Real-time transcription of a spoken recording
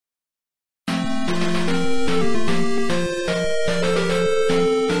ส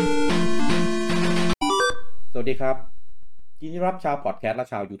วัสดีครับยินดีรับชาวพอดแคสต์และ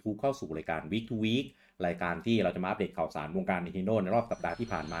ชาว YouTube เข้าสู่รายการ Week to Week รายการที่เราจะมาอัปเดตข่าวสารวงการ Nintendo ในรอบสัปดาห์ที่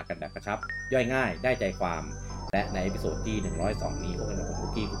ผ่านมากันแบบกระชับย่อยง่ายได้ใจความและในเอพิโซดที่102นี้พบกันกับผมลู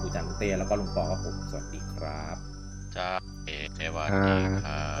กี้คุณปูจันเต้แล้วก็ลุงปอครับผมสวัสดีครับจ้าสวัสดีค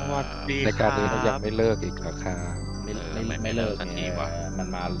รับสวัสดีรายการนี้เรายังไม่เลิกอีกเหรอครับไม่เลิกสักทีวะมัน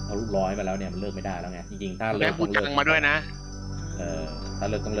มาทะลุร้อยมาแล้วเนี่ยมันเลิกไม่ได้แล้วไงจริงๆถ้าเลิกต้องเลิกมาด้วยนะถ้า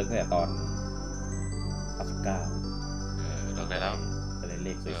เลิกต้องเลิกตั้งแต่ตอน99เลิกได้แล้วจะเล่นเล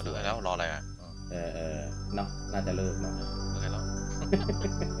ขสวยๆเลิกแล้วรออะไรอ่ะเนาะน่าจะเลิกเนาะเลิกแล้ว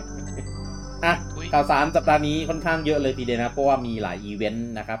ข่าวสารสัปดาห์นี้ค่อนข้างเยอะเลยทีเดียวนะเพราะว่ามีหลายอีเวนต์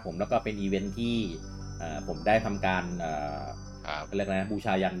นะครับผมแล้วก็เป็นอีเวนต์ที่ผมได้ทำการเรียกนะบูช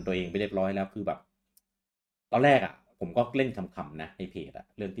ายันตัวเองไปเรียบร้อยแล้วคือแบบตอนแรกอ่ะผมก็เล่นขำๆนะในเพจอ่ะ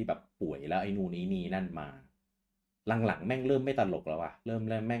เรื่องที่แบบป่วยแล้วไอ้นู่นไอ้นี่นั่นมาหลังๆแม่งเริ่มไม่ตลกแล้วว่ะเริ่ม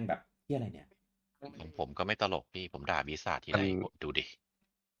แม่งแบบที่อะไรเนี่ยผมก็ไม่ตลกพี่ผมด่าบิสาที่ไหนดูดิ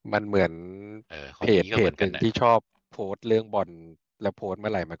มันเหมือนเพจหนึ่งที่ชอบโพสเรื่องบอลแล้วโพสเมื่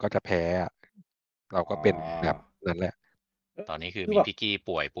อไหร่มันก็จะแพ้เราก็เป็นแบบนั้นแหละตอนนี้คือมีพี่กี้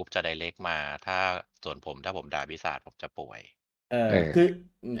ป่วยปุ๊บจะไดเรกมาถ้าส่วนผมถ้าผมด่าบิสาผมจะป่วย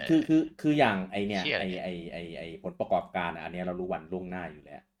คืออย่างไอเนี่ยไอผลประกอบการอันนี้เรารู้วันล่วงหน้าอยู่แ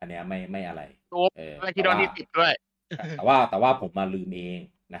ล้วอันนี้ไม่อะไรที่โดนที่ติดด้วยแต่ว่าผมมาลืมเอง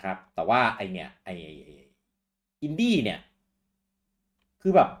นะครับแต่ว่าไอเนี่ยไออินดี้เนี่ยคื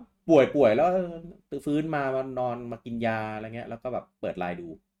อแบบป่วยแล้วฟื้นมานอนมากินยาอะไรเงี้ยแล้วก็แบบเปิดไลน์ดู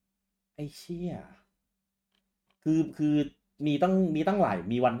ไอ้เชี่ยคือมีตั้งหลาย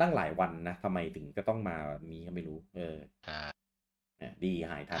มีวันตั้งหลายวันนะทำไมถึงจะต้องมามีก็ไม่รู้ดี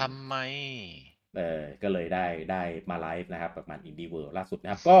หายทันทำไมก็เลยได้มาไลฟ์นะครับประมาณอินดี้เวิลด์ล่าสุดน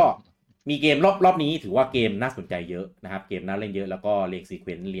ะครับก็มีเกมรอบนี้ถือว่าเกมน่าสนใจเยอะนะครับเกมน่าเล่นเยอะแล้วก็เรียงซีเคว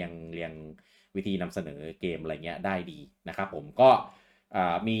นซ์เรียงวิธีนำเสนอเกมอะไรเงี้ยได้ดีนะครับผมก็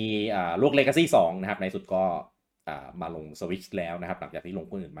มีโลก Legacy 2นะครับในสุดก็มาลง Switch แล้วนะครับหลังจากที่ลง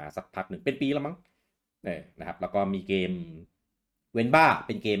คนอื่นมาสักพักหนึ่งเป็นปีแล้วมั้งนะครับแล้วก็มีเกมเวนบ้าเ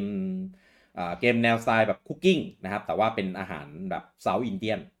ป็นเกมแนวสไตล์แบบคุกกิ้งนะครับแต่ว่าเป็นอาหารแบบเซาท์อินเดี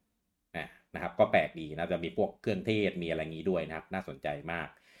ยนนะครับก็แปลกดีนะจะมีพวกเครื่องเทศมีอะไรงี้ด้วยนะครับน่าสนใจมาก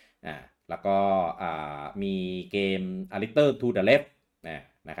แล้วก็มีเกม A Little to the Left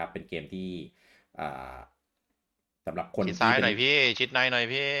นะครับเป็นเกมที่สำหรับคนชิดซ้ายหน่อยพี่ชิดในหน่อย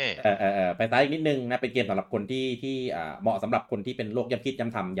พี่ไปซ้ายอีกนิดนึงนะเป็นเกมสำหรับคนที่เหมาะสำหรับคนที่เป็นโรคย้ำคิดย้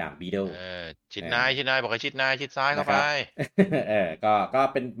ำทำอย่างบีเดิลชิดในบอกให้ชิดในชิดซ้ายเข้าไปก็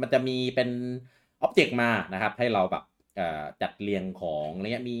เป็นมันจะมีเป็นอ็อบเจกต์มานะครับให้เราแบบจัดเรียงของอะไร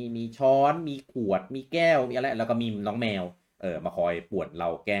เงี้ยมีช้อนมีขวดมีแก้วมีอะไรแล้วก็มีน้องแมวมาคอยป่วนเรา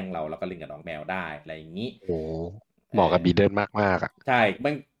แกล้งเราแล้วก็เล่นกับน้องแมวได้อะไรอย่างนี้โอ้เหมาะกับบีเดิลมากๆอ่ะใช่แ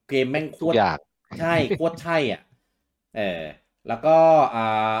ม่งเกมแม่งโคตรใช่โคตรใช่อ่ะแล้วก็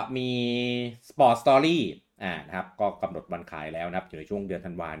มีสปอร์ตสตอรี่นะครับก็กำหนดวันขายแล้วนะครับอยู่ในช่วงเดือน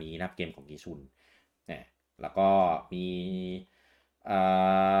ธันวานี้นะครับเกมของกิชุนแล้วก็มี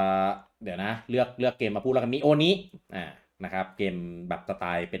เดี๋ยวนะเลือกเกมมาพูดแล้วกันมีโอนินะครับเกมแบบสไต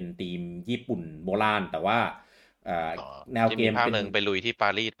ล์เป็นธีมญี่ปุ่นโบราณแต่ว่าแนวเกมภาคหนึ่งไปลุยที่ปา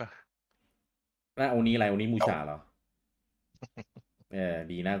รีสป่ะน่าโอนิอะไรโอนิมูชาเหรอ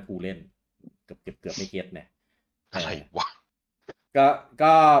ดีนะกูเล่นเกือบไม่เก็ตเนี่ยอะไรวะ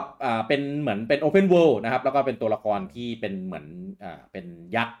ก็เป็นเหมือนเป็น Open World นะครับแล้วก็เป็นตัวละครที่เป็นเหมือนเป็น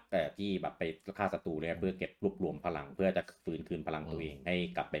ยักษ์ที่แบบไปฆ่าศัตรูเนี่ยเพื่อเก็บรวบรวมพลังเพื่อจะฟื้นคืนพลังตัวเองให้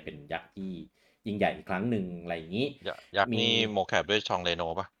กลับไปเป็นยักษ์ที่ยิ่งใหญ่อีกครั้งหนึ่งอะไรอย่างนี้ยักษ์นี่โมแคปด้วยชองเรโน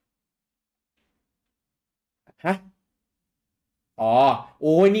ป่ะฮะโ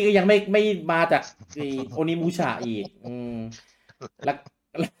อ้ยนี่ก็ยังไม่มาจากโอนิมูชาอีกแ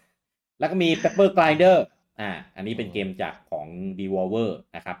ล้วก็มี Pepper Grinderอันนี้เป็นเกมจากของ Devolver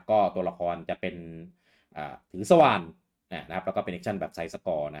นะครับก็ตัวละครจะเป็นถือสว่านนะครับแล้วก็เป็นแอคชั่นแบบไซส์สก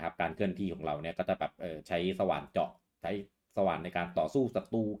อร์นะครับการเคลื่อนที่ของเราเนี่ยก็จะแบบใช้สว่านเจาะใช้สว่านในการต่อสู้ศั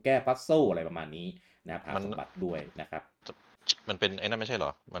ตรูแก้พัซเซิลอะไรประมาณนี้นะครับหาสมบัติด้วยนะครับมันเป็นไอ้นั่นไม่ใช่เหร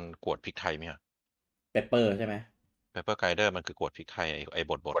อมันกวดพริกไทยมั้ยเปเปอร์ใช่ไหมเปเปอร์ไกเดอร์มันคือกวดพริกไทยไอ้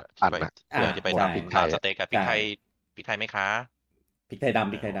บดที่ไปทำสเต็กกับพริกไทยไหมคะพริกไทยดำ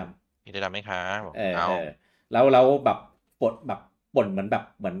ไหมคะแล้วแบบปดแบบป่นเหมือน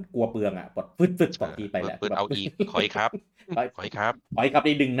กลัวเปลืองอ่ะปดฟึด2ทีไปแล้วเอาอีกขออีกครับไ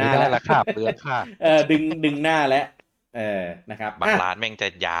ด้ดึงหน้าแล้วค่ะเปลืองค่ะดึงหน้าแล้วนะครับบางร้านแม่งจะ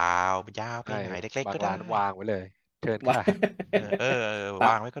ยาวไปไหนเล็กๆก็ได้ร้านวางไว้เลยเชิญค่ะว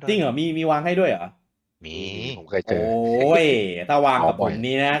างไว้ก็ได้จริงเหรอมีวางให้ด้วยเหรอมีผมเคยเจอโอ้ยถ้าวางกับผม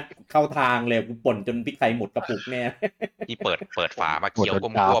นี้นะ เข้าทางเลยกูป่นจนพริกไทยหมดกระปุกแน่ ที่เปิดฝามาเคี้ยวก้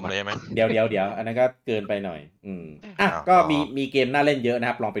มๆเลยใช่ไหม เดี๋ยวอันนั้นก็เกินไปหน่อยก็มีเกมน่าเล่นเยอะนะ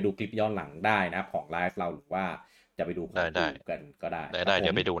ครับลองไปดูคลิปย้อนหลังได้นะครับของไลฟ์เราหรือว่าจะไปดูของดูกันก็ได้ได้เ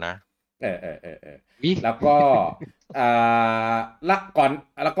ดี๋ยวไปดูนะแล้วก็ก่อน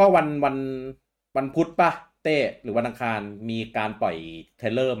แล้วก็วันพุธป่ะเต้หรือวันอังคารมีการปล่อยเทร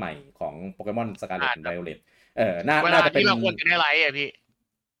ลเลอร์ใหม่ของโปเกมอนสกาเลตและไวโอเลตน่าจะเป็นที่เราควรจะได้ไลฟ์พี่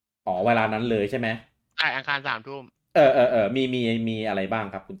เวลานั้นเลยใช่ไหมอังคาร3 ทุ่มมีอะไรบ้าง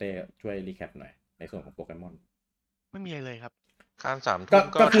ครับคุณเต้ช่วยรีแคปหน่อยในส่วนของโปเกมอนไม่มีอะไรเลยครับการ3 ทุ่ม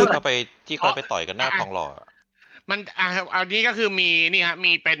ก็คือเขาไปต่อยกันหน้าทองหล่อมันเอานี้ก็คือมีนี่ฮะ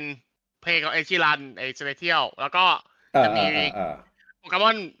มีเป็นเพลงของเอชิรันไอเซเลเทียลแล้วก็จะมีโปเกม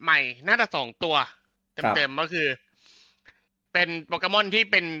อนใหม่น่าจะ2 ตัวเต็มก็คือเป็นโปเกมอนที่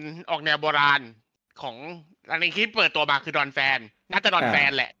เป็นออกแนวโบราณของอันนี้ที่เปิดตัวมาคือดอนแฟนน่าจะดอนแฟน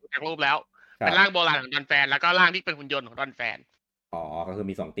แหละจากรูปแล้วเป็นร่างโบราณของดอนแฟนแล้วก็ร่างที่เป็นหุ่นยนต์ของดอนแฟนก็คือ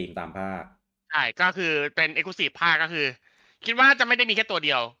มี2ธีมตามภาคใช่ก็คือเป็นเอ็กซ์คลูซีฟภาคก็คือคิดว่าจะไม่ได้มีแค่ตัวเ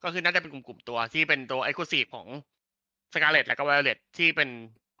ดียวก็คือน่าจะเป็นกลุ่มตัวที่เป็นตัวเอ็กซ์คลูซีฟของสกาเลตและก็ไวโอเลตที่เป็น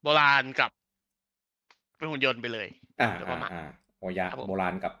โบราณกับเป็นหุ่นยนต์ไปเลยโบรา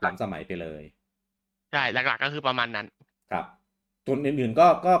ณกับล้ำสมัยไปเลยใช่หลักๆก็คือประมาณนั้นครับตัวอื่นๆ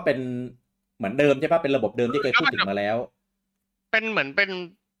ก็เป็นเหมือนเดิมใช่ป่ะเป็นระบบเดิมที่เคยพูดถึงมาแล้วเป็นเหมือนเ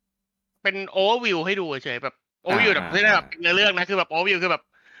ป็นโอเวอร์วิวให้ดูเฉยแบบโอเวอร์วิวแบบไม่ได้แบบเนื้อเรื่องนะคือแบบโอเวอร์วิวคือแบบ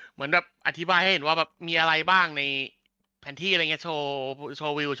เหมือนแบบอธิบายให้เห็นว่าแบบมีอะไรบ้างในแผนที่อะไรเงี้ยโช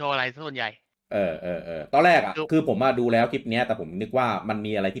ว์วิวโชว์อะไรส่วนใหญ่ตอนแรกคือผมมาดูแล้วคลิปเนี้ยแต่ผมนึกว่ามัน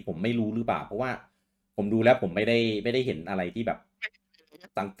มีอะไรที่ผมไม่รู้หรือเปล่าเพราะว่าผมดูแล้วผมไม่ได้เห็นอะไรที่แบบ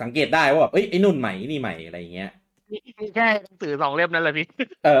สังเกตได้ว่าแบบไอ้นุ่นใหม่นี่ใหม่อะไรเงี้ยมีแค่หนังสือ2 เล่มนั่นแหละพี่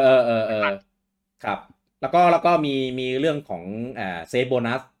ครับแล้วก็มีเรื่องของเซฟโบ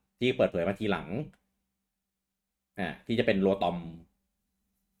นัสที่เปิดเผยมาทีหลังที่จะเป็นโรตอม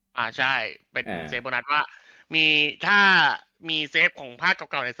ใช่เป็นเซฟโบนัสว่ามีถ้ามีเซฟของภาคเก่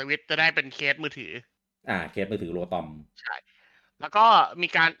าๆในสวิตจะได้เป็นเคสมือถือเคสมือถือโรตอมใช่แล้วก็มี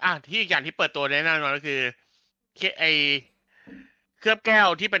การที่อย่างที่เปิดตัวแน่นอนก็คือเคลือบแก้ว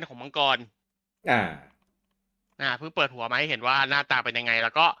ที่เป็นของมังกรเพิ่งเปิดหัวมาให้เห็นว่าหน้าตาเป็นยังไงแ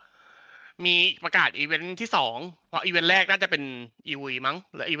ล้วก็มีประกาศอีเวนท์ที่2เพราะอีเวนท์แรกน่าจะเป็นอีวีมั้ง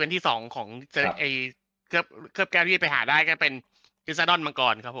แล้วอีเวนท์ที่2ของเคลือบแก้วที่ไปหาได้ก็เป็นลิซาดอนมังก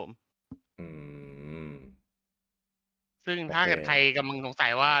รครับผมซึ่งถ้าเกิดใครกำลังสงสั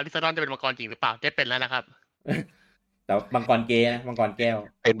ยว่าลิซาดอนจะเป็นมังกรจริงหรือเปล่าได้เป็นแล้วนะครับแต่มังกรเกย์นะมังกรแก้ว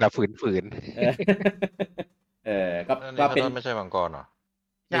เป็นแบบฝืนก็เป็นไม่ใช่มังกรหรอ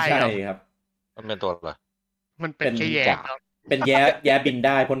ไม่ใช่ครับมันเป็นตัวอะไรมันเป็นแค่แย่เป็นแย่บินไ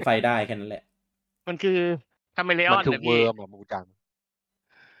ด้พ่นไฟได้แค่นั้นแหละมันคือคาเมเลออนนะพี่เวิร์มมูจัง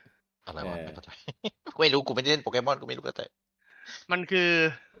อะไรวะไม่รู้กูไม่ได้เล่นโปเกมอนกูไม่รู้ก็แต่มันคือ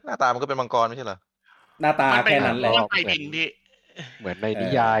หน้าตามันก็เป็นมังกรไม่ใช่เหรอหน้าตาแค่นั้นแหละเหมือนในนิ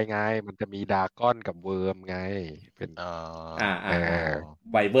ยายไงมันจะมีดราก้อนกับเวิร์มไงเป็น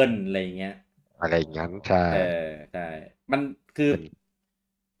ไวเบิลอะไรเงี้ยอะไรอย่างนั้นใช่ใช่มันคือ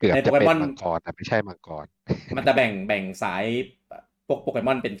เกือบจะเป็นมังกรแต่ไม่ใช่มังกรมันจะแบ่งสายพวกโปเกม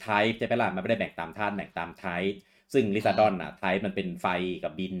อนเป็นไทป์ใช่ไหมล่ะมันไม่ได้แบ่งตามธาตุแบ่งตามไทป์ซึ่งลิซาดอนไทป์มันเป็นไฟกั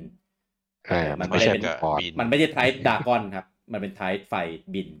บบินมันไม่ใช่มันไม่ใช่ไทป์ดราก้อนครับมันเป็นไทป์ไฟ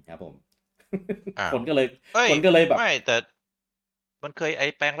บินครับผมคนก็เลยแบบไม่แต่มันเคยไอ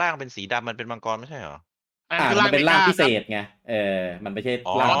แปลงร่างเป็นสีดำมันเป็นมังกรไม่ใช่เหรอมันเป็นร่างพิเศษไงมันไม่ใช่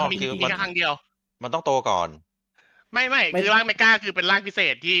ร่างมีแค่ครั้งเดียวมันต้องโตก่อนไม่คือร่างเมกาคือเป็นร่างพิเศ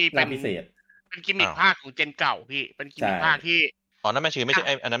ษที่เป็นพิเศษเป็นกิมมิคภาคของเจนเก่าพี่เป็นกิมมิคภาคที่นั่นไม่ชื่อไม่ใช่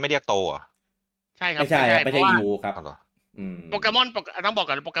อันนั้นไม่เรียกโตอ่ะใช่ครับไม่ใช่ยูครับโปเกมอนต้องบอก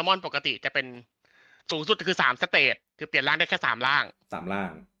ก่อนโปเกมอนปกติจะเป็นสูงสุดคือ3 สเตจคือเปลี่ยนร่างได้แค่3 ร่าง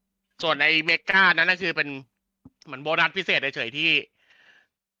ส่วนไอเมกานั้นก็คือเป็นเหมือนโบนัสพิเศษเฉยๆที่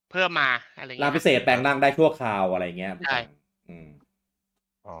เพิ่มมาอะไรเงี้ยร่างพิเศษแปลงร่างได้ชั่วคราวอะไรเงี้ยใช่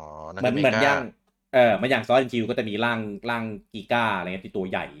เหมือนอย่างมาอย่างซอสจิวก็จะมีร่างกีก้าอะไรเงี้ยที่ตัว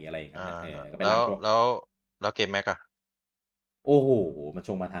ใหญ่อะไรอย่างเงี้ยแล้วเกมแม็กอะโอ้โหมันช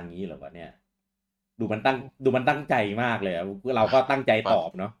งมาทางนี้เหรอวะเนี่ยดูมันตั้งใจมากเลยเราก็ตั้งใจตอบ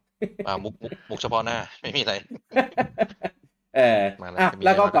เนาะมุกเฉพาะหน้าไม่มีอะไรแ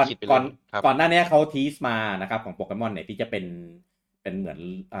ล้วก็ก่อนหน้านี้เขาทีสมานะครับของโปเกมอนเนี่ยที่จะเป็นเหมือน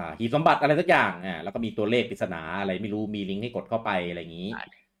หีบสมบัติอะไรสักอย่างแล้วก็มีตัวเลขปริศนาอะไรไม่รู้มีลิงก์ให้กดเข้าไปอะไรอย่างนี้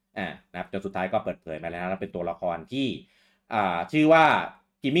นะครับจนสุดท้ายก็เปิดเผยมาแล้วแล้วเป็นตัวละครที่ชื่อว่า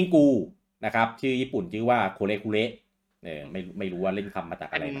กิมมิงกูนะครับชื่อญี่ปุ่นชื่อว่าโคเรคุเระไม่รู้ว่าเล่นคำมาจาก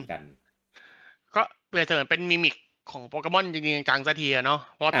อะไรเหมือนกันก็เปรียบเสมือนเป็นมิมิก ของโปเกมอนจริงๆจังสักทีเนาะ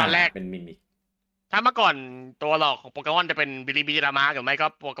เพราะตอนแรกเป็นมิมิกถ้าเมื่อก่อนตัวหลอกของโปเกมอนจะเป็นบิลิบิลิรามะหรือไม่ก็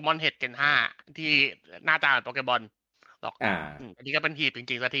โปเกมอนเฮดเจน5ที่หน้าตาโปเกมอนหลอกอันนี้ก็เป็นหีบจ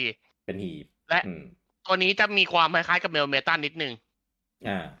ริงๆสักทีเป็นหีบและตัวนี้จะมีความคล้ายๆกับเมลตันนิดนึง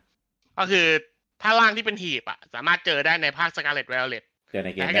ก็คือถ้าร่างที่เป็นหีบอ่ะสามารถเจอได้ในภาคสกาเลตไวโอเลตแ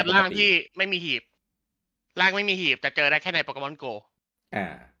ต่ถ้าเกิดร่างที่ไม่มีหีบร่างไม่มีหีบจะเจอได้แค่ในโปเกมอนโก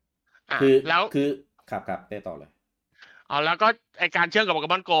คือแล้วคือครับได้ต่อเลยแล้วก็ไอการเชื่อมกับโปเก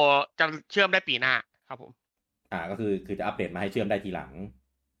มอนโกจะเชื่อมได้ปีหน้าครับผมก็คือจะอัปเดตมาให้เชื่อมได้ทีหลัง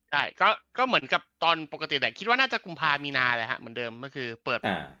ใช่ก็เหมือนกับตอนปกติแต่คิดว่าน่าจะกุมภามีนาเลยฮะเหมือนเดิมก็คือเปิด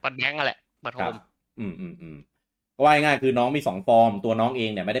แบงก์นั่นแหละเปิดโฮมว่าง่ายคือน้องมี2ฟอร์มตัวน้องเอง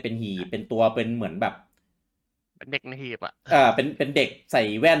เนี่ยไม่ได้เป็นหีบเป็นตัวเป็นเหมือนแบบเป็นเด็กในหีบเป็นเด็กใส่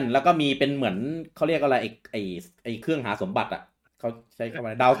แว่นแล้วก็มีเป็นเหมือนเขาเรียกอะไรไอเครื่องหาสมบัติเขาใช้คำว่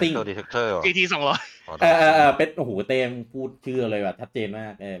าดาวติ้งGT 200เป็นโอ้โหเต็มพูดชื่อเลยแบบชัดเจนมา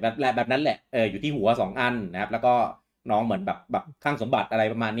กแบบนั้นแหละอยู่ที่หัว2อันนะครับแล้วก็น้องเหมือนแบบข้างสมบัติอะไร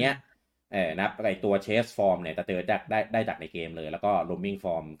ประมาณเนี้ยนะครับไอตัวเชสฟอร์มเนี่ยจะเจอจากได้จากในเกมเลยแล้วก็โรมมิ่งฟ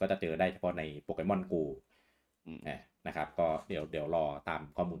อร์มก็จะเจอได้เฉพาะในโปเกมอนกูนะครับก็เดี๋ยวรอตาม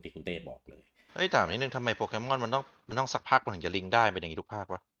ข้อมูลที่คุณเต้บอกเลยถามนิดนึงทำไมโปเกมอนมันต้องสักพักมันถึงจะลิงก์ได้เป็นอย่างนี้ทุกภาค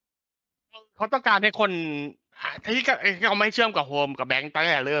วะเขาต้องการให้คนที่เขาไม่เชื่อมกับโฮมกับแบงค์ตั้ง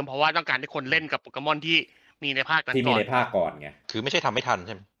แต่เริ่มเพราะว่าต้องการให้คนเล่นกับโปเกมอนที่มีในภาคก่อนที่มีในภาคก่อนไงคือไม่ใช่ทำไม่ทันใ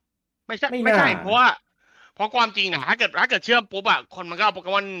ช่ไหมไม่ใช่เพราะความจริงนะถ้าเกิดเชื่อมปุ๊บคนมันก็เอาโปเก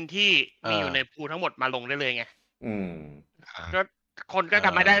มอนที่มีอยู่ในพูทั้งหมดมาลงได้เลยไงก็คนก็ท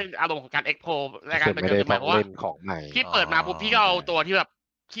ำไม่ได้อารมณ์ของการเอ็กโพและการเป็นเรื่องใหม่เพราะว่าพี่เปิดมาปุ๊บพี่ก็เอาตัวที่แบบ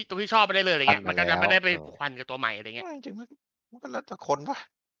ตัวที่ชอบไปได้เลยอะไรเงี้ยมันก็จะไม่ได้ไปผูกพันกับตัวใหม่อะไรเงี้ยจริงมันก็แล้วแต่คนป่ะ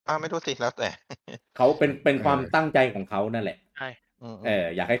ไม่รู้สิแล้วแต่เขาเป็นความตั้งใจของเขานั่นแหละใช่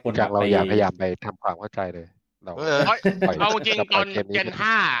อยากให้คนเราอยากพยายามไปทำความเข้าใจเลยเราจริงตอนเจน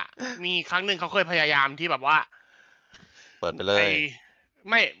5มีครั้งหนึ่งเขาเคยพยายามที่แบบว่าเปิดไปเลย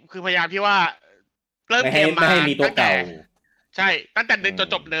ไม่คือพยายามที่ว่าเริ่มเกมมาไม่ให้มีตัวเก่าใช่ตั้งแต่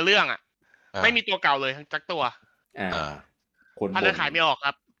จบเรื่องไม่มีตัวเก่าเลยทั้งจักตัวคนพันขายไม่ออกค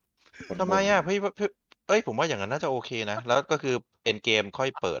รับทำไมพี่ผมว่าอย่างนั้นน่าจะโอเคนะแล้วก็คือเอ็นเกมค่อย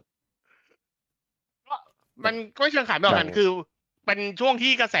เปิดมันก็เชิงขายไม่ออกกันคือเป็นช่วง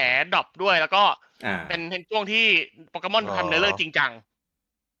ที่กระแสดรอปด้วยแล้วก็เป็นช่วงที่โปเกมอนทำเนื้อเรื่องจริงจัง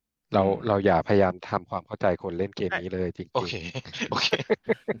เราอย่าพยายามทำความเข้าใจคนเล่นเกมนี้เลยจริงๆโอเค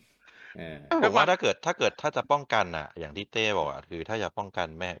ผมว่าถ้าจะป้องกันอย่างที่เต้บอกคือถ้าอยากป้องกัน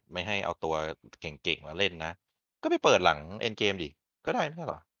ไม่ให้เอาตัวเก่งๆมาเล่นนะก็ไปเปิดหลังเอ็นเกมดิก็ได้ไม่ใช่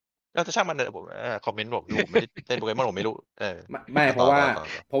หรอเราจะช่างมันผมคอมเมนต์บอกดูไม่เล่นโปเกมอนผมไม่รู้ไม่เพราะ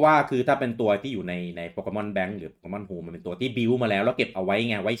ว่าคือถ้าเป็นตัวที่อยู่ในโปเกมอนแบงค์หรือโปเกมอนโฮมมันเป็นตัวที่บิวมาแล้วเก็บเอาไว้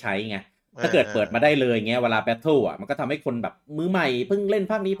ไงไว้ใช้ไงถ้าเกิดเปิดมาได้เลยเงี้ยเวลาแบทเทิลมันก็ทำให้คนแบบมือใหม่เพิ่งเล่น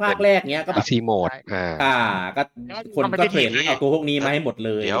ภาคนี้ภาคแรกเงี้ยก็แบบซีโหมดก็คนก็เทรนเอาตัวพวกนี้มาให้หมดเ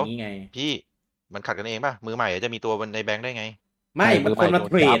ลยอย่างนี้ไงพี่มันขัดกันเองป่ะมือใหม่จะมีตัวในแบงค์ได้ไงไม่มันคนมา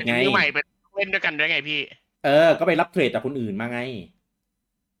เทรดไงมือใหม่เป็นเล่นด้วยกันได้ไงพี่ก็ไปรับเทรดจากคนอื่นมาไง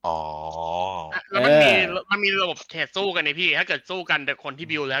แล้วมันมีระบบเทรดสู้กันในพี่ถ้าเกิดสู้กันแต่คนที่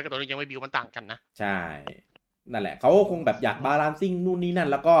บิวแล้วกับตัวที่ยังไม่บิวมันต่างกันนะใช่นั่นแหละเขาคงแบบอยากบาลานซิ่งนู่นนี่นั่น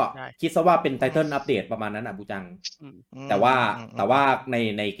แล้วก็คิดซะว่าเป็นไทเทิลอัปเดตประมาณนั้นบูจังแต่ว่า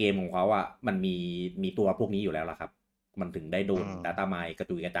ในเกมของเขามันมีตัวพวกนี้อยู่แล้วล่ะครับมันถึงได้โดน Data Mine กระ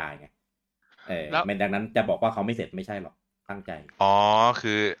ตุยกระจายไงมันดังนั้นจะบอกว่าเขาไม่เสร็จไม่ใช่หรอกตั้งใจ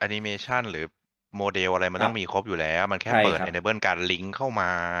คือแอนิเมชันหรือโมเดลอะไรมันต้องมีครบอยู่แล้วมันแค่เปิด enable การลิงก์เข้ามา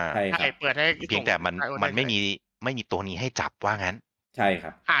ใช่เปิดให้เพียงแต่มันไม่มีตัวนี้ให้จับว่างั้นใช่ค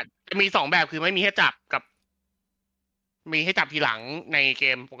รับจะมี2แบบคือไม่มีให้จับกับมีให้จับทีหลังในเก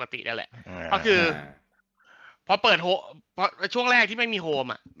มปกตินั่นแหละก็คือพอเปิดเพราะช่วงแรกที่ไม่มีโฮม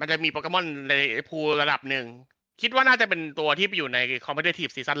มันจะมีโปเกมอนในพูลระดับหนึ่งคิดว่าน่าจะเป็นตัวที่ไปอยู่ใน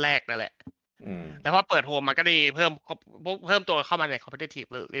competitive ซีซั่นแรกนั่นแหละแต่พอเปิดโฮมมันก็ได้เพิ่มตัวเข้ามาใน competitive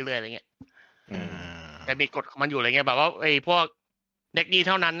เรื่อยๆอะไรเงี้ยแต่มีกฎของมันอยู่อะไรเงี้ยแบบว่าไอ้พวกเด็กนี้เ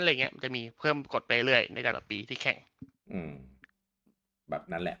ท่านั้นอะไรเงี้ยมันจะมีเพิ่มกฎไปเรื่อยในแต่ละปีที่แข่งแบบ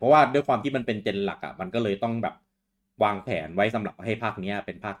นั้นแหละเพราะว่าด้วยความที่มันเป็นเจนหลักมันก็เลยต้องแบบวางแผนไว้สำหรับให้ภาคนี้เ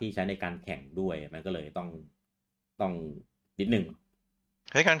ป็นภาคที่ใช้ในการแข่งด้วยมันก็เลยต้องนิดนึง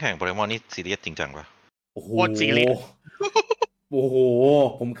ให้การแข่งโปเกมอนนี่ซีเรียสจริงจังป่ะโอ้โหซีเรียสโอ้โห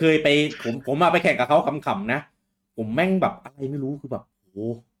ผมเคยไปผมมาไปแข่งกับเขาขำๆนะผมแม่งแบบอะไรไม่รู้คือแบบโอ้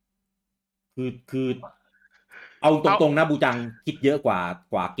คือเอาตรงๆนะบูจังคิดเยอะก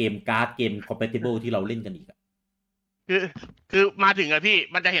ว่าเกมการ์ดเกม compatible ที่เราเล่นกันอีกคือมาถึงพี่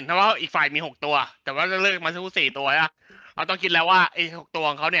มันจะเห็นว่าอีกฝ่ายมี6ตัวแต่ว่าจะเลิกมาสัก4ตัวเราต้องคิดแล้วว่าไอ้6ตัว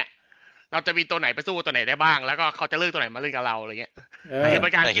ของเขาเนี่ย เราจะมีตัวไหนไปสู้ตัวไหนได้บ้างแล้วก็เขาจะเลือกตัวไหนมาเล่นกับเราอะไรเงี้ย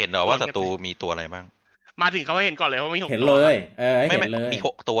แต่เห็นเหรอว่าศัตรูมีตัวอะไรบ้างมาถึงเขาให้เห็นก่อนเลยว่ามี6เห็นเลยไม่เห็นเลยมี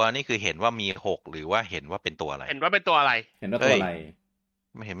6ตัวนี่คือเห็นว่ามี6หรือว่าเห็นว่าเป็นตัวอะไรเห็นว่าเป็นตัวอะไรเห็นว่าตัวอะไร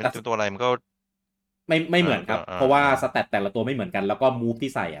ไม่เห็นเป็นตัวอะไรมันก็ไม่เหมือนครับเพราะว่าสแตทแต่ละตัวไม่เหมือนกันแล้วก็มูฟที่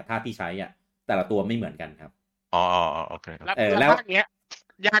ใส่อ่ะท่าที่ใช้อ่ะแต่ละตัวไม่เหมือนกันครับโอเคแล้วภาคเนี้ย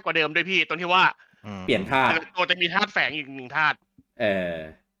ยากกว่าเดิมด้วยพี่ตรงที่ว่าเปลี่ยนธาตุตัวจะมีธาตุแฝงอีก1ธาตุ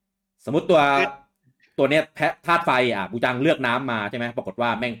สมมติตัวเนี้ยธาตุไฟกูจังเลือกน้ำมาใช่ไหมปรากฏว่า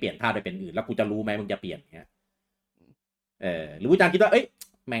แม่งเปลี่ยนธาตุไปเป็นอื่นแล้วกูจะรู้ไหมมึงจะเปลี่ยนเงี้ยหรือกูจังคิดว่า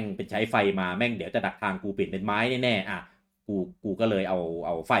แม่งเป็นใช้ไฟมาแม่งเดี๋ยวจะดักทางกูเปลี่ยนเป็นไม้แน่ๆกูก็เลยเอ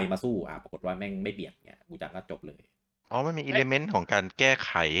าไฟมาสู้ปรากฏว่าแม่งไม่เปลี่ยนเงี้ยกูจังก็จบเลยมันมีอิเลเมนต์ของการแก้ไ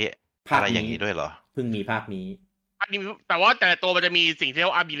ขอะไรอย่างนี้ด้วยเหรอเพิ่งมีภาคนี้แต่ว่าแต่ตัวมันจะมีสิ่งที่เรียก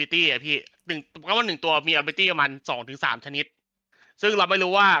ว่า ability อ่ะพี่เพราะว่า1ตัวมี ability ประมาณ 2-3 ชนิดซึ่งเราไม่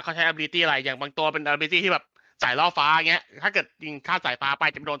รู้ว่าเขาใช้ ability อะไรอย่างบางตัวเป็น ability ที่แบบสายล่อฟ้าเงี้ยถ้าเกิดยิงค่าสายฟ้าไป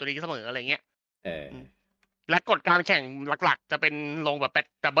จะโดนตัวนี้เสมออะไรเงี้ยและกฎการแข่งหลักๆจะเป็นลงแบบ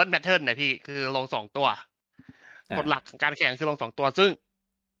double pattern นะพี่คือลง2ตัวกฎหลักของการแข่งคือลง2ตัวซึ่ง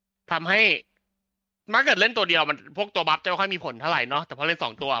ทำให้ถ้าเกิดเล่นตัวเดียวมันพวกตัวบัฟจะไม่ค่อยมีผลเท่าไหร่เนาะแต่พอเล่น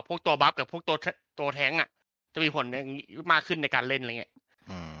2ตัวพวกตัวบัฟกับพวกตัวแท้งจะมีผลมากขึ้นในการเล่นอะไรเงี้ย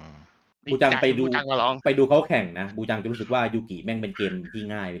บูจังไปดูเขาแข่งนะบูจังจะรู้สึกว่ายูกิแม่งเป็นเกมที่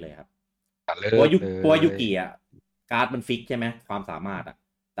ง่ายไปเลยครับเพราะยูกิการ์ดมันฟิกใช่ไหมความสามารถ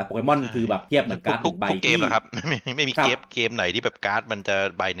แต่โปเกมอนคือแบบเทียบเหมือนการ์ดทุกใบเกมเหรอครับไม่มีเกมไหนที่แบบการ์ดมันจะ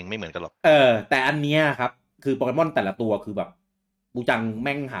ใบหนึ่งไม่เหมือนกันหรอกแต่อันเนี้ยครับคือโปเกมอนแต่ละตัวคือแบบบูจังแ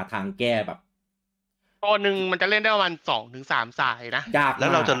ม่งหาทางแก้แบบตัวหนึ่งมันจะเล่นได้ประมาณ2-3 สายนะยากแล้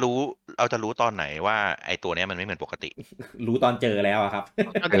วเราจะรู้ตอนไหนว่าไอ้ตัวนี้มันไม่เหมือนปกติรู้ตอนเจอแล้วครับ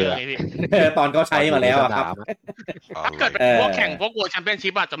ตอนเขาใช้มาแล้วครับถ้าเกิดพวกแข่งพวกWorld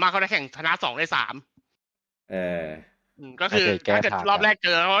Championshipจะมากเขาได้แข่งชนะ2ได้3ก็คือถ้าเกิดรอบแรกเจ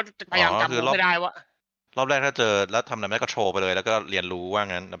อแล้วพยายามจำไม่ได้ว่ารอบแรกถ้าเจอแล้วทำอะไรไม่ได้ก็โชว์ไปเลยแล้วก็เรียนรู้ว่า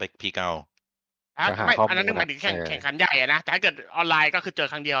งั้นแล้วไปพีเกาไม่อันนั้นหมายถึงแข่งขันใหญ่นะแต่ถ้าเกิดออนไลน์ก็คือเจอ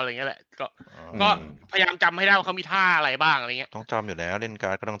ครั้งเดียวอะไรเงี้ยแหละก็พยายามจำให้ได้ว่าเขามีท่าอะไรบ้างอะไรเงี้ยต้องจำอยู่แล้วเล่นก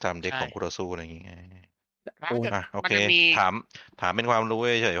าร์ดก็ต้องจำเด็กของคู่ต่อสู้อะไรอย่างเงี้ยโอเคถามเป็นความรู้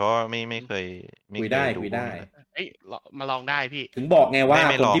เฉยๆเพราะไม่เคยคุยได้มาลองได้พี่ถึงบอกไงว่า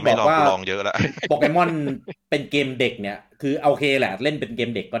คนที่บอกว่าลองเยอะแล้วโปเกมอนเป็นเกมเด็กเนี่ยคือโอเคแหละเล่นเป็นเกม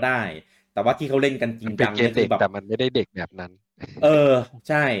เด็กก็ได้แต่ว่าที่เขาเล่นกันจริงจังเนี่ยคือแบบแต่มันไม่ได้เด็กแบบนั้น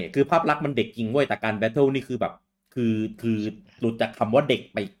ใช่คือภาพลักษณ์มันเด็กจริงเว้ยแต่การแบทเทิลนี่คือแบบคือหลุดจากคำว่าเด็ก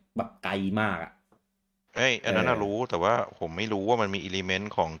ไปแบบไกลมากอันนั้นรู้แต่ว่าผมไม่รู้ว่ามันมีอิเลเมน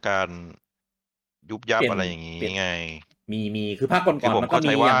ต์ของการยุบยับอะไรอย่างงี้ไงมีคือภาคก่อนๆมันก็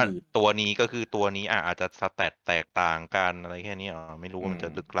มีว่าตัวนี้ก็คือตัวนี้อาจจะสแตทแตกต่างกันอะไรแค่นี้ไม่รู้ว่ามันจะ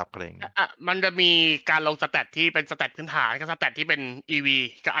ลึกลับอะไรอย่างเงี้ยมันจะมีการลงสแตทที่เป็นสแตทพื้นฐานกับสแตทที่เป็น EV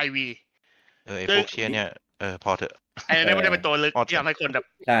กับ IV ไอ้พวกเชียเนี่ยพอเถอะไอ้นี่ไม่ได้เป็นตัวลึกที่ทำให้คนแบบ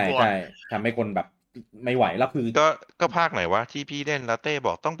ใช่ทำให้คนแบบไม่ไหวแล้วคือก็ภาคไหนวะที่พี่เล่นลาเต้บ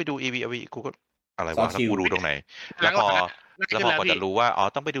อกต้องไปดู EV กูก็อะไรวะแล้วกูดูตรงไหนแล้วพอก็จะรู้ว่า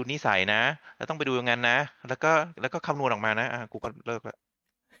ต้องไปดูนิสัยนะแล้วต้องไปดูอย่างนั้นนะแล้วก็คำนวณออกมานะกูก็เลิกแล้ว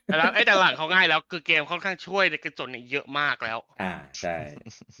แต่หลังเขาง่ายแล้วคือเกมค่อนข้างช่วยในกระจนเยอะมากแล้วใช่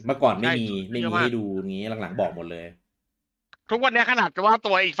เมื่อก่อนไม่มีให้ดูงี้หลังๆบอกหมดเลยทุกวันนี้ขนาดจะว่า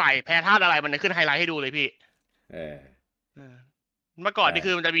ตัวอีกฝ่ายแพ้ธาตุอะไรมันจะขึ้นไฮไลท์ให้ดูเลยพี่เมื่อก่อนนี่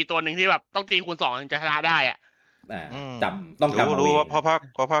คือมันจะมีตัวหนึ่งที่แบบต้องตีคูณ2ถึงจะชนะได้จำต้องรู้ว่าเพราะภ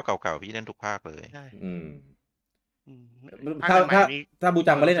าคเก่าๆพี่เล่นทุกภาคเลยถ้าบู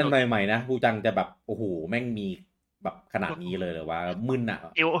จังมาเล่นอันใหม่ๆนะบูจังจะแบบโอ้โหแม่งมีแบบขนาดนี้เลยหรือว่ามึน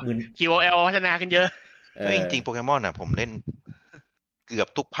มึน QOL พัฒนาขึ้นเยอะจริงๆโปเกมอนผมเล่นเกือบ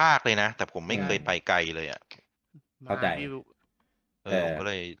ทุกภาคเลยนะแต่ผมไม่เคยไปไกลเลยเข้าใจผมก็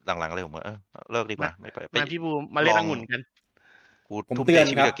เลยหลังๆเลยผมเลิกดีกว่าไม่ไปพี่บูมาเล่นองุ่นกันผมเตือน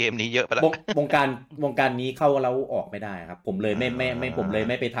ครับเกมนี้เยอะไปแล้ววงการนี้เข้าแล้วออกไม่ได้ครับผมเลยไม่ผมเลย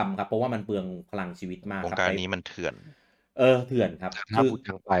ไม่ไปทำครับเพราะว่ามันเปลืองพลังชีวิตมากวงการนี้มันเถื่อนเถื่อนครับถ้าพูดท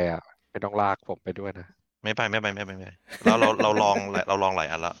างไปไม่ต้องลากผมไปด้วยนะไม่ไปเราลองหลาย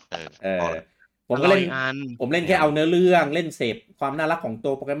อันละผมก็เล่นแค่เอาเนื้อเรื่องเล่นเสพความน่ารักของตั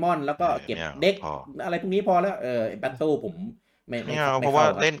วโปเกมอนแล้วก็เก็บเด็กอะไรพวกนี้พอแล้วแบทเทิลผมไม่เอาเพราะว่า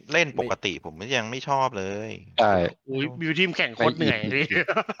เล่นปกติผมยังไม่ชอบเลยใช่บิวทีมแข่งโคตรเหนื่อยพี่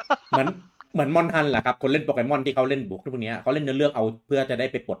เหมือนมอนฮันแหละครับคนเล่นโปเกมอนที่เขาเล่นบุกพวกนี้เขาเล่นเนื้อเรื่องเอาเพื่อจะได้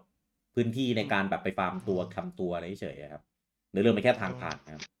ไปปลดพื้นที่ในการแบบไปฟาร์มตัวทำตัวอะไรเฉยๆครับเนื้อเรื่องมันแค่ทางผ่าน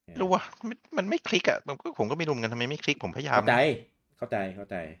ครับรู้ว่ามันไม่คลิกผมก็ไม่รู้กันทำไมไม่คลิกผมพยายามเข้าใจ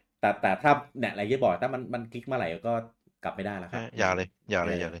แต่ถ้าเนี่ยอะไรที่บอกถ้ามันคลิกเมื่อไหร่ก็กลับไม่ได้แล้วครับอย่าเลย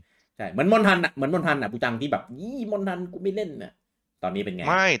ใ ช่เหมือนมอนทันอ่ะเหมือนมอนทันอ่ะปูจังที่แบบยี่มอนทันกูไม่เล่นน่ะตอนนี้เป็นไง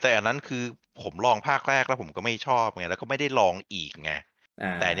ไม่แต่อันนั้นคือผมลองภาคแรกแล้วผมก็ไม่ชอบไงแล้วก็ไม่ได้ลองอีกไง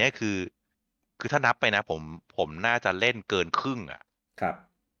แต่เนี้ยคือถ้านับไปนะผมน่าจะเล่นเกินครึ่งอ่ะครับ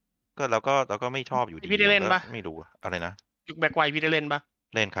ก็แล้วก็ไม่ชอบอยู่ดีพี่ได้เล่นปะไม่รู้อะไรนะยุคแบ็คไวพี่ได้เล่นปะ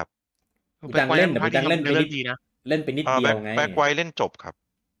เล่นครับปูจังเล่นแต่ปูจังเล่นไปนิดดีนะเล่นไปนิดเดียวไงแบ็คไวเล่นจบครับ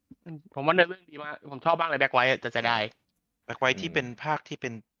ผมว่าเนื้อเรื่องดีมากผมชอบบ้างเลยแบ็คไวจะได้แบ็คไวที่เป็นภาคที่เป็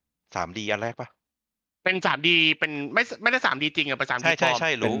น 3D อันแรกปะเป็น 3D เป็นไม่ได้ 3D จริงอะเป็น 3D ใ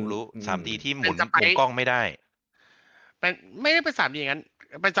ช่ปลอมรู้ 3D ที่หมุนสไปร์กล้องไม่ได้เป็นไม่ได้เป็น 3D อย่างนั้น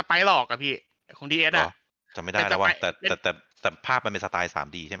เป็นสไปร์หลอกอะพี่ของ DS อะจำไม่ได้แล้วว่าแต่ภาพมันเป็นสไตล์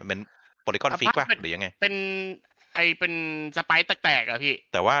 3D ใช่ไหมเป็นโพลีกอนฟิกป่ะหรือยังไงเป็นสไปร์แตกๆอะพี่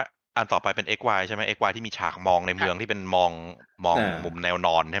แต่ว่าอันต่อไปเป็น XY ใช่ไหม XY ที่มีฉากมองในเมืองที่เป็นมองมุมแนวน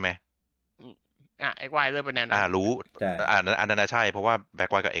อนใช่ไหมXY เริ่มเป็นแนวนั้นรู้อันนั้นใช่เพราะว่า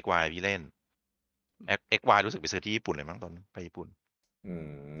Backway กับ XY พี่เล่น XY รู้สึกไปซื้อที่ญี่ปุ่นเลยมั้งตอนไปญี่ปุ่น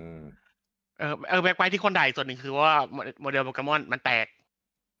แบ็คไวที่คนด่าส่วนหนึ่งคือว่าโมเดลโปเกมอนมันแตก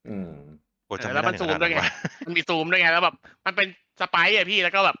แล้วมันซูมด้วยไงมันมีซูมด้วยไงแล้วแบบมันเป็นสไปร์อะพี่แล้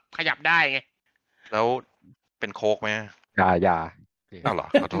วก็แบบขยับได้ไงแล้วเป็นโค้กไหมอย่าอ้าวเหรอ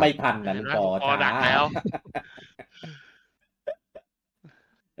ไม่ทันนั้นพอดักแล้ว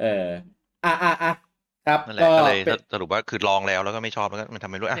ครับก็เลยสรุปว่าคือลองแล้วก็ไม่ชอบแล้วก็มันทำ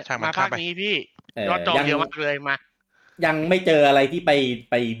ไม่รู้ช่างมันข้ามไปนี้พี่ยอดจองเยอะมากเลยมายังไม่เจออะไรที่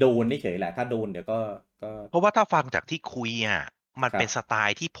ไปโดนเฉยแหละถ้าโดนเดี๋ยวก็เพราะว่าถ้าฟังจากที่คุยอ่ะมันเป็นสไต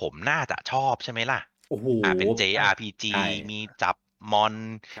ล์ที่ผมน่าจะชอบใช่ไหมล่ะโอ้โหเป็น JRPG มีจับมอน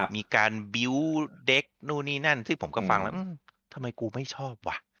มีการบิวเด็กนู่นนี่นั่นที่ผมก็ฟังแล้วทำไมกูไม่ชอบ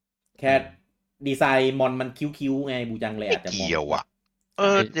วะแค่ดีไซน์มอนมันคิ้วๆไงบูจังเลยอาจจะมองเกี่ยวอ่ะ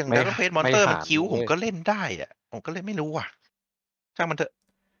อย่างดังเควสมอนเตอร์มันคิ้วผมก็เล่นได้อ่ะผมก็เล่นไม่รู้อ่ะช่างมันเถอะ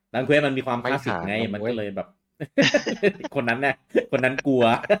ดังเควสมันมีความคลาสสิกไงมันก็เลยแบบคนนั้นเนี่ยคนนั้นกลัว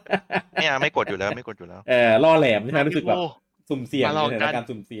ไม่กดอยู่แล้วล่อแหลมใช่ไหมรู้สึกแบบสุ่มเสี่ยงในการ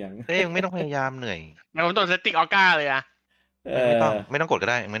สุ่มเสี่ยงไม่ต้องพยายามเหนื่อยแล้วผมต้องเซตติ้งออก้าเลยอะไม่ต้องกดก็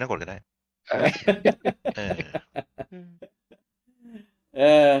ได้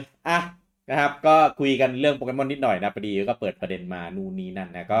นะครับก็คุยกันเรื่องโปเกมอนนิดหน่อยนะพอดีก็เปิดประเด็นมานู่นนี่นั่น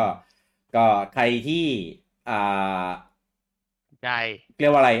นะก็ใครที่ใช่เรีย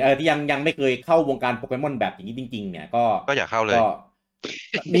กว่าอะไรที่ยังไม่เคยเข้าวงการโปเกมอนแบบอย่างนี้จริงๆเนี่ยก็อย่าเข้าเลยก็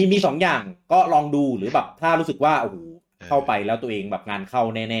มี2อย่างก็ลองดูหรือแบบถ้ารู้สึกว่าโอ้โหเข้าไปแล้วตัวเองแบบงานเข้า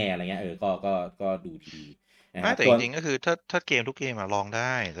แน่ๆอะไรเงี้ยก็ดูดีแต่จริงๆก็คือถ้าเกมทุกเกมลองไ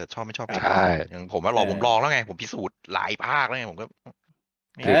ด้แต่ชอบไม่ชอบอย่างผมว่าผมลองแล้วไงผมพิสูจน์หลายภาคแล้วไงผมก็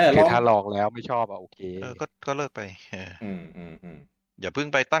คือถ้าลองแล้วไม่ชอบโอเคก็เลิกไปอย่าเพิ่ง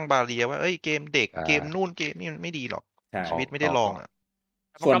ไปตั้งบาเรียว่าเกมเด็กเกมนู่นเกมนี่มันไม่ดีหรอกชีวิตไม่ได้ลองอ่ะ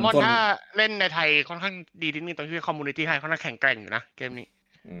โปเกมอนถ้าเล่นในไทยค่อนข้างดีนิดนึงตรงที่คอมมูนิตี้ไทยค่อนข้างแข็งแกร่งอยู่นะเกมนี้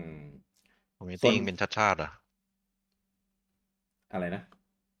คอมมูนิตี้เป็นชาติอ่ะอะไรนะ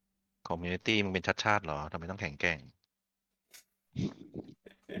คอมมูนิตี้มันเป็นชาติเหรอทำไมต้องแข็งแกร่ง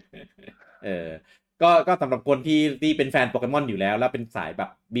ก็สำหรับคนที่เป็นแฟนโปเกมอนอยู่แล้วเป็นสายแบบ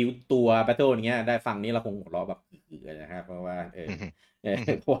บิวตัวแบทเทิลอย่างเงี้ยได้ฟังนี้เราคงหัวเราะแบบนะครับเพราะว่า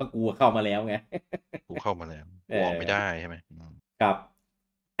เพราะว่ากูเข้ามาแล้วไงกูเข้ามาแล้วออกไม่ได้ใช่ไหมครับ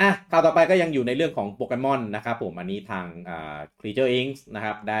ข่าวต่อไปก็ยังอยู่ในเรื่องของโปเกมอนนะครับผมอันนี้ทางCreature Inc นะค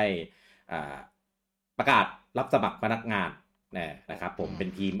รับได้ประกาศรับสมัครพนักงานนะครับผมเป็น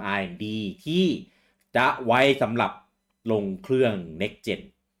ทีม R&D ที่จะไว้สำหรับลงเครื่อง Next Gen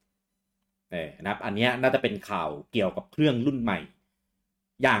นะครับอันนี้น่าจะเป็นข่าวเกี่ยวกับเครื่องรุ่นใหม่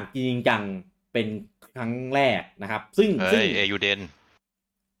อย่างจริงจังเป็นครั้งแรกนะครับซึ่งยูเดน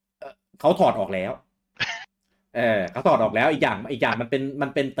เขาถอดออกแล้วเขาถอดออกแล้วอีกอย่างมันเ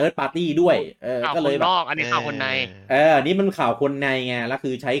ป็น third party ด้วยก็เลยนอกอันนี้ข่าวคนในอันนี้มันข่าวคนในไงแล้วคื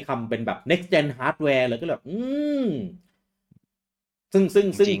อใช้คำเป็นแบบ next gen hardware เลยก็แบบซึ่ง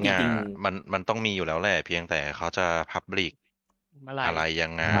จริงมันต้องมีอยู่แล้วแหละเพียงแต่เขาจะ publicอะไรยั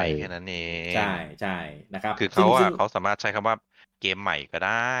งไงแค่นั้นเองใช่นะครับคือเขาสามารถใช้คำว่าเกมใหม่ก็ไ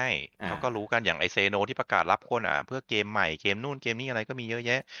ด้เขาก็รู้กันอย่างไอเซโนที่ประกาศรับคนเพื่อเกมใหม่เกมนู่นเกมนี้อะไรก็มีเยอะแ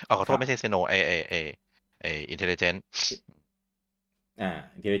ยะขอโทษไม่ใช่เซโนintelligent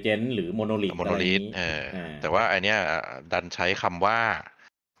intelligent หรือ monolith แต่ว่าไอเนี้ยดันใช้คำว่า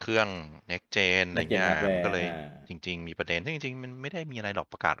เครื่อง next gen อะไรเงี้ยก็เลยจริงๆมีประเด็นซึ่งจริงๆมันไม่ได้มีอะไรหรอก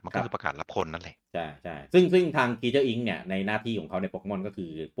ประกาศมันก็คือประกาศรับคนนั่นแหละใช่ซึ่งทาง Creature Inc เนี่ยในหน้าที่ของเขาในโปเกมอนก็คื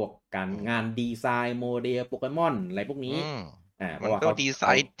อพวกการงานดีไซน์โมเดลโปเกมอนอะไรพวกนี้มันก็ดีไซ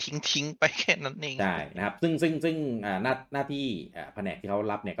น์ทิ้งไปแค่นั้นเองใช่นะครับซึ่งหน้าที่แผนกที่เขา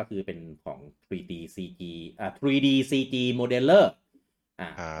รับเนี่ยก็คือเป็นของ 3D CG 3D CG Modeler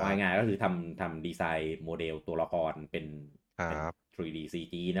ว่าง่ายก็คือทำดีไซน์โมเดลตัวละครเป็น 3D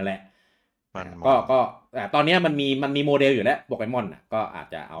CG นั่นแหละก็ตอนนี้มันมีโมเดลอยู่แล้วโปเกมอนก็อาจ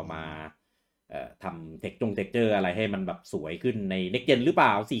จะเอามาทำเทคเจอร์อะไรให้มันแบบสวยขึ้นใน Next Gen หรือเปล่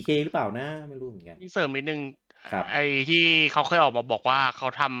า 4K หรือเปล่านะไม่รู้เหมือนกันเสริมนิดนึงไอ้ที่เขาเคยออกมาบอกว่าเขา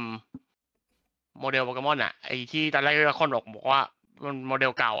ทำโมเดลโปเกมอนไอ้ที่ตอนแรกคนบอกว่ามันโมเด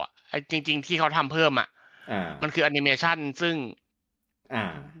ลเก่าไอ้จริงๆที่เขาทำเพิ่มมันคือแอนิเมชันซึ่ง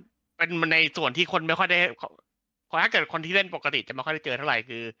เป็นในส่วนที่คนไม่ค่อยได้ถ้าเกิดคนที่เล่นปกติจะไม่ค่อยได้เจอเท่าไหร่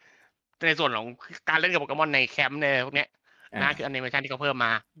คือในส่วนของการเล่นกับโปเกมอนในแคมป์ในพวกเนี้ยนะคือแอนิเมชันที่เขาเพิ่มม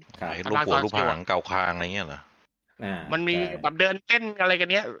ารูปหัวรูปหางเก่าคางอะไรเงี้ยเหรอมันมีแบบเดินเต้นอะไรกัน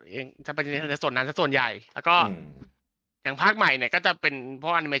เนี้ยจะเป็นในส่วนนั้นส่วนใหญ่แล้วก็อย่างภาคใหม่เนี่ยก็จะเป็นเพรา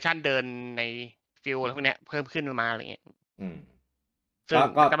ะแอนิเมชันเดินในฟิลอะไรพวกเนี้ยเพิ่มขึ้นมาอะไรเงี้ยซึ่ง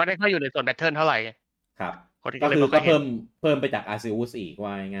จะไม่ได้เข้าอยู่ในส่วนแบทเทิลเท่าไหร่ครับก็คือก็เพิ่มไปจาก Arceus อีก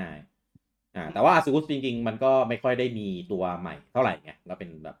ว่าง่ายแต่ว่า Arceus จริงๆมันก็ไม่ค่อยได้มีตัวใหม่เท่าไหร่ไงก็เป็น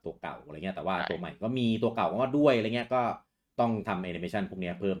แบบตัวเก่าอะไรเงี้ยแต่ว่าตัวใหม่ก็มีตัวเก่าก็ด้วยอะไรเงี้ยก็ต้องทำแอนิเมชันพวก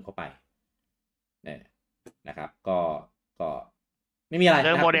นี้เพิ่มเข้าไปนะครับก็ไม่มีอะไรเ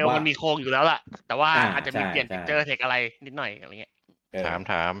รื่องโมเดลมันมีโครงอยู่แล้วล่ะแต่ว่าอาจจะมีเปลี่ยนเจอเทคอะไรนิดหน่อยอะไรเงี้ยถ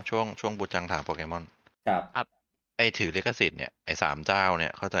ามช่วงบูจังถามโปเกมอนครับไอถือลิขสิทธิ์เนี่ยไอ3เจ้าเนี่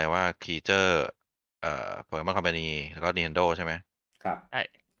ยเข้าใจว่าคีเจอร์โปเกมอนคอมพานีแล้วก็ Nintendo ใช่ไหมครับใช่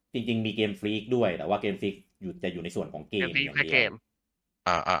จริงๆมีเกมฟรีกด้วยแต่ว่าเกมฟรีกอยู่ในส่วนของเกมอย่างเดียว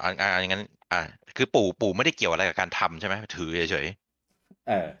อย่างนั้นคือปู่ไม่ได้เกี่ยวอะไรกับการทำใช่ไหมถือเฉย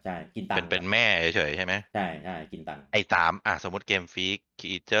ใช่กินตังค์เป็นแม่เฉยใช่ไหมใช่กินตังค์ไอ้3สมมติเกมฟรีก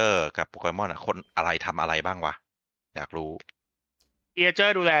คีเจอร์กับโปเกมอนคนอะไรทำอะไรบ้างวะอยากรู้คีเจอ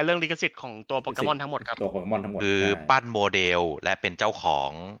ร์ดูแลเรื่องลิขสิทธิ์ของตัวโปเกมอนทั้งหมดครับตัวโปเกมอนทั้งหมดคือปั้นโมเดลและเป็นเจ้าของ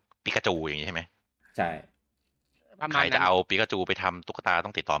ปิกาจูอย่างนี้ใช่ไหมใช่ใครจะเอาปิกาจูไปทำตุ๊กตาต้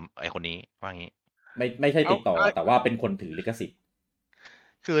องติดต่อไอ้คนนี้ว่างี้ไม่ใช่ติดต่อแต่ว่าเป็นคนถือลิขสิทธิ์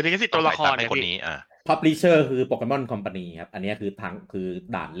คือลิขสิทธิ์ตัวละครในคนนี้Publisher คือ Pokemon Company ครับอันนี้คือ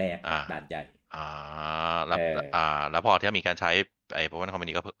ด่านแรกด่านใหญ่แล้วพอที่มีการใช้ไอ้ Pokemon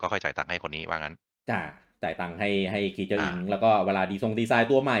Company ก็ค่อยจ่ายตังค์ให้คนนี้ว่างั้นจ่ายตังค์ให้คีเจอร์อิงแล้วก็เวลาดีไซน์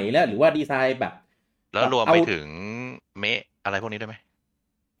ตัวใหม่แล้วหรือว่าดีไซน์แบบแล้วรวมไปถึงเมะอะไรพวกนี้ด้วยไหม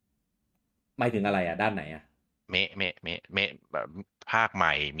หมายถึงอะไรด้านไหนเมะแบบภาคให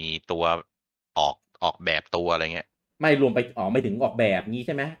ม่มีตัวออกแบบตัวอะไรเงี้ยไม่รวมไปไม่ถึงออกแบบงี้ใ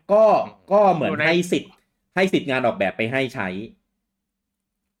ช่ไหมก็เหมือนให้สิทธิ์งานออกแบบไปให้ใช้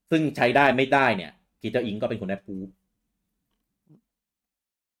ซึ่งใช้ได้ไม่ได้เนี่ยคีเจอร์อิงก็เป็นคนแอปพูฟ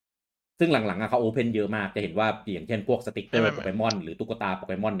ซึ่งหลังๆเขาโอเพนเยอะมากจะเห็นว่าอย่างเช่นพวกสติกเกอร์โปเกมอนหรือตุ๊กตาโปเ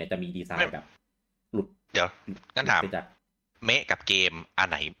กมอนเนี่ยจะมีดีไซน์แบบหลุดเดี๋ยวงั้นถามเมะกับเกมอัน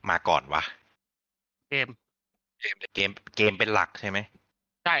ไหนมาก่อนวะเกมเป็นหลักใช่ไหม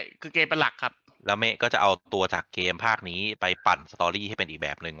ใช่คือเกมเป็นหลักครับแล้วเมะก็จะเอาตัวจากเกมภาคนี้ไปปั่นสตอรี่ให้เป็นอีกแบ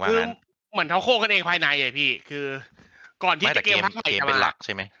บหนึ่งว่างั้นเหมือนเขาโค้งกันเองภายในพี่คือก่อนที่จะเกมภาคใหม่จะมาเป็นหลักใ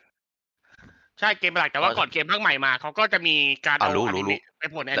ช่ไหมใช่เกมเป็นหลักแต่ว่าก่อนเกมภาคใหม่มาเขาก็จะมีการเอาอนิเมะไป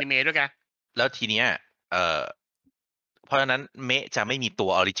ผลอนิเมะด้วยกันแล้วทีเนี้ยเพราะฉะนั้นเมะจะไม่มีตัว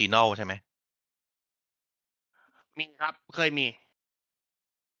ออริจินอลใช่ไหมมีครับเคยมี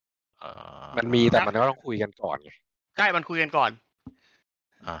มันมีแต่มันก็ต้องคุยกันก่อนไงใช่มันคุยกันก่อน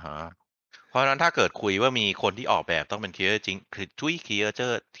เพราะฉะนั้นถ้าเกิดคุยว่ามีคนที่ออกแบบต้องเป็นคีเออร์จริงคือคีเออ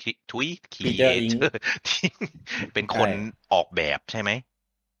ร์ที่เป็นคนออกแบบใช่ไหม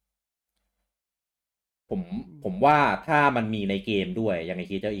ผมว่าถ้ามันมีในเกมด้วยยังไง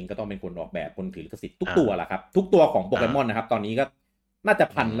คีเจอร์อิงก็ต้องเป็นคนออกแบบคนถือลิขสิทธิ์ทุกตัวแหละครับทุกตัวของโปเกมอนนะครับตอนนี้ก็น่าจะ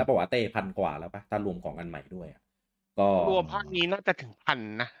1,000แล้วป่าว1,000 กว่าแล้วป่ะถ้ารวมของอันใหม่ด้วยก็รวมภาคนี้น่าจะถึง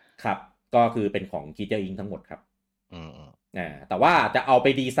1,000นะครับก็คือเป็นของคีเจอร์อิงทั้งหมดครับแต่ว่าจะเอาไป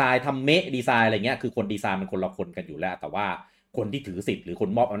ดีไซน์ทำเมะดีไซน์อะไรเงี้ยคือคนดีไซน์มันคนละคนกันอยู่แล้วแต่ว่าคนที่ถือสิทธิ์หรือคน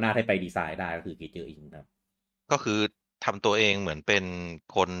มอบอำนาจให้ไปดีไซน์ได้ก็คือคีเจอร์อิงครับก็คือทำตัวเองเหมือนเป็น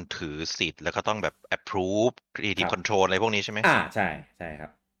คนถือสิทธิ์แล้วก็ต้องแบบ approve creative control อะไรพวกนี้ใช่ไหมใช่ครั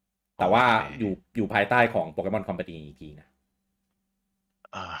บแต่ว่าอยู่ภายใต้ของ Pokemon Company อีกทีนะ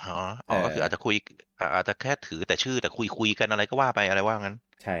ก็คืออาจจะแค่ถือแต่ชื่อแต่คุยกันอะไรก็ว่าไปอะไรว่างั้น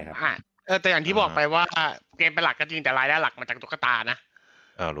ใช่ครับแต่อย่างที่บอกไปว่าเกมเป็นหลักก็จริงแต่รายได้หลักมาจากตุ๊กตานะ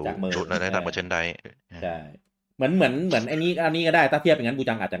รู้รายได้จากเมอร์แชนไดส์ใช่เหมือนอันนี้ก็ได้ถ้าเทียบอย่างนั้นบู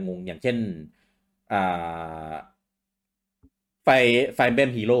จังอาจจะงงอย่างเช่นไฟเบม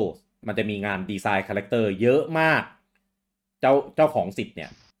ฮีโร่มันจะมีงานดีไซน์คาแรคเตอร์เยอะมากเจ้าของสิทธิ์เนี่ย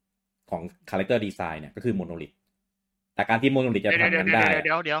ของคาแรคเตอร์ดีไซน์เนี่ยก็คือโมโนลิทแต่การที่โมโนลิทจะทำนั้นได้เ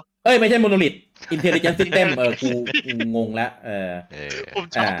ดี๋ยวไม่ใช่โมโนลิทอินเทลลิเจนซ์ซิสเต็มกูงงแล้วผม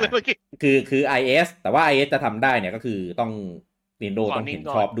ช็อกเลยเมื่อกี้คือ IS แต่ว่า IS จะทำได้เนี่ยก็คือต้อง Nintendo ต้องเห็น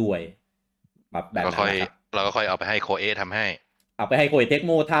ชอบด้วยแบบนั้นนะครับเราก็ค่อยเอาไปให้โคเอทำให้เอาไปให้โคเอเทคโ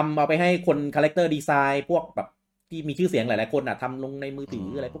มทำเอาไปให้คนคาแรคเตอร์ดีไซน์พวกแบบที่มีชื่อเสียงหลายๆคนทำลงในมือถือ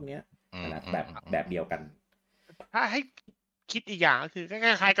อะไรพวกเนี้ยนะแบบเดียวกันถ้าให้คิดอีกอย่างก็คือค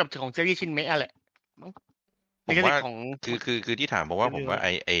ล้ายๆกับของเซรีชินเมะแหละผมว่าคือที่ถามผมว่าไ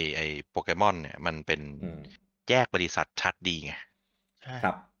อโปเกมอนเนี่ยมันเป็นแยกบริษัทชัดดีไงค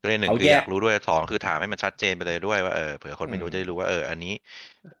รับก็เลยหนึ่งคืออยากรู้ด้วยสองคือถามให้มันชัดเจนไปเลยด้วยว่าเผื่อคนไม่รู้จะได้รู้ว่าอันนี้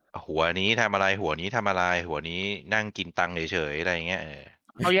หัวนี้ทำอะไรหัวนี้ทำอะไรหัวนี้นั่งกินตังค์เฉยๆอะไรเงี้ย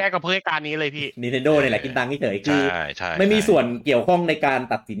เขาแยกกับเพื่อการนี้เลยพี่ Nintendo เนี่ยแหละกินตังค์เฉยๆคือไม่มีส่วนเกี่ยวข้องในการ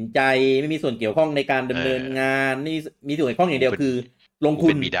ตัดสินใจไม่มีส่วนเกี่ยวข้องในการดำเนินงานนี่มีส่วนเกี่ยวข้องอย่างเดียวคือลงทุ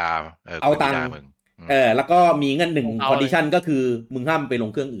นเอาตังค์แล้วก็มีเงื่อนหนึ่งคอนดิชันก็คือมึงห้ามไปลง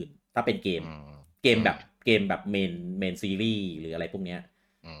เครื่องอื่นถ้าเป็นเกมแบบเมนซีรีส์หรืออะไรพวกเนี้ย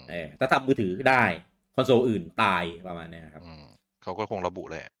ถ้าทำมือถือได้คอนโซลอื่นตายประมาณนี้ครับเขาก็คงระบุ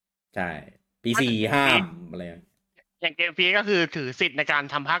เลยใช่ PC ห้ามอะไรอย่างเกมฟรีก็คือถือสิทธิ์ในการ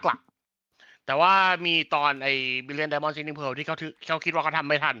ทำภาคหลักแต่ว่ามีตอนไอ้ Billion Diamond Shining Pearl ที่เขาคิดว่าเขาทำ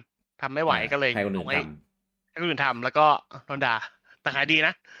ไม่ทันทำไม่ไหวก็เลยให้คนอื่นทำแล้วก็โดนด่าแต่ขายดีน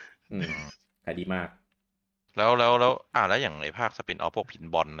ะขายดีมากแล้วอย่างไอ้ภาคสปินออฟพวกพิน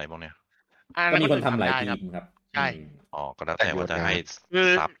บอลอะไรพวกเนี้ยก็มีคนทำหลายทีมครับใช่ก็แล้วแต่ว่าจะให้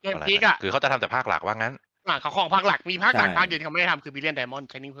ซับอะไรคือเขาจะทำแต่ภาคหลักว่างั้นเขาของภาคหลักมีภาคหลักภาคเดียวที่เขาไม่ได้ทำคือ Billion Diamond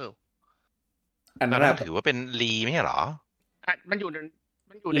Shining Pearl อันนั้นถือว่าเป็นรีไม่ใช่เหรอมันอยู่ใน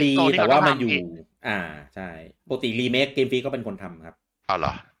รีแต่ว่ามันอยู่ใช่ปกติรีเมคเกมฟรีก็เป็นคนทำครับเหร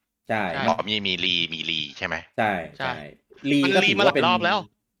อใช่มีรีใช่ไหมใช่รีก็ถือว่าเ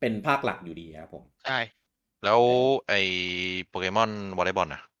ป็นภาคหลักอยู่ดีครับผมใช่แล้วไอ้โปเกมอนวอลเลย์บอล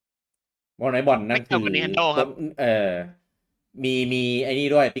นะวอลเลย์บอลนั่นคือมีไอ้นี่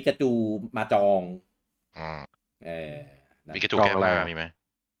ด้วยปิกาจูมาจองปิกาจูแก้ผ้ามีไหม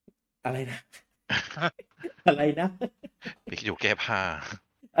อะไรนะอะไรนะปิกาจูแก้ผ้า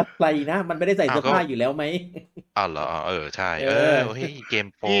อะไรนะมันไม่ได้ใส่เสื้อผ้าอยู่แล้วไหมเหรอใช่เฮ้ยเกม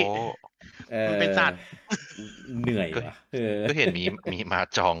โปมันเป็นสัตว์เหนื่อยว่ะก็เห็นมีมา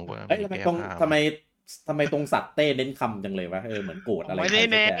จองทำไมตรงสัตว์เต้เน้นคำจังเลยวะเหมือนโกรธอะไรไม่ได้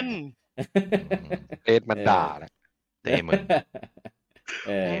เน้นเต้มันด่าแหละเต้เหมือน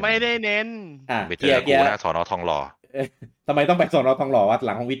ไม่ได้เน้นไปเจอกูหน้าสอนอทองหล่อทำไมต้องไปสอนอทองหล่อวะห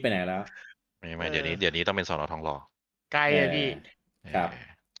ลังของวิทย์ไปไหนแล้วไม่เดี๋ยวนี้ต้องเป็นสอนอทองหล่อใกล้เลยพี่ครับ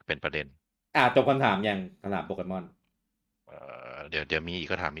เป็นประเด็นจบคำถามยังคำถามโปเกมอนเดี๋ยวมีอีก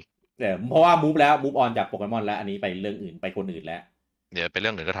ก็ถามอีกเพราะว่ามูฟออนจากโปเกมอนแล้วอันนี้ไปเรื่องอื่นไปคนอื่นแล้วเดี๋ยวไปเรื่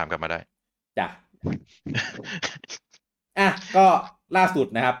องอื่นก็ถามกลับมาได้จ้ะก็ล่าสุด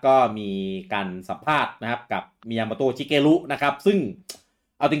นะครับก็มีการสัมภาษณ์นะครับกับมิยาโมโตะชิเกรุนะครับซึ่ง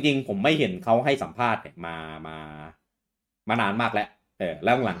เอาจริงๆผมไม่เห็นเขาให้สัมภาษณ์มานานมากแล้วแ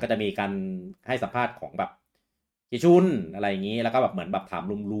ล้วหลังก็จะมีการให้สัมภาษณ์ของแบบชิชุนอะไรอย่างนี้แล้วก็แบบเหมือนแบบถาม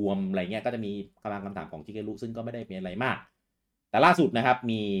รวมๆอะไรเงี้ยก็จะมีคำถามของชิเกรุซึ่งก็ไม่ได้มีอะไรมากแต่ล่าสุดนะครับ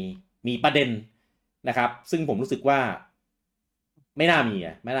มีประเด็นนะครับซึ่งผมรู้สึกว่าไม่น่ามี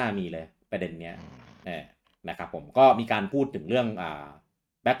เลยประเด็นเนี้ยนะครับผมก็มีการพูดถึงเรื่อง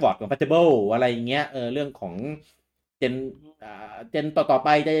backward compatible อะไรอย่างเงี้ยเรื่องของเจนต่อไป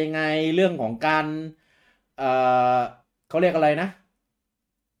จะยังไงเรื่องของการเขาเรียกอะไรนะ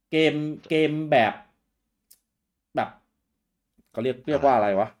เกมแบบเขาเรียกว่าอะไร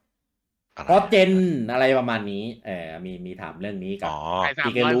วะเพราะเจนอะไรประมาณนี้มีถามเรื่องนี้กับ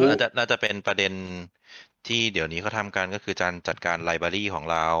พี่ก็รู้น่าจะเป็นประเด็นที่เดี๋ยวนี้เขาทำกันก็คือการจัดการไลบรารีของ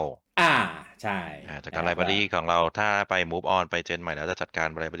เราใช่จัดการไลบรารีของเราถ้าไป move on ไปเจนใหม่แล้วจะจัดการ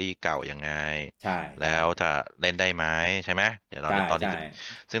ไลบรารีเก่ายังไงใช่แล้วจะเล่นได้ไหมใช่ไหมเดี๋ยวเราตอนนี้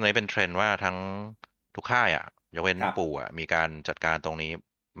ซึ่งตอนนี้เป็นเทรนด์ว่าทั้งทุกค่ายยกเว้นปู่มีการจัดการตรงนี้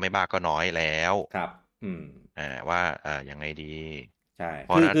ไม่มากก็น้อยแล้วครับว่ายังไงดีใช่เพ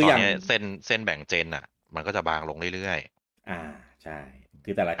ราะนั้นตอนนี้เส้นแบ่งเจนมันก็จะบางลงเรื่อยๆใช่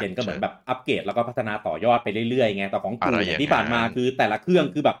คือแต่ละเจนก็เหมือนแบบอัปเกรดแล้วก็พัฒนาต่อยอดไปเรื่อยๆไงแต่ของปู่ที่ผ่านมาคือแต่ละเครื่อง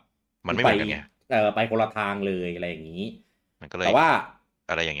คือแบบมันไม่เหมือนกันไงไปคนละทางเลยอะไรอย่างนี้มันก็เลยแต่ว่า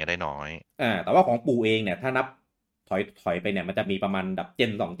อะไรอย่างเงี้ยได้น้อยแต่ว่าของปู่เองเนี่ยถ้านับถอยไปเนี่ยมันจะมีประมาณดับเจ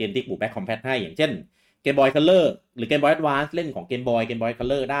น2เจนที่ปู่แบ็คคอมแพตให้อย่างเช่น Game Boy Color หรือ Game Boy Advance เล่นของ Game Boy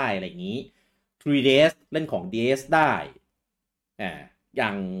Color ได้อะไรอย่างนี้ 3DS เล่นของ DS ได้อย่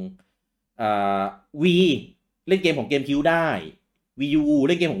างV เล่นเกมของ GameCube ได้ Wii U เ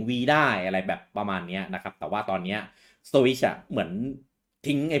ล่นเกมของ V ได้อะไรแบบประมาณนี้นะครับแต่ว่าตอนนี้ Switch เหมือน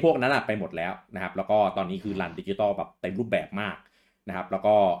ทิ้งไอ้พวกนั้นไปหมดแล้วนะครับแล้วก็ตอนนี้คือรันดิจิตอลแบบเต็มรูปแบบมากนะครับแล้ว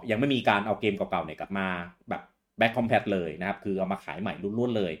ก็ยังไม่มีการเอาเกมเก่าๆเนี่ยกลับมาแบบแบ็คคอมแพตเลยนะครับคือเอามาขายใหม่ล้ว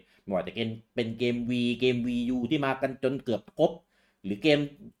นๆเลยไม่ว่าจะเป็นเกม V เกม Wii U ที่มากันจนเกือบครบ หรือเกม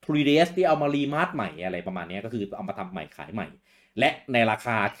 3DS ที่เอามารีมาสใหม่อะไรประมาณนี้ก็คือเอามาทำใหม่ขายใหม่และในราค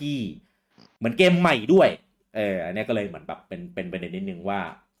าที่เหมือนเกมใหม่ด้วยอันนี้ก็เลยเหมือนแบบเป็นประเด็นนิดนึงว่า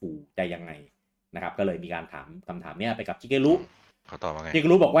จะยังไงนะครับก็เลยมีการถามคำถามเนี้ยไปกับชิเกรุเขาตอบว่าไงชิเก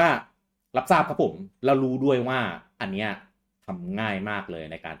รุบอกว่ารับทราบครับผมแล้วรู้ด้วยว่าอันเนี้ยทำง่ายมากเลย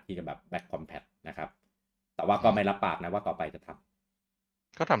ในการที่จะแบบ back compat นะครับแต่ว่าก็ไม่รับปากนะว่าต่อไปจะท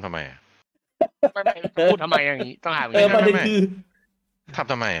ำก็ทำไมพูดทำไมอย่างนี้ต้องถามประเด็นคือ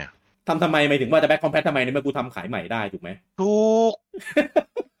ทำไมหมายถึงว่าจะ back compat ทำไมในเมื่อกูทำขายใหม่ได้ถูกไหมถูก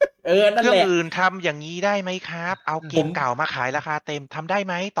นั่นแหละเครื่องอื่นทำอย่างนี้ได้ไหมครับเอาเกมเก่ามาขายราคาเต็มทำได้ไ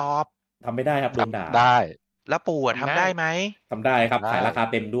หมตอบทำไม่ได้ครับโดนด่าได้แล้วปู่ทำได้ไหมทำได้ครับขายราคา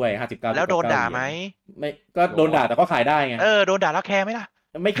เต็มด้วย59แล้วโดนด่าไหมไม่ก็โดนด่าแต่ก็ขายได้ไงโดนด่าแล้วแคร์ไหมล่ะ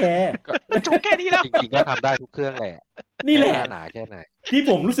ไม่แคร์จบแค่นี้แล้วจริงๆก็ทำได้ทุกเครื่องแหละนี่แหละหนาแค่ไหนที่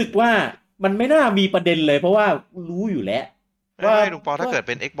ผมรู้สึกว่ามันไม่น่ามีประเด็นเลยเพราะว่ารู้อยู่แล้วว่าลุงปอถ้าเกิดเ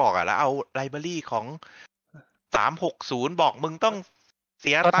ป็น Xbox แล้วเอาไลบรารีของ360บอกมึงต้องเ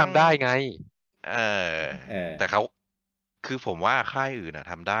สียตังค์ก็ทำได้ไงแต่เขาคือผมว่าค่ายอื่น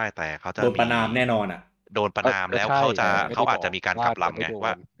ทำได้แต่เขาจะโดนประนามแน่นอนโดนประนามแล้วเขาอาจจะมีการกลับลำไง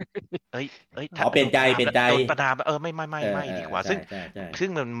ว่าเปลี่ยนใจโดนประนามไม่ดีกว่าซึ่ง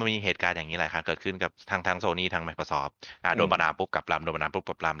มันมีเหตุการณ์อย่างนี้หลายครั้งเกิดขึ้นกับทางโซนี่ทาง Microsoft โดนประนามปุ๊บกลับลำโดนประนามปุ๊บ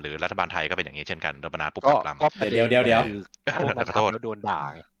กลับลำหรือรัฐบาลไทยก็เป็นอย่างนี้เช่นกันโดนประนามปุ๊บกลับลำเดี๋ยวขอโทษโดนด่า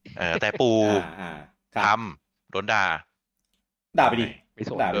แต่ปูทำโดนด่าไปดิไม่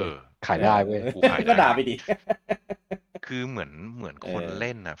สนขายได้เว้ยก็ด่าไปดิคือเหมือนคนเ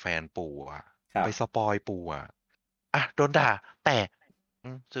ล่นแฟนปูไปสปอยปูโดนด่าแต่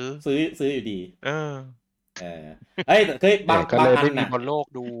ซื้ออยู่ดีเคยบางอันน่ะบนโลก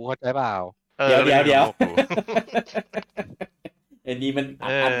ดูเข้าใจเปล่าเดี๋ยวอันนี้มัน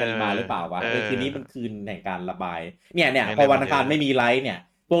อัดกันมาหรือเปล่าวะคืนนี้มันคืนแห่งการระบายเนี่ยพอวันอังคารไม่มีไลฟ์เนี่ย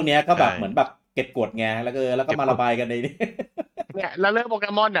พวกเนี้ยก็แบบเหมือนแบบเก็บกดไงแล้วก็มาระบายกันในนี้เนี่ยแล้วเรื่องโปเก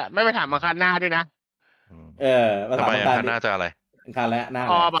มอนไม่ไปถามอังคารหน้าด้วยนะมาถามอังคารหน้าจะอะไรอังคารแล้วหน้า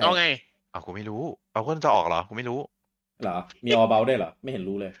เอาไงกูไม่รู้เอาคนจะออกเหรอกูไม่รู้เหรอมีออเบลได้เหรอไม่เห็น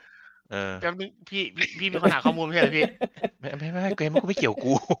รู้เลยแต่พี่มีคนหาข้อมูลไม่ใช่เหรอพี่ไม่เกมกูไม่เกี่ยว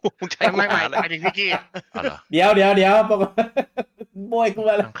กูไม่หมายถึงพี่กี้เดี๋ยวโบยกู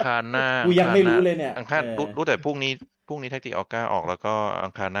อะไรอังคารหน้ากูยังไม่รู้เลยเนี่ยอังคารรู้แต่พรุ่งนี้แท็กติกออก้าออกแล้วก็อั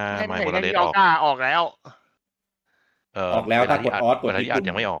งคารหน้าไมโครเดตออกออกแล้วออกแล้วถ้ากดออสกดที่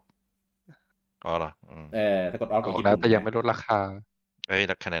ยังไม่ออกเหรอถ้ากดออสกดแล้วแต่ยังไม่ลดราคา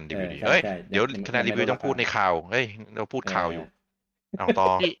คะแนนรีวิวเดี๋ยวคะแนนรีวิวต้องพูดในข่าวเราพูดข่าวอยู่เอาต่อ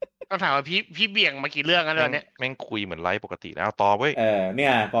ต้องถามว่าพี่เบี่ยงมากี่เรื่องแล้วเนี่ยแม่งคุยเหมือนไลฟ์ปกติแล้วต่อเว้ยเนี่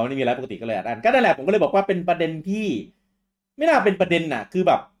ยพอไม่มีไลฟ์ปกติก็เลยอัดก็นั่นแหละผมก็เลยบอกว่าเป็นประเด็นที่ไม่น่าเป็นประเด็นน่ะคือ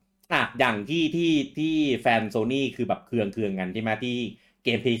แบบอย่างที่แฟนโซนี่คือแบบเคืองกันใช่ไหมที่เก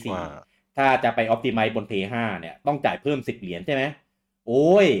ม PS4 ถ้าจะไป Optimize บน PS5 เนี่ยต้องจ่ายเพิ่ม10เหรียญใช่ไหมโ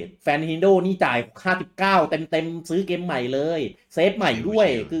อ้ยแฟน Nintendo นี่จ่าย59เต็มซื้อเกมใหม่เลยเซฟใหม่ด้วย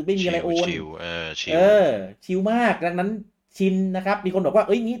คือไม่มีอะไรโอนชิลมากดังนั้นชินนะครับมีคนบอกว่า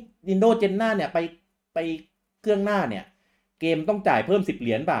นี่ Nintendo เจนหน้าเนี่ยไปเครื่องหน้าเนี่ยเกมต้องจ่ายเพิ่ม10เห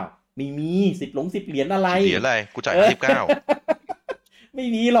รียญเปล่าไม่มี10เหรียญอะไรเหรียญอะไรกูจ่าย59ไม่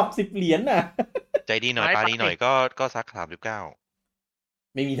มีหรอก10เหรียญน่ะใจดีหน่อยตาดีหน่อยก็ซัก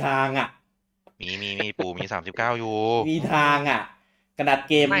39ไม่มีทางมีปู่มี39อยู่มีทางขนาด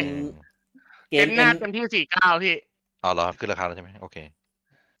เกมหน้าเต็มที่49พี่เหรอขึ้นราคาแล้วใช่ไหมโอเค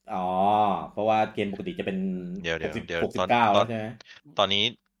เพราะว่าเกมปกติจะเป็นเดี๋ยว69ใช่ไหมตอน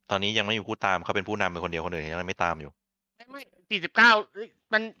นี้ยังไม่มีผู้ตามเขาเป็นผู้นำเป็นคนเดียวคนอื่นยังไม่ตามอยู่ไม่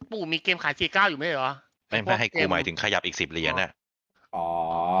49มันปู่มีเกมขาย49อยู่ไม่เหรอไม่ให้กูหมายถึงขยับอีก10เหรียญน่ะ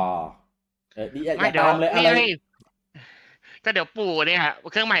ไม่ตามเลยอะไรก็เดี๋ยวปู่เนี่ย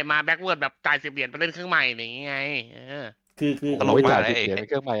เครื่องใหม่มาแบ็คเวิร์ดแบบจ่าย10เหรียญไปเล่นเครื่องใหม่อย่างงี้ไงคือตลกมากเลย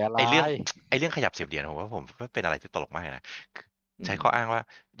เครื่องใหม่อะไรไอเรื่องขยับ10เหรียญผมว่าผมเป็นอะไรที่ตลกมากนะใช้ข้ออ้างว่า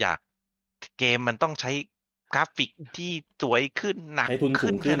อยากเกมมันต้องใช้กราฟิกที่สวยขึ้นหนัก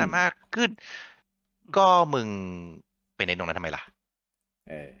ขึ้นขนาดมากขึ้นก็มึงเป็นในตรงนั้นทำไมล่ะ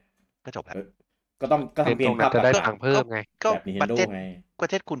ก็จบแล้วก็ต้องทำเกมจะได้ตังค์เพิ่มไงก็บัดเ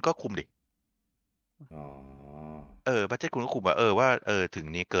จ็ตคุณก็คุมดิบัดเจ็ตคุณก็คุมว่าถึง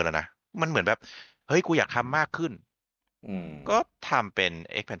นี้เกินแล้วนะมันเหมือนแบบเฮ้ยกูอยากทำมากขึ้นก็ทำเป็น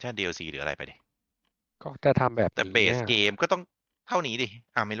expansion DLC หรืออะไรไปดิก็จะทำแบบแต่เบสเกมก็ต้องเท่านี้ดิ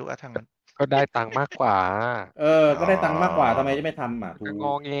ไม่รู้ทั้งนั้นก็ได้ตังค์มากกว่าก็ได้ตังค์มากกว่าทำไมจะไม่ทำก็ง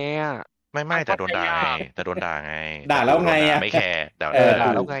อแงไม่แต่โดนด่าไงด่าแล้วไงไม่แคร์ด่า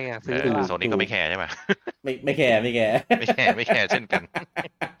แล้วไงซื้อโซนี่ก็ไม่แคร์ใช่ไหมไม่แคร์ไม่แคร์เช่นกัน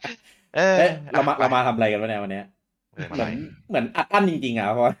เรามาทำอะไรกันวันนี้ เหมือนอัดอั้นจริงๆอ่ะ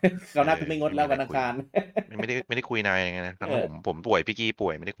เพราะเขาน่าจะไม่งดแล้ววันอังคาร ไม่ได้คุยนายไงนะผมป่วยพี่กี้ป่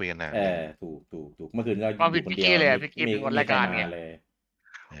วยไม่ได้คุยกันนานถูกเมื่อคืนก็อยู่คนเดียวเลยพี่กี้เป็นคนรายการไง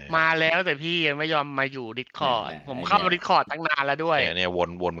มาแล้วแต่พี่ยังไม่ยอมมาอยู่ Discord ผมเข้า Discord ตั้งนานแล้วด้วยเนี่ยวน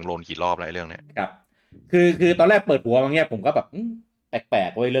มึงโลนกี่รอบแล้วเรื่องเนี้ยครับคือตอนแรกเปิดหัวมาเงี้ยผมก็แบบแปล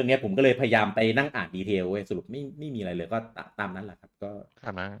กๆเว้ยเรื่องนี้ผมก็เลยพยายามไปนั่งอ่านดีเทลเว้ยสรุปไม่มีอะไรเลยก็ตามนั้นแหละครับก็ต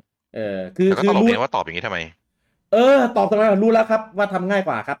ามนั้นคือรู้ว่าตอบอย่างนี้ทำไมตอบทำไมรู้แล้วครับว่าทำง่ายก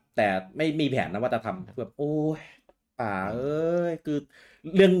ว่าครับแต่ไม่มีแผนนะว่าจะทำแบบโอ้ยป่าคือ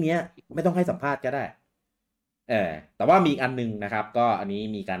เรื่องเนี้ยไม่ต้องให้สัมภาษณ์ก็ได้แต่ว่ามีอีกอันนึงนะครับก็อันนี้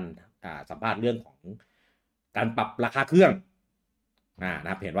มีการสัมภาษณ์เรื่องของการปรับราคาเครื่องน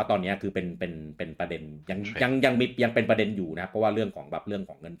ะครับเห็นว่าตอนนี้คือเป็นประเด็นยังเป็นประเด็นอยู่นะเพราะว่าเรื่องของ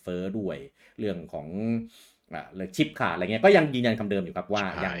เงินเฟ้อด้วยเรื่องของชิปขาดอะไรเงี้ยก็ยังยืนยันคำเดิมอยู่ครับว่า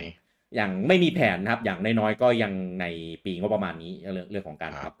ยังไม่มีแผนนะครับอย่างน้อยๆก็ยังในปีงบประมาณนี้เรื่องของกา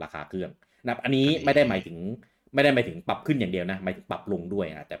รปรับราคาเครื่องนะครับอันนี้ไม่ได้หมายถึงปรับขึ้นอย่างเดียวนะหมายถึงปรับลงด้วย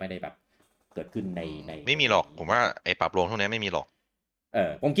แต่ไม่ได้แบบเกิดขึ้นในไม่มีหรอกผมว่าไอ้ปรับลงพวกนี้ไม่มีหรอก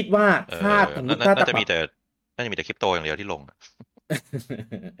ผมคิดว่าถ้าน่าจะมีแต่คริปโตอย่างเดียวที่ลง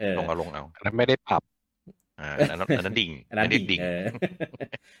ลงเอาแล้วไม่ได้ปรับอันนั้นดิ่งอันนั้นดิ่ง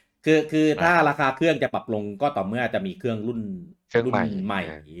คือถ้าราคาเครื่องจะปรับลงก็ต่อเมื่อจะมีเครื่องรุ่นใหม่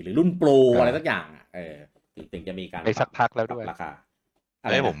หรือรุ่นโปรอะไรสักอย่างถึงจะมีการไปสักพักแล้วด้วยราคา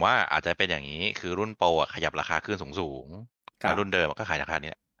ผมว่าอาจจะเป็นอย่างนี้คือรุ่นโปรขยับราคาขึ้นสูงรุ่นเดิมก็ขายราคา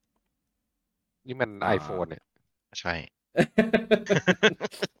นี้นี่มัน iPhone เนี่ยใช่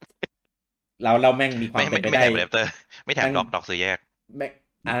เราแม่งมีความเป็นไปได้ไม่แถมดอกซื้อแยก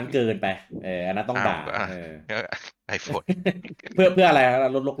อันนั้นเกินไปอันนั้นต้องด่าไอโฟนเพื่ออะไร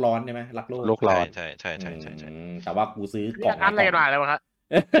ลดโลกร้อนใช่ไหมรักโลกร้อนใช่แต่ว่ากูซื้อกล่องอันอะไรมาแล้วครับ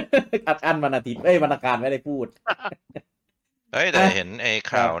อันวันอาทิตย์วันอังคารไม่ได้พูดแต่เห็นไอ้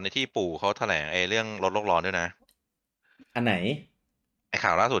ข่าวในที่ปู่เขาแถลงไอ้เรื่องลดโลกร้อนด้วยนะอันไหนไอ้ข่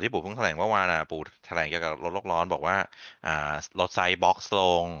าวล่าสุดที่ปู่เพิ่งแถลงเมื่อวานปู่แถลงเกี่ยวกับลดโลกร้อนบอกว่าลดไซส์บ็อกซ์ล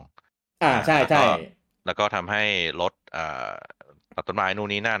งใช่แล้วก็ทำให้ลดตัดต้นไม้นู่น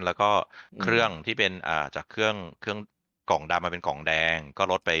นี่นั่นแล้วก็เครื่องที่เป็นจากเครื่องกล่องดำมาเป็นกล่องแดงก็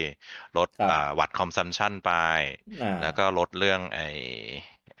ลดวัตต์คอมซัมชันไปแล้วก็ลดเรื่อง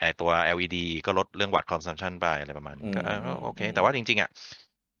ไอตัว LED ก็ลดเรื่องวัตต์คอมซัมชันไปอะไรประมาณนี้ก็โอเคแต่ว่าจริงๆ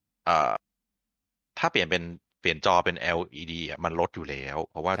ถ้าเปลี่ยนจอเป็น LED มันลดอยู่แล้ว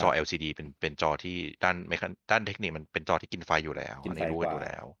เพราะว่าจอ LCD เป็นจอที่ด้านเทคนิคมันเป็นจอที่กินไฟอยู่แล้วอันนี้รู้อยู่แ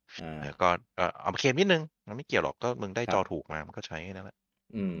ล้วก็เอามาเคลมนิดนึงมันไม่เกี่ยวหรอกก็มึงได้จอถูกมามันก็ใช้นั่นแหละ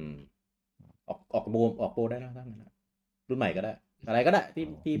ออกโปรได้แล้วทั้งนั้นรุ่นใหม่ก็ได้อะไรก็ได้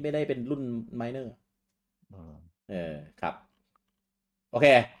ที่ไม่ได้เป็นรุ่นไมเนอร์ครับโอเค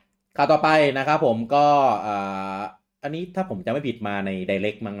ข่าวต่อไปนะครับผมก็อันนี้ถ้าผมจะไม่ผิดมาใน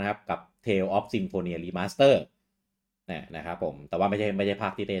Direct มั้งนะครับกับ Tale of Symphonia Remaster นะครับผมแต่ว่าไม่ใช่ภา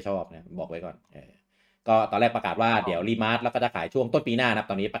คที่เต้ชอบนะบอกไว้ก่อนก็ตอนแรกประกาศว่าเดี๋ยวรีมาสแล้วก็จะขายช่วงต้นปีหน้านะครับ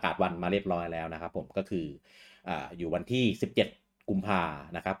ตอนนี้ประกาศวันมาเรียบร้อยแล้วนะครับผมก็คืออยู่วันที่17กุมภา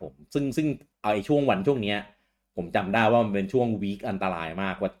นะครับผมซึ่งไอ้ช่วงนี้ผมจำได้ว่ามันเป็นช่วงวีคอันตรายมา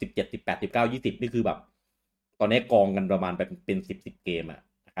กว่า17 18 19 20นี่คือแบบตอนนี้กองกันประมาณเป็น10เกม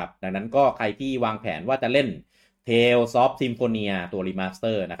นะครับดังนั้นก็ใครที่วางแผนว่าจะเล่น Tales of Symphonia ตัวรีมาสเต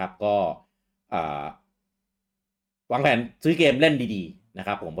อร์นะครับก็วางแผนซื้อเกมเล่นดีๆนะค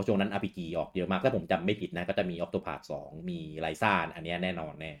รับผมเพราะช่วงนั้น RPG ออกเยอะมากถ้าผมจำไม่ผิดนะก็จะมี Octopath 2มีไลซ่าอันนี้แน่นอ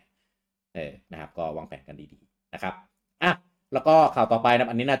นแน่นะครับก็วางแผนกันดีๆนะครับแล้วก็ข่าวต่อไปนะ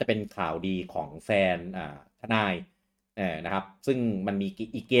อันนี้น่าจะเป็นข่าวดีของแฟนทนายนะครับซึ่งมันมี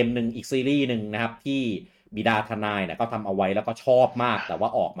อีกเกมหนึ่งอีกซีรีส์หนึ่งนะครับที่บิดาทนายเนี่ยก็ทำเอาไว้แล้วก็ชอบมากแต่ว่า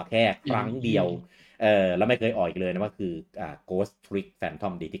ออกมาแค่ครั้งเดียวแล้วไม่เคยออกอีกเลยนะว่าคือGhost Trick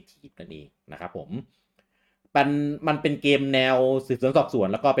Phantom Detective นั่นเองนะครับผมมันเป็นเกมแนวสืบสวนสอบสวน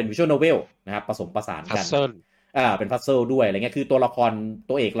แล้วก็เป็นวิชวลโนเวลนะครับผสมผสานกันเป็นพัซเซิลด้วยอะไรเงี้ยคือตัวละคร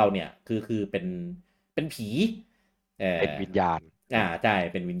ตัวเอกเราเนี่ยคือเป็นผีเป็นวิญญาณใช่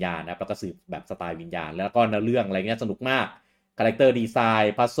เป็นวิญญาณนะครับแล้วก็สืบแบบสไตล์วิญญาณแล้วก็เนื้อเรื่องอะไรเงี้ยสนุกมากคาแรคเตอร์ดีไซ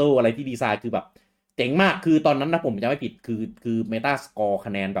น์พัซเซิลอะไรที่ดีไซน์คือแบบเจ๋งมากคือตอนนั้นนะผมจำไม่ผิดคือเมตาสกอร์ค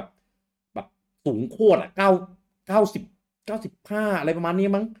ะแนนแบบสูงโคตร95อะไรประมาณนี้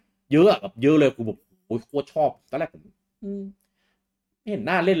มั้งเยอะแบบเยอะเลยกูแบบโอ้ยโคตรชอบตอนแรกผมไม่เห็นห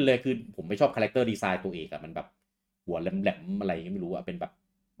น้าเล่นเลยคือผมไม่ชอบคาแรคเตอร์ดีไซน์ตัวเอกมันแบบหัวแหลมๆอะไรไม่รู้เป็นแบบ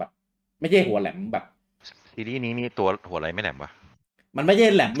ไม่ใช่หัวแหลมแบบซีรีส์นี้มีตัวหัวอะไรไม่แหลมวะมันไม่ใช่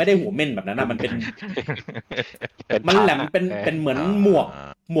แหลมไม่ได้หัวเม่นแบบนั้นนะมันเป็นมันแหลมเป็นเหมือนหมว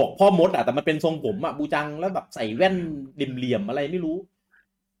กพ่อมดแต่มันเป็นทรงผมบูจังแล้วแบบใส่แว่นเหลี่ยมอะไรไม่รู้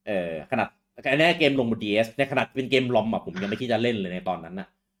ขนาด อันนี้เกมลงบน DS ในขนาดเป็นเกมลอมอ่ะผมยังไม่คิดจะเล่นเลยในตอนนั้นน่ะ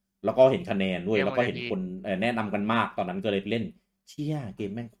แล้วก็เห็นคะแนนด้วยแล้วก็เห็นคนแนะนำกันมากตอนนั้นก็เลยเล่นเชี่ยเก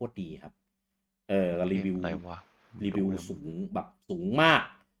มแม่งโคตรดีครับรีวิวสูงแบบสูงมาก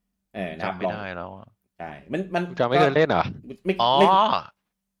นะครับจำไม่ได้แล้วใช่มันจำไม่เคยเล่นเหรออ๋อ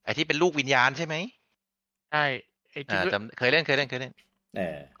ไอที่เป็นลูกวิญญาณใช่ไหมใช่จำเคยเล่น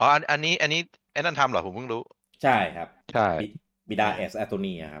อ๋ออันนี้ไอ้นั่นทำเหรอผมเพิ่งรู้ใช่ครับใช่บิดาแอสโต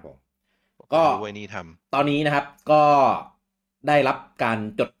นีครับผมก็ไว้นี่ทำตอนนี้นะครับก็ได้รับการ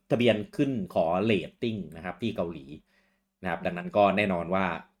จดทะเบียนขึ้นขอเรตติ้งนะครับที่เกาหลีนะครับดังนั้นก็แน่นอนว่า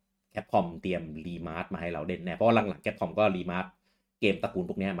แคปคอมเตรียมรีมาร์ทมาให้เราเล่นแน่เพราะหลังๆแคปคอมก็รีมาร์ทเกมตระกูล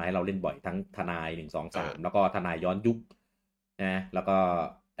พวกนี้มาให้เราเล่นบ่อยทั้งทนาย1 2 3แล้วก็ทนายย้อนยุคนะแล้วก็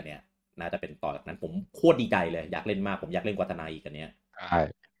อันเนี้ยน่าจะเป็นต่อจากนั้นผมโคตรดีใจเลยอยากเล่นมากผมอยากเล่นกว่าทนายอีกอันเนี้ยใช่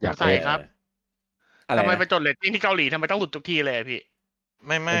อยาก ใช่ครับ ทำไมไปจดเรตติ้งที่เกาหลีทำไมต้องหลุดทุกทีเลยพี่ไ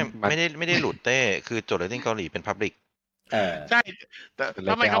ม่ได้หลุดเต้คือจดเรตติ้งเกาหลีเป็นพับลิกใช่แต่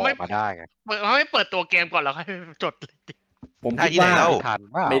ทำไมเขาไม่มาได้ไงเขาไม่เปิดตัวเกมก่อนแล้วให้จดผมคิดว่า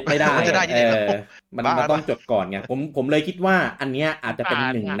ไม่ได้มันต้องจดก่อนไงผมเลยคิดว่าอันเนี้ยอาจจะเป็น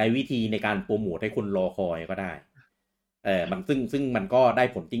หนึ่งในวิธีในการโปรโมทให้คนรอคอยก็ได้มันซึ่งมันก็ได้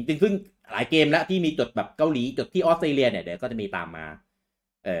ผลจริงซึ่งหลายเกมแล้วที่มีจดแบบเกาหลีจดที่ออสเตรเลียเนี่ยเดี๋ยวก็จะมีตามมา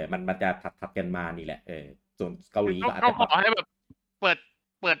มันจะถัดกันมานี่แหละส่วนเกาหลีก็อาจจะขอให้แบบเ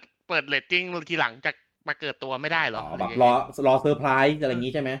ปิดเรตติ้งทีหลังจากมาเกิดตัวไม่ได้หรอแบบรอเซอร์ไพรส์อะไรอย่าง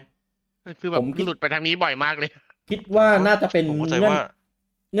นี้ใช่ไหมคือแบบหลุดไปทางนี้บ่อยมากเลยคิดว่าน่าจะเป็น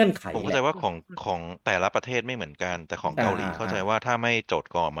เงื่อนไขผมเข้าใจว่าของแต่ละประเทศไม่เหมือนกันแต่ของเกาหลีเข้าใจว่าถ้าไม่จด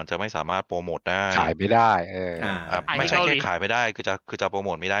ก่อนมันจะไม่สามารถโปรโมทได้ขายไม่ได้ไม่ใช่แค่ขายไม่ได้คือจะโปรโม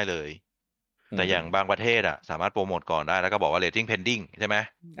ทไม่ได้เลยแต่อย่างบางประเทศสามารถโปรโมทก่อนได้แล้วก็บอกว่า rating pending ใช่ไหม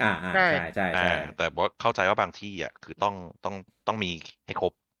ใช่แต่ว่าเข้าใจว่าบางที่คือต้องมีให้คร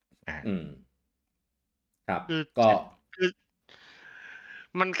บครับก็คือ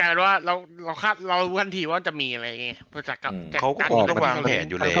มันกลายเป็นว่าเราคาดเรารู้ทันทีว่าจะมีอะไรเงี้ยจากเขาก็คงต้องวางแผน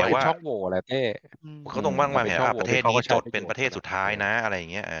อยู่แล้วว่าช่องโหว่อะไรเต้เขาต้องวางแผนประเทศนี้จดเป็นประเทศสุดท้ายนะอะไรอย่า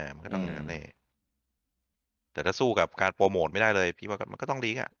งเงี้ยมันก็ต้องอย่างนั้นเลยแต่ถ้าสู้กับการโปรโมทไม่ได้เลยพี่ว่ามันก็ต้อง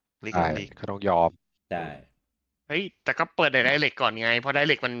ลีกเขาต้องยอมใช่เฮ้ยแต่ก็เปิดไดเรกก่อนไงเพราะได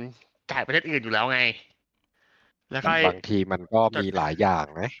เรกมันจ่ายประเทศอื่นอยู่แล้วไงแล้วบางทีมันก็มีหลายอย่าง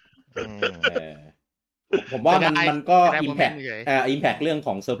นะผมว่ามันก็ impact เรื่องข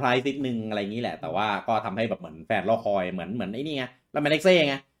องเซอร์ไพรส์นิดนึงอะไรอย่างนี้แหละแต่ว่าก็ทำให้แบบเหมือนแฟนรอคอยเหมือนไอ้นี่ไงแล้วมันเอ็กเซ่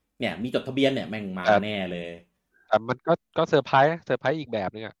ไงเนี่ยมีจดทะเบียนเนี่ยแม่งมาแน่เลยแต่มันก็เซอร์ไพรส์อีกแบบ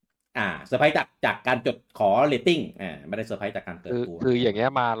นึงเซอร์ไพรส์จากการจดขอเรตติ้งไม่ได้เซอร์ไพรส์จากการเปิดตัวคืออย่างเงี้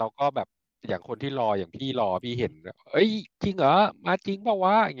ยมาเราก็แบบอย่างคนที่รออย่างพี่รอพี่เห็นเอ้ยจริงเหรอมาจริงเปล่าว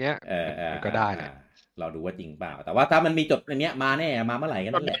ะอย่างเงี้ยมันก็ได้แหละเราดูว่าจริงเปล่าแต่ว่าถ้ามันมีจดอันเนี้ยมาแน่มาเมื่อไหร่กั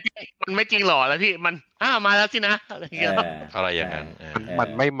นนั่นแหละมันไม่จริงหรอแล้วพี่มันมาแล้วสินะอะไรอย่างเงี้ยอะไรอย่างนั้นมัน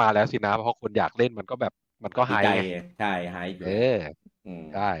ไม่มาแล้วสินะเพราะคนอยากเล่นมันก็แบบมันก็ไฮใช่ไฮ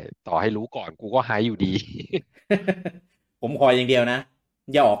ได้ต่อให้รู้ก่อนกูก็ไฮอยู่ดี ผมคอยอย่างเดียวนะ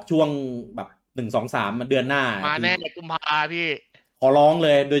อย่าออกช่วงแบบ1 2 3เดือนหน้ามาแน่ในกุมภาพี่ขอร้องเล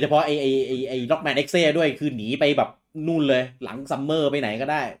ยโดยเฉพาะไอ้ล็อกแมนเอ็กเซ่ด้วยคือหนีไปแบบนู่นเลยหลังซัมเมอร์ไปไหนก็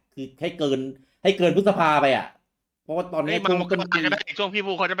ได้คือให้เกินพฤษภาไปเพราะว่าตอนนี้ช่วงต้นปีก็ได้ช่วงพี่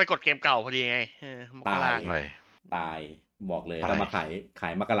บูเขาจะไปกดเกมเก่าพอดีไงตายบอกเลยถ้ามาขา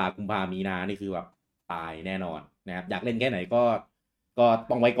ยมกรากุมภามีนานี่คือแบบตายแน่นอนนะครับอยากเล่นแค่ไหนก็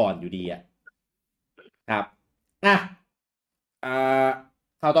ต้องไว้ก่อนอยู่ดีครับ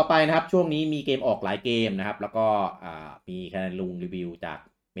ข่าวต่อไปนะครับช่วงนี้มีเกมออกหลายเกมนะครับแล้วก็มีคะแนนลุงรีวิวจาก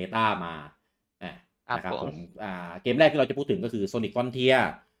เมตามานะครับผมเกมแรกที่เราจะพูดถึงก็คือ Sonic Frontier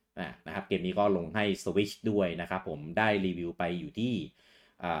นะครับเกมนี้ก็ลงให้ Switch ด้วยนะครับผมได้รีวิวไปอยู่ที่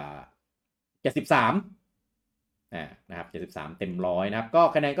73นะครับ73เต็ม100นะครับก็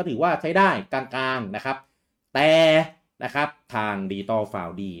คะแนนก็ถือว่าใช้ได้กลางๆนะครับแต่นะครับทาง Digital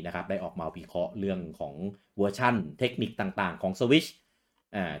Foundry นะครับได้ออกมาวิเคราะห์เรื่องของเวอร์ชั่นเทคนิคต่างๆของ Switch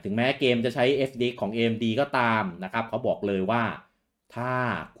ถึงแม้เกมจะใช้ FDX ของ AMD ก็ตามนะครับเขาบอกเลยว่าถ้า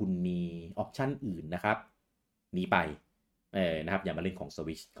คุณมีออปชันอื่นนะครับหนีไปนะครับอย่ามาเล่นของ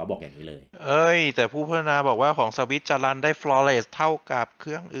Switch เขาบอกอย่างนี้เลยแต่ผู้พัฒนาบอกว่าของ Switch จะรันได้ flawless เท่ากับเค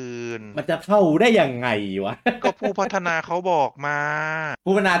รื่องอื่นมันจะเท่าได้ยังไงวะ ก็ผู้พัฒนาเขาบอกมา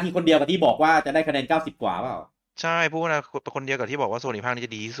ผู้พัฒนาที่คนเดียวกับที่บอกว่าจะได้คะแนน90กว่าเปล่าใช่ผู้พัฒนาคนเดียวกับที่บอกว่าโซนี่ภาคนี้จ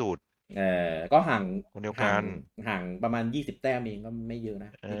ะดีที่สุดก็ห่างคนเดียวกันห่างประมาณ20แต้มเองก็ไม่เยอะน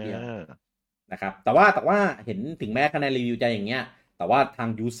ะนิดเดียวนะครับแต่ว่าเห็นถึงแม้คะแนนรีวิวจะอย่างเงี้ยแต่ว่าทาง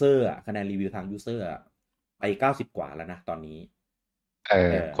ยูเซอร์คะแนนรีวิวทางยูเซอร์ไป90กว่าแล้วนะตอนนี้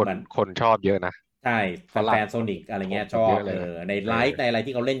คนชอบเยอะนะ ใช่แฟนโซนิกอะไรเงี้ยชอบในไลฟ์ในอะไร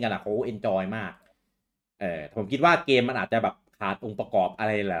ที่เขาเล่นกันเขาเอนจอยมากผมคิดว่าเกมมันอาจจะแบบขาดองค์ประกอบอะไ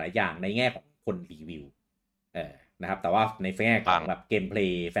รหลายอย่างในแง่ของคนรีวิวนะครับแต่ว่าในแง่ของแบบเกมเพล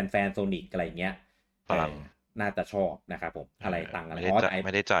ย์แฟนโซนิกอะไรเงี้ยน่าจะชอบนะครับผมอะไรตังอะไรไ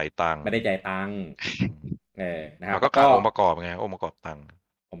ม่ได้จ่ายตังค์นะครับก็ขาดองค์ประกอบไงองค์ประกอบตังค์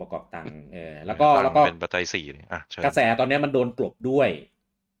แล้วก็เป็นปัจจัย4กระแสตอนนี้มันโดนกลบด้วย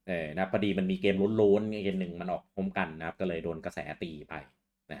นะพอดีมันมีเกมล้นๆเกมหนึ่งมันออกพร้อมกันนะครับก็เลยโดนกระแสตีไป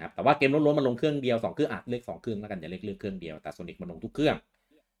นะครับแต่ว่าเกมล้นๆมันลงเครื่องเดียว2เครื่องเลือก2เครื่องแล้วกันอย่าเลือกเครื่องเดียวแต่โซนิกมันลงทุกเครื่อง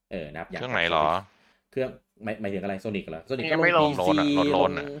นะครับเครื่องไหนหรอเครื่องไม่ถึงอะไรโซนิกเหรอโซนิกก็ลง PC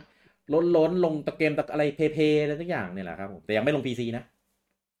ล้นลงตะเกมอะไรเพย์อะไรทุกอย่างเนี่ยแหละครับผมแต่ยังไม่ลง PC นะ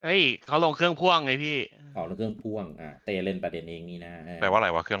เฮ้ยเขาลงเครื่องพ่วงไงพี่ลงเครื่องพ่วงเตเล่นประเด็นเองนี่นะแปลว่าอะไร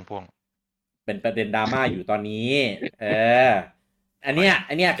วะเครื่องพ่วงเป็นประเด็นดราม่าอยู่ตอนนี้อันเ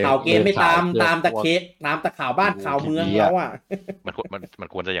นี้ยข่าวเกมไม่ตามตะข่าวบ้านข่าวเมืองแล้วอ่ะมัน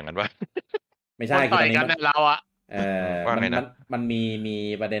ควรจะอย่างนั้นวะไม่ใช่คือตอนนี้เราอ่ะมันมี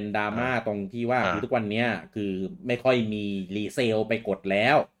ประเด็นดราม่าตรงที่ว่าทุกวันนี้คือไม่ค่อยมีรีเซลไปกดแล้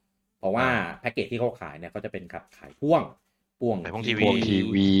วเพราะว่าแพ็กเกจที่เขาขายเนี่ยเขาจะเป็นขับขายพ่วงที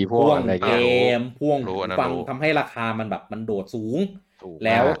วี พ่วงเกมพ่วงฟังทำให้ราคามันแบบมันโดดสูงแ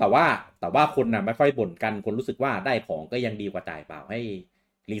ล้วแต่ว่าคนน่ะไม่ค่อยบ่นกันคนรู้สึกว่าได้ของก็ยังดีกว่าจ่ายเปล่าให้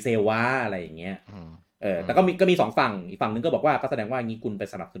รีเซลว่าอะไรอย่างเงี้ยแต่ก็มี2ฝั่งอีกฝั่งนึงก็บอกว่าก็แสดงว่างี้คุณไป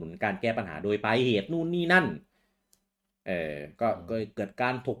สนับสนุนการแก้ปัญหาโดยปลายเหตุนู่นนี่นั่นก็เกิดกา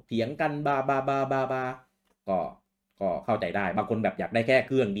รถกเถียงกันบาก็เข้าใจได้บางคนแบบอยากได้แค่เ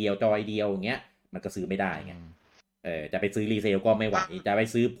ครื่องเดียวจอยเดียวอย่างเงี้ยมันก็ซื้อไม่ได้ไงจะไปซื้อรีเซลก็ไม่ไหวจะไป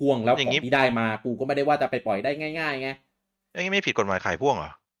ซื้อพ่วงแล้วของที่ได้มากูก็ไม่ได้ว่าจะไปปล่อยได้ง่ายๆไงอย่างนี้ไม่ผิดกฎหมายขายพ่วงเหร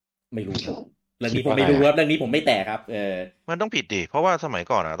อไม่รู้เรื่องนี้ผมไม่รู้ครับเรื่องนี้ผมไม่แตะครับมันต้องผิดดิเพราะว่าสมัย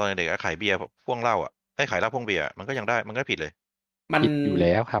ก่อนตอนเด็กขายเบียร์พ่วงเหล้าขายเหล้าพ่วงเบียร์มันก็ยังได้มันก็ผิดเลยมันอยู่แ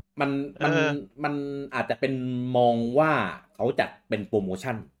ล้วครับมันอาจจะเป็นมองว่าเขาจัดเป็นโปรโม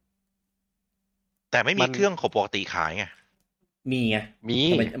ชั่นแต่ไม่มีเครื่องปกติขายไงมีไง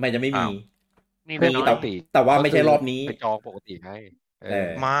ทำไมจะไม่มีแต่ว่าไม่ใช่รอบนี้ไปจองปกติให้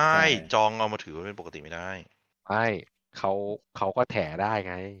ไม่จองเอามาถือเป็นปกติไม่ได้ไม่เขาก็แถได้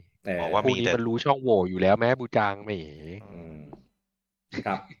ไงบอกว่ามีแต่มันรู้ช่องโหว่อยู่แล้วแม้บูจางไม่ค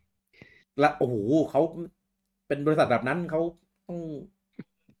รับและโอ้โหเขาเป็นบริษัทแบบนั้นเขาต้อง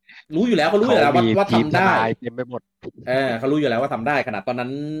รู้อยู่แล้วเขารู้อยู่แล้วว่าทำได้เต็มไปหมดเขารู้อยู่แล้วว่าทำได้ขนาดตอนนั้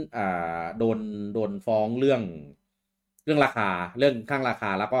นโดนฟ้องเรื่องราคาเรื่องข้างราคา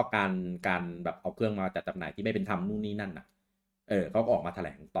แล้วก็การแบบเอาเครื่องมาจัดจำหน่ายที่ไม่เป็นธรรมนู่นนี่นั่นน่ะเขาก็ออกมาแถล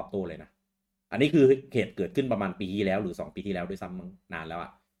งตอบโต้เลยนะอันนี้คือเหตุเกิดขึ้นประมาณปีที่แล้วหรือ2 ปีที่แล้วด้วยซ้ำนานแล้วอ่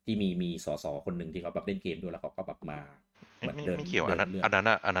ะที่มีสสคนหนึ่งที่เขาแบบเล่นเกมด้วยแล้วเขาก็แบบมาไม่เกี่ยวอัน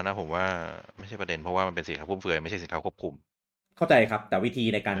นั้นผมว่าไม่ใช่ประเด็นเพราะว่ามันเป็นสินค้าฟุ่มเฟือยไม่ใช่สินค้าควบคุมเข้าใจครับแต่วิธี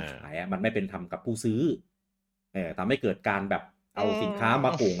ในการขายมันไม่เป็นธรรมกับผู้ซื้อทำให้เกิดการแบบเอาสินค้ามา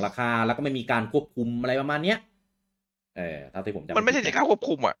โกงราคาแล้วก็ไม่มีการควบคุมอะไรประมาณเนี้ยเท่าที่ผมจำมันไม่ใช่สินค้าควบ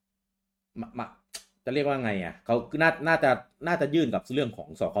คุมอ่ะจะเรียกว่าไงอ่ะเขาน่าจะยื่นกับเรื่องของ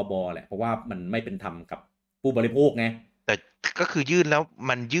สคบแหละเพราะว่ามันไม่เป็นธรรมกับผู้บริโภคไงแต่ก็คือยื่นแล้ว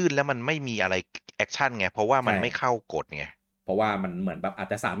มันไม่มีอะไรแอคชั่นไงเพราะว่ามันไม่เข้ากฎไงเพราะว่ามันเหมือนแบบอาจ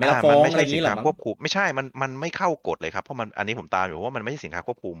จะศาลไม่รับฟ้องอะไรนี้แหละควบคุมไม่ใช่มันไม่เข้ากฎเลยครับเพราะมันอันนี้ผมตามอยู่ว่ามันไม่ใช่สินค้าค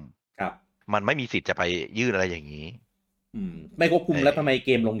วบคุมครับมันไม่มีสิทธิ์จะไปยื่นอะไรอย่างนี้ไม่ควบคุมแล้วทำไมเก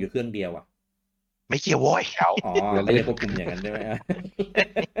มลงอยู่เครื่องเดียวอ่ะไม่เกี่ยวโว้ยไม่ได้ควบคุมอย่างนั้นใช่ไหม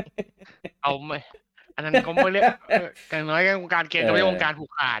เอาไม่อันนั้นเขาไม่เรียกอย่างน้อยวงการเกมก็ไม่วงการผูก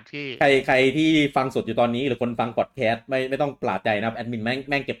ขาดพี่ใครที่ฟังสดอยู่ตอนนี้หรือคนฟังพอดแคสต์ไม่ต้องปลาดใจนะแอดมิน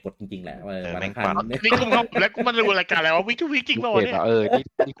แม่งเก็บกดจริงๆแหละแม่งปัดนี่กูเข้าแล้วกูมาดูรายการแล้วว่าวิกจริงเปล่าวะเนี่ย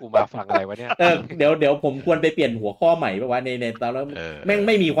นี่กูมาฟังอะไรวะเนี่ยเดี๋ยวผมควรไปเปลี่ยนหัวข้อใหม่ป่ะวะในตอนแล้วแม่งไ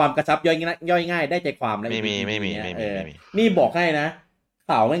ม่มีความกระชับย่อยง่ายได้ใจความแล้วไม่มีนี่บอกให้นะ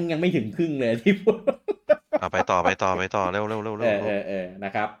ข่าวแม่งยังไม่ถึงครึ่งเลยที่พูดไปต่อเร็วน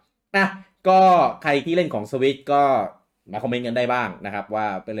ะครับนะก็ใครที่เล่นของ Switch ก็มาคอมเมนต์กันได้บ้างนะครับว่า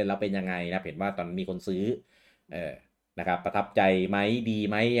ไปเล่นแล้วเป็นยังไงนะเห็นว่าตอนมีคนซื้อนะครับประทับใจไหมดี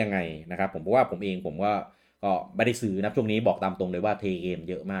ไหมยังไงนะครับผมเพราะว่าผมก็ไม่ได้ซื้อนะช่วงนี้บอกตามตรงเลยว่าเทเกม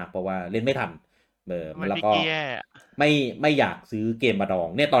เยอะมากเพราะว่าเล่นไม่ทันแล้วก็ไม่อยากซื้อเกมมาดอง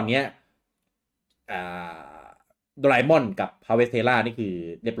เนี่ยตอนเนี้ยโดราเอมอนกับฮาวเวสเทล่านี่คือ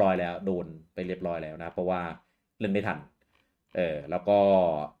เรียบร้อยแล้วโดนไปเรียบร้อยแล้วนะเพราะว่าเล่นไม่ทันแล้วก็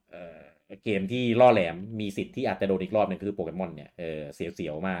เกมที่ล่อแหลมมีสิทธิ์ที่อาจจะโดนอีกรอบนึงคือโปเกมอนเนี่ยเสี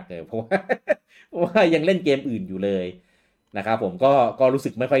ยวๆมากเพราะว่ายังเล่นเกมอื่นอยู่เลยนะครับผมก็รู้สึ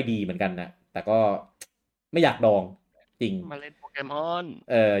กไม่ค่อยดีเหมือนกันนะแต่ก็ไม่อยากดอง จริงมาเล่นโปเกมอน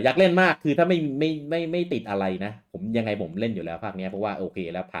อยากเล่นมากคือถ้าไม่ติดอะไรนะผมยังไงผมเล่นอยู่แล้วภาคนี้เพราะว่าโอเค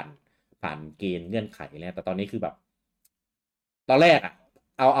แล้วผ่านเกณฑ์เงื่อนไขแล้วแต่ตอนนี้คือแบบตอนแรกอ่ะ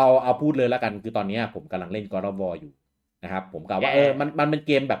เอาพูดเลยแล้วกันคือตอนนี้ผมกำลังเล่น God of War อยู่นะครับผมกะว่ามันเป็นเ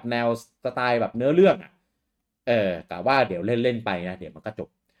กมแบบแนวสไตล์แบบเนื้อเรื่องอ่ะกะว่าเดี๋ยวเล่นไปนะเดี๋ยวมันก็จบ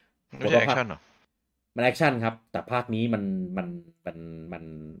ไม่ใช่แอคชั่นหรอมันแอคชั่นครับแต่ภาคนี้มัน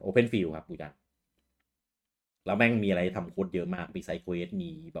โอเพนฟิลด์ครับกูจังแล้วแม่งมีอะไรทำโคตรเยอะมากมีไซด์เควสมี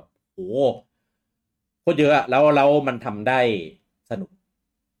แบบโอ้โคตรเยอะแล้วมันทำได้สนุก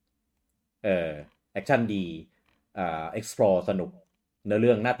แอคชั่นดีexplore สนุกเนื้อเ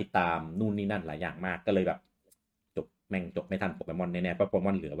รื่องน่าติดตามนู่นนี่นั่นหลายอย่างมากก็เลยแบบจบไม่ทันโปเกมอนแน่ๆเพราะโปเกม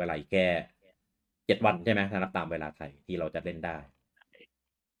อนเหลือเวลาแค่7 วันใช่ไหมถ้านับตามเวลาไทยที่เราจะเล่นได้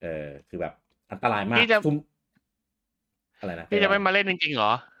คือแบบอันตรายมากทุ่มอะไรนะพี่จะไม่มาเล่นจริงๆเหร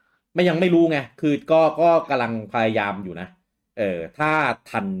อยังไม่รู้ไงคือก็กำลังพยายามอยู่นะถ้า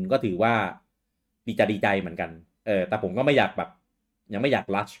ทันก็ถือว่าดีใจเหมือนกันแต่ผมก็ไม่อยากแบบยังไม่อยาก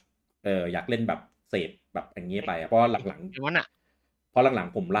ลัชอยากเล่นแบบเสพแบบอย่างนี้ไปเพราะหลัง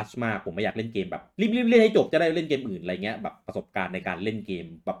ๆผมลัชมากผมไม่อยากเล่นเกมแบบรีบเล่นให้จบจะได้เล่นเกมอื่นอะไรเงี้ยแบบประสบการณ์ในการเล่นเกม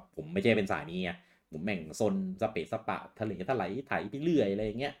แบบผมไม่ใช่เป็นสายนี้ไงผมแม่งซนสเปซสปะทะเลถลายไถไปเรื่อยอะไร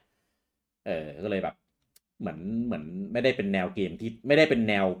เงี้ยก็เลยแบบเหมือนไม่ได้เป็นแนวเกมที่ไม่ได้เป็น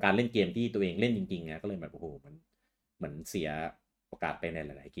แนวการเล่นเกมที่ตัวเองเล่นจริงๆไงก็เลยแบบโอ้โหมันเหมือนเสียโอกาสไปในห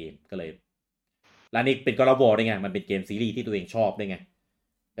ลายๆเกมก็เลยแล้วนี่เป็นGod of Warได้ไงมันเป็นเกมซีรีส์ที่ตัวเองชอบได้ไง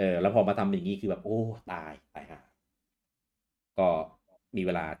แล้วพอมาทำอย่างนี้คือแบบโอ้ตายฮะก็มีเ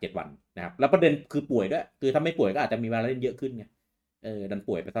วลา7 วันนะครับแล้วประเด็นคือป่วยด้วยคือถ้าไม่ป่วยก็อาจจะมีเวลาเล่นเยอะขึ้นไงดัน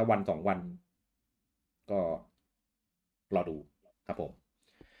ป่วยไปสักวัน2 วันก็รอดูครับผม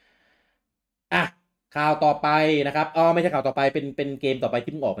อ่ะข่าวต่อไปนะครับไม่ใช่ข่าวต่อไปเป็นเกมต่อไป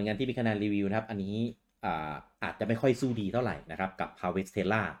ที่เพิ่งออกเหมือนกันที่มีคะแนนรีวิวนะครับอันนี้อาจจะไม่ค่อยสู้ดีเท่าไหร่นะครับกับ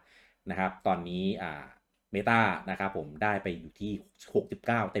Harvestella นะครับตอนนี้เมตานะครับผมได้ไปอยู่ที่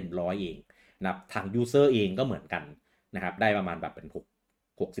69เต็ม100เองนะครับทางยูเซอร์เองก็เหมือนกันนะครับได้ประมาณแบบเป็น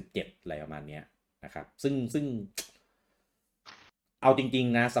67อะไรประมาณนี้นะครับซึ่งเอาจริง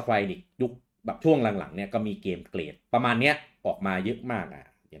ๆนะ Square Enix ยุคแบบช่วงหลังๆเนี่ยก็มีเกมเกรดประมาณเนี้ยออกมาเยอะมาก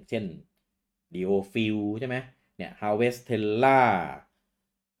อย่างเช่น Diofield ใช่ไหมเนี่ย Harvestella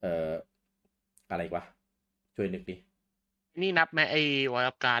อะไรวะช่วยนึกดินี่นับไหมไอ้วอล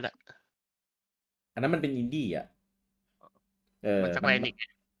การ์ดอันนั้นมันเป็นอินดี้มันจะไปนิก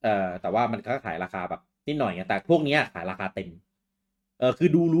แต่ว่ามันก็ขายราคาแบบนิดหน่อยไงแต่พวกนี้ขายราคาเต็มคือ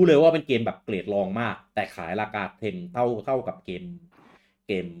ดูรู้เลยว่าเป็นเกมแบบเกรดรองมากแต่ขายราคาเต็มเท่ากับเกม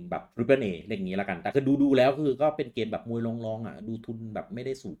แบบริปเปิลเอเรื่องนี้แล้วกันแต่คือดูแล้วคือก็เป็นเกมแบบมวยลองดูทุนแบบไม่ไ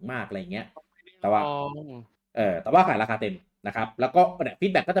ด้สูงมากอะไรเงี้ยแต่ว่าขายราคาเต็มนะครับแล้วก็เนี่ยฟี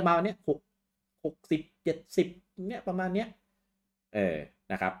ดแบ็กก็จะมาเนี้ย60-70เนี่ยประมาณเนี้ย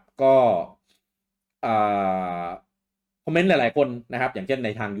นะครับก็คอมเมนต์หลายๆคนนะครับอย่างเช่นใน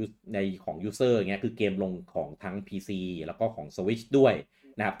ทางในของยูเซอร์เงี้ยคือเกมลงของทั้ง PC แล้วก็ของ Switch ด้วย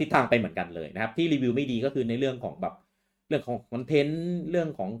นะครับทิศทางไปเหมือนกันเลยนะครับที่รีวิวไม่ดีก็คือในเรื่องของแบบเรื่องของคอนเทนต์เรื่อง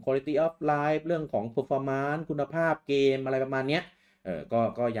ของ quality of life เรื่องของ performance คุณภาพเกมอะไรประมาณเนี้ย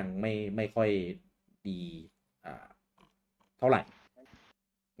ก็ยังไม่ค่อยดีเท่าไหร่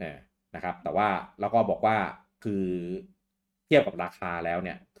นะครับแต่ว่าแล้วก็บอกว่าคือเทียบกับราคาแล้วเ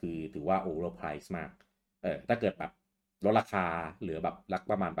นี่ยคือถือว่า overprice มากถ้าเกิดแบบลดราคาเหลือแบบ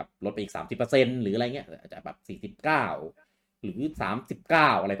ประมาณแบบลดไปอีก 30% หรืออะไรเงี้ยอาจจะแบบ49หรือ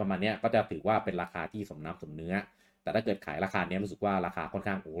39อะไรประมาณเนี้ยก็จะถือว่าเป็นราคาที่สมน้ำสมเนื้อแต่ถ้าเกิดขายราคาเนี้ยรู้สึกว่าราคาค่อน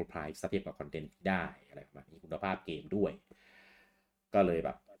ข้าง overprice เทียบกับคอนเทนต์ที่ได้อะไรประมาณนี้คุณภาพเกมด้วยก็เลยแบ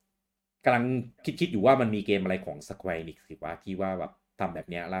บกำลังคิดอยู่ว่ามันมีเกมอะไรของ Square Enix สิว่าที่ว่าแบบทำแบบ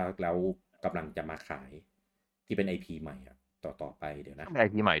เนี้ยแล้วกำลังจะมาขายที่เป็น IP ใหม่ต่อไปเดี๋ยวนะเป็น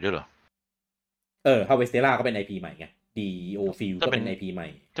IP ใหม่ด้วยเหรอHarvestella ก็เป็น IP ใหม่ไง Diofield ก็เป็น IP ใหม่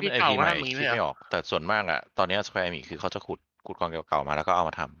จะเป็น IP ใหม่คิดไม่ออกแต่ส่วนมากตอนนี้ Square Enix คือเขาจะขุดกองเก่าๆมาแล้วก็เอา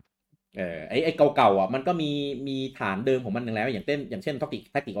มาทำไอ้เก่าๆมันก็มีฐานเดิมของมันแล้วอย่างเช่น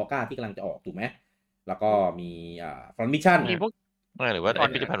Tactics Ogreที่กำลังจะออกถูกไหมแล้วก็มีFront Mission หรือว่าไอ้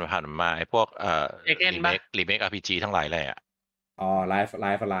พิพิธภัณฑ์ผ่านมาไอ้พวกรีเมค RPG ทั้งหลายแหละLife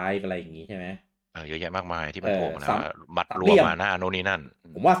อะไรอย่างงี้ใช่ไหมเยอะแยะมากมายที่มันโผล่มามัดรวมมาหน้าโน่นนี่นั่น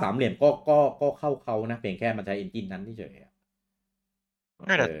ผมว่า3เหลี่ยมก็เข้าเขานะเพียงแค่มันใช้เอนจินนั้นเฉย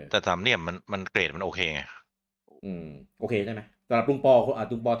แต่3เหลี่ยมมันเกรดมันโอเคไงโอเคใช่ไหมสำหรับลุงป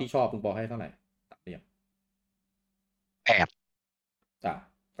อที่ชอบลุงปอให้เท่าไหร่3เหลี่ยม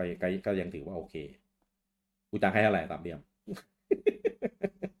8ก็ยังถือว่าโอเคกูจังให้เท่าไหร่3เหลี่ยม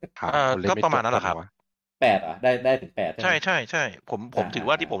ก็ประมาณนั้นแหละครับ8ได้ถึง8ใช่ผมถือ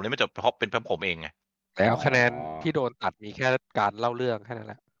ว่าที่ผมเล่นไม่จบเพราะเป็นผมเองไง แล้วคะแนนที่โดนตัดมีแค่การเล่าเรื่องแค่นั้นแ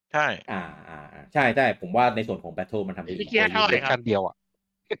หละใช่ ใช่ผมว่าในส่วนของ Battle มันทำดี พี่เกียร์เท่าไหร่ เซก ครั ชั บ นเดียวอ่ะ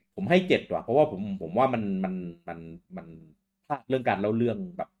ผมให้7ว่ะเพราะว่าผมว่ามันพลาดเรื่องการเล่าเรื่อง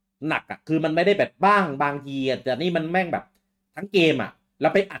แบบหนักอ่ะคือมันไม่ได้แบบบางทีอ่ะแต่นี่มันแม่งแบบทั้งเกมอ่ะแล้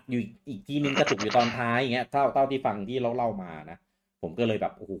วไปอัดอยู่อีกทีนึงกระตุกอยู่ตอนท้ายอย่างเงี้ยเท่าที่ฟังที่เล่ามานะผมก็เลยแบ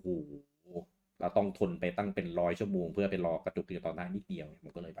บโอ้โหเราต้องทนไปตั้งเป็น100 ชั่วโมงเพื่อไปรอกระตุกอยู่ตอนท้ายนิดเดียวผ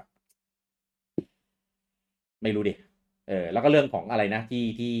มก็เลยแบบไม่รู้ดิแล้วก็เรื่องของอะไรนะ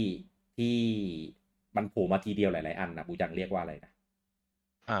ที่มันโผล่มาทีเดียวหลายๆอันนะบูจังเรียกว่าอะไรนะ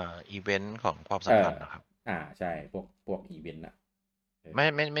อีเวนต์ของความสัมพันธ์นะครับใช่พวกอีเวนต์อ่ะไ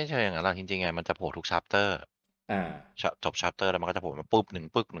ม่ใช่อย่างนั้นหรอกจริงๆไงมันจะโผล่ทุกชัปเตอร์จบชัปเตอร์แล้วมันก็จะโผล่มาปึ๊บหนึ่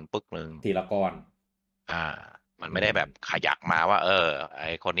งทีละก้อนมันไม่ได้แบบขยักมาว่าไอ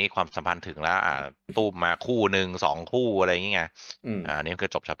คนนี้ความสัมพันธ์ถึงแล้วตู้มมาคู่หนึ่ง2 คู่อะไรอย่างเงี้ยอันนี้คื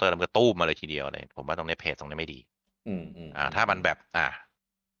อจบชัปเตอร์แล้วมันก็ตู้มมาเลยทีเดียวเลยผมว่าตรงนี้เพจตรงนี้ไม่ดีถ้ามันแบบ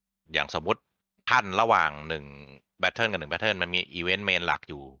อย่างสมมติท่านระหว่าง1แบทเทิลกับ1แบทเทิลมันมีอีเวนต์เมนหลัก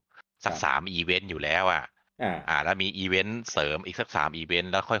อยู่สัก3อีเวนต์อยู่แล้วแล้วมีอีเวนต์เสริมอีกสัก3อีเวน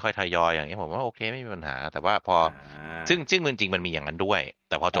ต์แล้วค่อยๆทยอยอย่างนี้ผมว่าโอเคไม่มีปัญหาแต่ว่าพอซึ่งจริงมันมีอย่างนั้นด้วย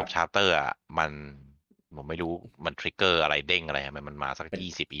แต่พอจบชัปเตอร์ผมไม่รู้มันทริกเกอร์อะไรเด้งอะไรมันมาสัก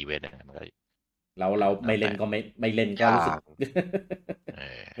20อีเวนต์มันก็เราไม่เล่นก็ไม่เล่นก็รู้สึก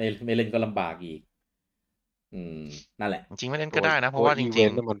ไม่เล่นก็ลำบากอีกนั่นแหละจริงไม่เล่นก็ได้นะเพราะว่าจริง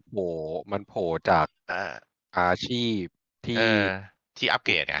ๆมันโผล่จากอาชีพที่อัปเ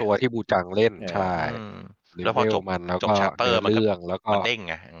กรดไงตัวที่บูจังเล่นใช่แล้วพอจบมันแล้วก็ชัปเตอร์มันก็แล้วก็เด้ง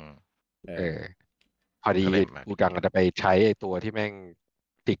ไงพอดีบูจังจะไปใช้ไอ้ตัวที่แม่ง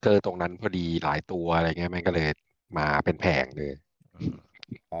สติ๊กเกอร์ตรงนั้นพอดีหลายตัวอะไรเงี้ยแม่งก็เลยมาเป็นแผงเลย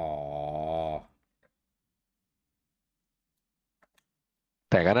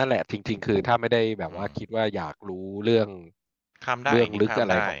แต่ก็นั่นแหละจริงๆคือถ้าไม่ได้แบบว่าคิดว่าอยากรู้เรื่องลึกอะ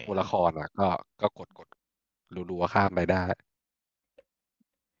ไรของตัวละครก็กดรัวๆข้ามไปได้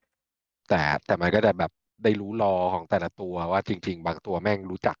แต่มันก็จะแบบได้รู้รอของแต่ละตัวว่าจริงๆบางตัวแม่ง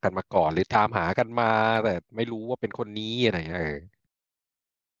รู้จักกันมาก่อนหรือตามหากันมาแต่ไม่รู้ว่าเป็นคนนี้อะไรเงี้ย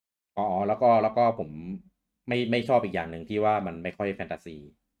แล้วก็ผมไม่ชอบอีกอย่างหนึ่งที่ว่ามันไม่ค่อยแฟนตาซี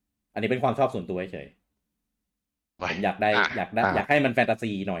อันนี้เป็นความชอบส่วนตัวเฉยผมอยากให้มันแฟนตา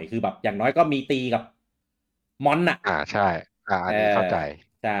ซีหน่อยคือแบบอย่างน้อยก็มีตีกับมอนน่ะใช่อันนี้เข้าใจ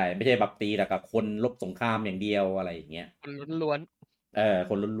ใช่ไม่ใช่แบบตีแต่กับคนลบสงครามอย่างเดียวอะไรอย่างเงี้ยคนล้วน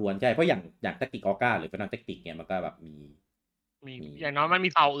คนล้วนๆใช่เพราะอย่างแทคติกออก้าหรือเป็นแทคติกเนี่ยมันก็แบบมีอย่างน้อยมันมี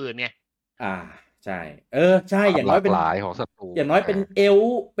เผ่าอื่นไงใช่ใช่อย่างน้อยเป็นหลายของศัตรูอย่างน้อยเป็นเอล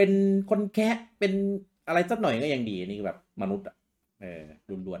เป็นคนแคะเป็นอะไรสักหน่อยก็ยังดีนี่แบบมนุษย์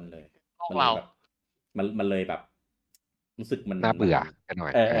ล้วนๆเลยมันเลยแบบรู้สึกมันน่าเบื่อไปหน่อ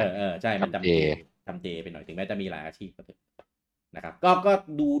ยใช่มันทำเจไปหน่อยถึงแม้จะมีหลายอาชีพก็เถอะนะครับก็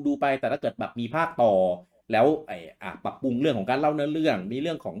ดูไปแต่ถ้าเกิดแบบมีภาคต่อแล้วปรับปรุงเรื่องของการเล่าเนื้อเรื่องมีเ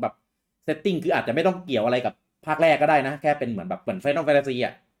รื่องของแบบเซตติ้งคืออาจจะไม่ต้องเกี่ยวอะไรกับภาคแรกก็ได้นะแค่เป็นเหมือนFinal Fantasy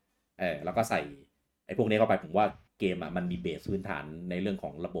แล้วก็ใส่พวกนี้เข้าไปผมว่าเกมมันมีเบสพื้นฐานในเรื่องข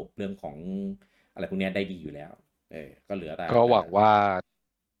องระบบเรื่องของอะไรพวกนี้ได้ดีอยู่แล้วก็เหลือแต่ก็หวังว่า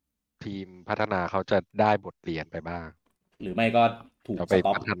ทีมพัฒนาเขาจะได้บทเรียนไปบ้างหรือไม่ก็ถูกสต็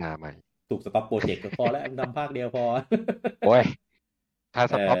อปพัฒนาใหม่ถูกสต็อปโปรเจกต์ก็พอแล้วทำภาคเดียวพอโอ้ยถ้า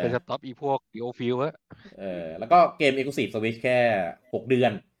สต็อปเป็นสต็อปอีพวกดีโอฟิลแล้วก็เกม Exclusive Switch แค่6 เดือ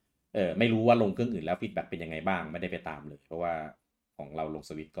นไม่รู้ว่าลงเครื่องอื่นแล้วฟีดแบ็กเป็นยังไงบ้างไม่ได้ไปตามเลยเพราะว่าของเราลง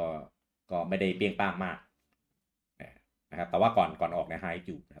สวิตก็ไม่ได้เปรี้ยงป้างมากนะครับแต่ว่าก่อนออกในไฮอ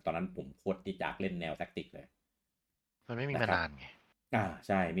ยู่ตอนนั้นผมโคตรที่จากเล่นแนวแท็กติกเลยมันไม่มีมานานไงใ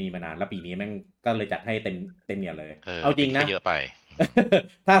ช่มีมานานแล้วปีนี้แม่งก็เลยจัดให้เต็มเนี่ยเลยเอาจริงนะเยอะไป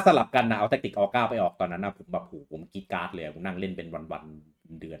ถ้าสลับกันนะเอาแท็กติกออก้าไปออกตอนนั้นนะผมแบบผมกีดการ์ดเลยผมนั่งเล่นเป็นวัน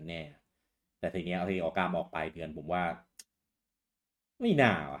เดือนแน่แต่ทีนี้เอาที่ออก้าออกปลายเดือนผมว่าไม่น่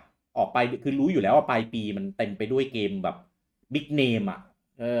าออกไปคือรู้อยู่แล้วว่าปลายปีมันเต็มไปด้วยเกมแบบบิ๊กเนมม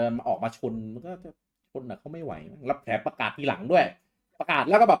าออกมาชนมันก็จะชนเขาไม่ไหวรับแถมประกาศทีหลังด้วยประกาศ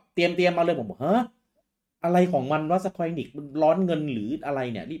แล้วก็แบบเตรียมมาเลยผมบอกอะไรของมันว่าสควอนิกมันร้อนเงินหรืออะไร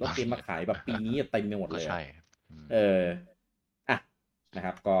เนี่ยรีบเอาเกมมาขายแบบปีนี้เต็มไปหมดเลยใช่นะค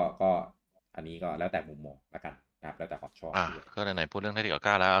รับก็อันนี้ก็แล้วแต่มุมมองละกันนะครับแล้วแต่ความชอบก็ไหนพูดเรื่องแทคติกออ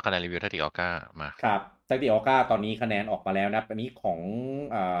ก้าแล้วคะแนนรีวิวแทคติกออก้ามาครับแทคติกออก้าตอนนี้คะแนนออกมาแล้วนะอันนี้ของ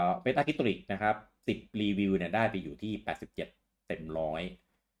เบต้าคิตริกนะครับ10รีวิวเนี่ยได้ไปอยู่ที่87เต็ม100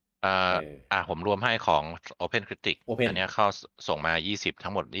ผมรวมให้ของ Open Critic อันนี้เข้าส่งมา20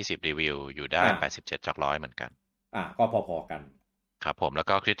ทั้งหมด20รีวิวอยู่ได้87จาก100เหมือนกันก็พอๆกันครับผมแล้ว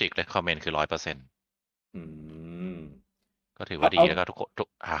ก็ Critic Recommend คือ 100% ก็ถือว่าดีแล้วก็ทุก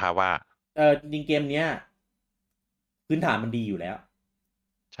ว่า จริงๆเกมเนี้ยพื้นฐานมันดีอยู่แล้ว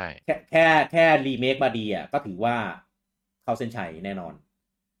ใช่แค่รีเมคมาดีอ่ะก็ถือว่าเข้าเส้นชัยแน่นอน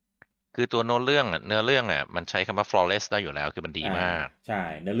คือตัวเนื้อเรื่องมันใช้คำว่า flawless ได้อยู่แล้วคือมันดีมากใช่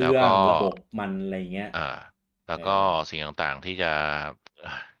เนื้อแล้วเรื่อก็งระบบมันอะไรเงี้ยแล้วก็สิ่งต่างๆที่จะ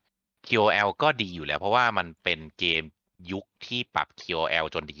QOL ก็ดีอยู่แล้วเพราะว่ามันเป็นเกมยุคที่ปรับ QOL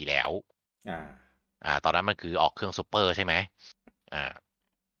จนดีแล้วตอนนั้นมันคือออกเครื่องซูเปอร์ใช่ไหม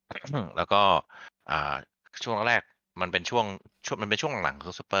แล้วก็ช่วงแรกมันเป็นช่วงหลังข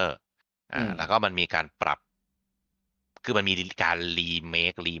องซูเปอร์แล้วก็มันมีการปรับคือมันมีการรีเม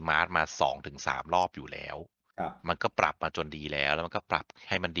ครีมาสมา2-3 รอบอยู่แล้วมันก็ปรับมาจนดีแล้วมันก็ปรับ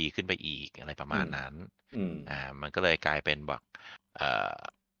ให้มันดีขึ้นไปอีกอะไรประมาณนั้นมันก็เลยกลายเป็นแบบ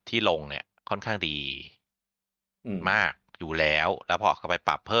ที่ลงเนี่ยค่อนข้างดีมากอยู่แล้วพอเข้าไปป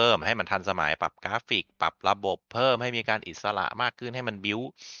รับเพิ่มให้มันทันสมัยปรับกราฟิกปรับระบบเพิ่มให้มีการอิสระมากขึ้นให้มันบิว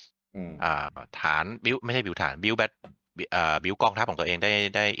ฐานบิวไม่ใช่บิวฐานบิวบิวกองทัพของตัวเอง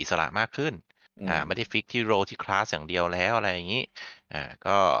ได้อิสระมากขึ้นไม่ได้ฟิกที่โรที่คลาสอย่างเดียวแล้วอะไรอย่างนี้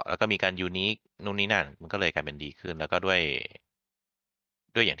ก็แล้วก็มีการยูนิคนู่นนี่นั่นมันก็เลยกลายเป็นดีขึ้นแล้วก็ด้วย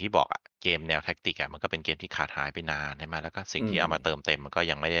อย่างที่บอกเกมแนวแท็กติกมันก็เป็นเกมที่ขาดหายไปนานใช่ไหมแล้วก็สิ่งที่เอามาเติมเต็มมันก็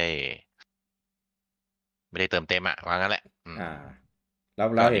ยังไม่ได้เติมเต็มว่างั้นแหละแ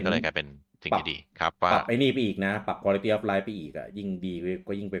ล้วเห็นก็เลยกลายเป็นสิ่งที่ดีครับว่าปรับไอ้นี่ไปอีกนะปรับ quality of life ไปอีกยิ่งดี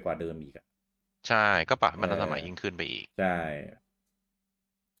ก็ยิ่งไปกว่าเดิมอีกใช่ก็ปรับมันทันสมัยยิ่งขึ้นไปอีกใช่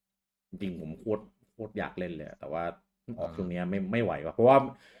จริงผมโคตรอยากเล่นเลยแต่ว่าออกช่วงนี้ไม่ไหวว่ะเพราะว่า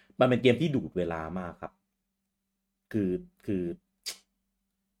มันเป็นเกมที่ดูดเวลามากครับคือ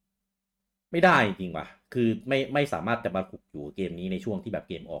ไม่ได้จริงว่ะคือไม่สามารถจะมาคุกอยู่เกมนี้ในช่วงที่แบบ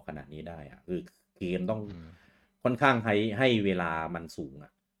เกมออกขนาดนี้ได้คือเกมต้องค่อนข้างให้เวลามันสูง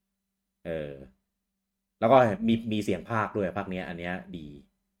แล้วก็มีเสียงภาคด้วยภาคเนี้ยอันเนี้ยดี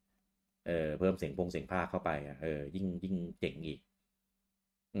เพิ่มเสียงภาคเข้าไปยิ่งเจ๋งอีก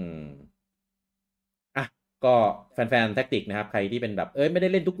ก็แฟนๆแท็กติกนะครับใครที่เป็นแบบไม่ได้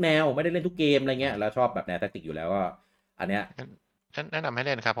เล่นทุกแนวไม่ได้เล่นทุกเกมอะไรเงี้ยแล้วชอบแบบแนวแท็กติกอยู่แล้วก็อันเนี้ยฉันแนะนำให้เ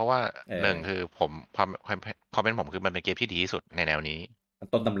ล่นครับเพราะว่าหนึ่งคือผมความเป็นผมคือมันเป็นเกมที่ดีที่สุดในแนวนี้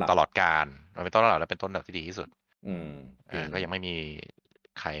ต้นตำรับตลอดกาลมันเป็นต้นตำรับและเป็นต้นตำรับที่ดีที่สุดก็ยังไม่มี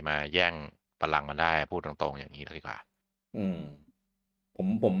ใครมาแย่งบัลลังก์มันได้พูดตรงๆอย่างนี้เลยดีกว่า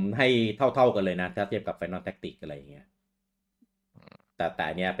ผมให้เท่ากันเลยนะถ้าเทียบกับ Final Tactics อะไรอย่างเงี้ยแต่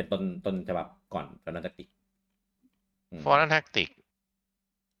เนี้ยเป็นต้นฉบับก่อน Final Tactics Final Tactics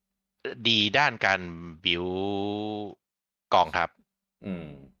ดีด้านการบิวกองทัพ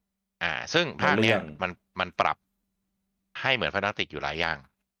ซึ่งภาคเนี้ยมันปรับให้เหมือน Final Tactics อยู่หลายอย่าง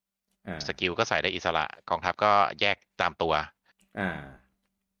สกิลก็ใส่ได้อิสระกองทัพก็แยกตามตัว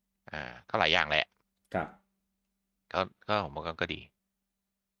ก็หลายอย่างแหละครับก็ผมว่าก็ดี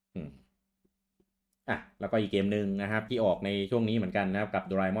แล้วก็อีกเกมหนึ่งนะครับที่ออกในช่วงนี้เหมือนกันนะครับกับ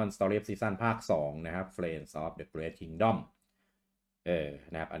Doraemon Story of Season ภาค 2 นะครับ Friends of the Great Kingdom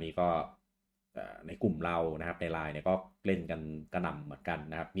นะครับอันนี้ก็ในกลุ่มเรานะครับในไลน์เนี่ยก็เล่นกันกระหน่ำเหมือนกัน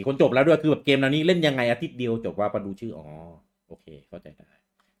นะครับมีคนจบแล้วด้วยคือแบบเกมแนวนี้เล่นยังไงอาทิตย์เดียวจบว่าพอดูชื่อโอเคเข้าใจได้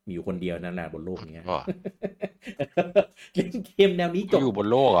มีอยู่คนเดียวนั่นแหละบนโลกนี้เล่นเกมแนวนี้จบอยู่บน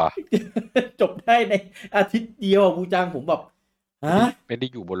โลกจบได้ในอาทิตย์เดียวกูจังผมแบบไม่ได้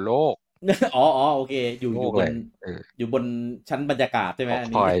อยู่บนโลกโอเคอยู่บนชั้นบรรยากาศใช่ไหมอัน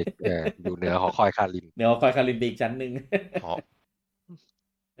นี้อยู่เหนือหอคอยคารินเหนือหอคอยคารินอีกชั้นหนึ่ง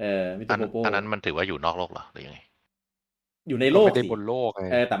มิโตโปโปอันนั้นมันถือว่าอยู่นอกโลกเหรอหรือยังไงอยู่ในโลกไม่ได้บนโลกไง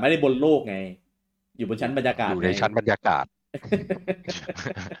แต่ไม่ได้บนโลกไงอยู่บนชั้นบรรยากาศอยู่ในชั้นบรรยากาศ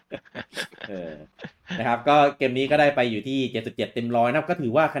นะครับก็เกมนี้ก็ได้ไปอยู่ที่ 77 เต็ม100นะครับก็ถื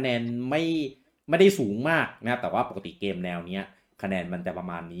อว่าคะแนนไม่ได้สูงมากนะครับแต่ว่าปกติเกมแนวเนี้ยคะแนนมันจะประ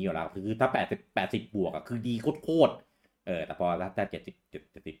มาณนี้อยู่แล้วคือถ้า80บวกคือดีโคตรแต่พอถ้า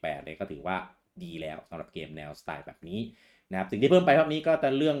78เนี่ยก็ถือว่าดีแล้วสำหรับเกมแนวสไตล์แบบนี้นะครับสิ่งที่เพิ่มไปรอบนี้ก็จะ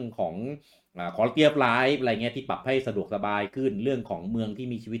เรื่องของquality of life อะไรเงี้ยที่ปรับให้สะดวกสบายขึ้นเรื่องของเมืองที่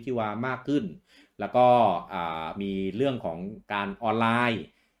มีชีวิตชีวามากขึ้นแล้วก็มีเรื่องของการออนไลน์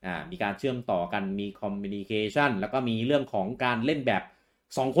มีการเชื่อมต่อกันมีคอมมิวนิเคชันแล้วก็มีเรื่องของการเล่นแบบ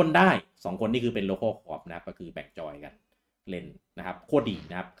2คนได้2คนนี่คือเป็น local co-op นะครับก็คือแบ่งจอยกันเล่นนะครับโคตรดี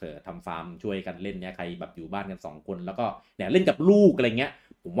นะครับทำฟาร์มช่วยกันเล่นเนี่ยใครแบบอยู่บ้านกัน2คนแล้วก็เนี่ยเล่นกับลูกอะไรเงี้ย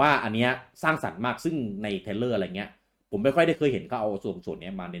ผมว่าอันเนี้ยสร้างสรรค์มากซึ่งในเทรลเลอร์อะไรเงี้ยผมไม่ค่อยได้เคยเห็นเขาเอาส่วน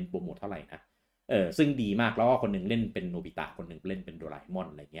นี้มาเน้นโปรโมทเท่าไหร่นะซึ่งดีมากแล้วก็คนหนึ่งเล่นเป็นโนบิตะคนหนึ่งเล่นเป็นโดราเอมอน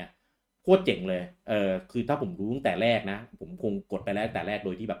อะไรเงี้ยโคตรเจ๋งเลยคือถ้าผมรู้ตั้งแต่แรกนะผมคงกดไปแล้วแต่แรกโด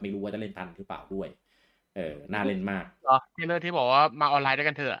ยที่แบบไม่รู้ว่าจะเล่นทันหรือเปล่าด้วยน่าเล่นมากเทรลเลอร์ที่บอกว่ามาออนไลน์ด้วย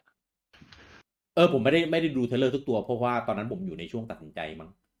กันเถอะผมไม่ได้ดูเทรลเลอร์ทุกตัวเพราะว่าตอนนั้นผมอยู่ในช่วงตัดสินใจมั้ง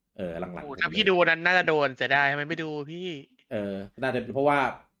หลังๆถ้าพี่ดูนั้นน่าจะโดนจะได้ทำไมไม่ดูพี่น่าจะเพราะ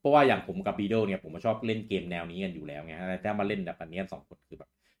ว่าอย่างผมกับบีโดเนี่ยผมชอบเล่นเกมแนวนี้กันอยู่แล้วไงถ้ามาเล่นแบบอันนี้2 คนคือแบบ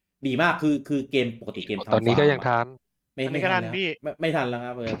ดีมากคือเกมปกติเกมตอนนี้ก็ยังทันไม่ทันพี่ไม่ทันแล้วค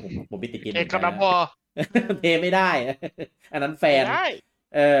รับผมไปติดเกมอื่นแล้วเทไม่ได้อันนั้นแฟน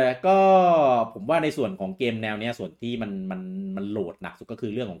ก็ผมว่าในส่วนของเกมแนวเนี้ยส่วนที่มันโหลดหนักสุดก็คื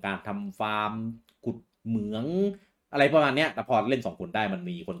อเรื่องของการทำฟาร์มขุดเหมืองอะไรประมาณเนี้ยแต่พอเล่น2 คนได้มัน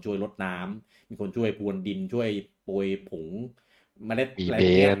มีคนช่วยรดน้ำมีคนช่วยพรวนดินช่วยโปรยผงเมล็ดอะไรอย่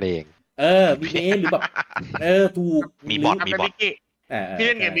างเงี้ยเองมีเบสหรือแบบถูกมีบอทพี่เ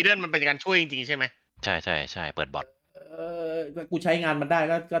ล่นเกมบีเดิลมันเป็นการช่วยจริงๆใช่ไหมใช่เปิดบอทกูใช้งานมันได้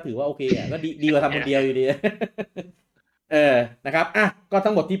ก็ถือว่าโอเคอ่ะก็ดีกว่าทำคนเดียวอยู่ดีนะครับก็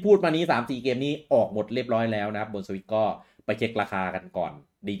ทั้งหมดที่พูดมานี้ 3-4 เกมนี้ออกหมดเรียบร้อยแล้วนะครับบนสวิตก็ไปเช็คราคากันก่อน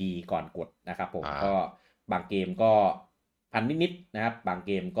ดีๆก่อนกดนะครับผมก็บางเกมก็1,000นิดๆนะครับบางเ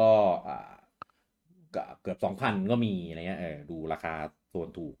กมก็เกือบ 2,000 ก็มีอะไรเงี้ยดูราคาโซน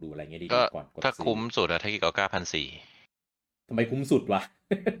ถูกดูอะไรเงี้ยดีๆก่อนกดถ้าคุ้มสุดอะถ้ากี่ก็9,400ทำไมคุ้มสุดวะ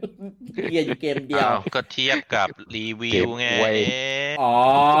เกียร์อยู่เกมเดียวก็เทียบกับรีวิวไง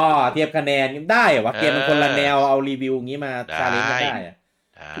เทียบคะแนนได้เหรอวะเกมมันคนละแนวเอารีวิวงี้มาชาเลนจ์กันได้อะ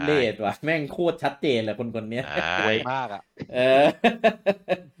เลดว่ะแม่งโคตรชัดเจนเลยคนเนี้ยรวยมากอ่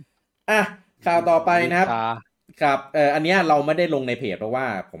ะข่าวต่อไปนะครับอันเนี้ยเราไม่ได้ลงในเพจเพราะว่า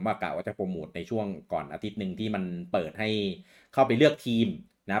ผมกะว่าจะโปรโมทในช่วงก่อนอาทิตย์นึงที่มันเปิดให้เข้าไปเลือกทีม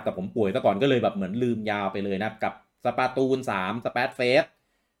นะครับแต่ผมป่วยซะก่อนก็เลยแบบเหมือนลืมยาวไปเลยนะครับกับสปาตูน3สเปซเฟส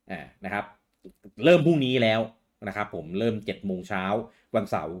นะครับเริ่มพรุ่งนี้แล้วนะครับผมเริ่ม 7:00 นวัน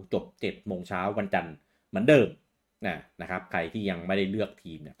เสาร์จบ 7:00 นวันจันทร์เหมือนเดิมนะครับใครที่ยังไม่ได้เลือก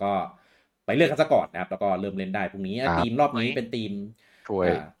ทีมเนี่ยก็ไปเลือกกันซะก่อนนะครับแล้วก็เริ่มเล่นได้พรุ่งนี้ทีมรอบนี้เป็นทีม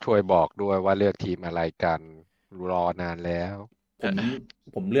ช่วยบอกด้วยว่าเลือกทีมอะไรกันรอนานแล้ว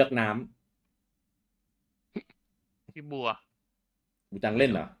ผมเลือกน้ำพี่บัวบูจังเล่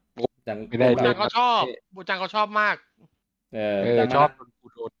นเหรอไม่ได้เล่นเขาชอบบูจังเขาชอบมากชอบกู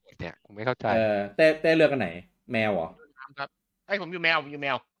โดนเนี่ยผมไม่เข้าใจเต้เลือกกันไหนแมวเหรอครับผมอยู่แม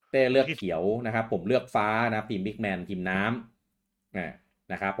วเต้เลือกเขียวนะครับผมเลือกฟ้านะทีมบิ๊กแมนทีมน้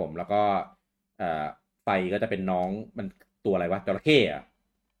ำนะครับผมแล้วก็ไฟก็จะเป็นน้องมันตัวอะไรวะจระเข้อะ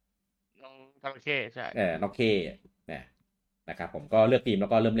น้องจระเข้ใช่น้องเข้นะครับผมก็เลือกทีมแล้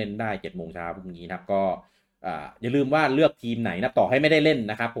วก็เริ่มเล่นได้ 7:00 นพรุ่งนี้นะครับก็อย่าลืมว่าเลือกทีมไหนนะต่อให้ไม่ได้เล่น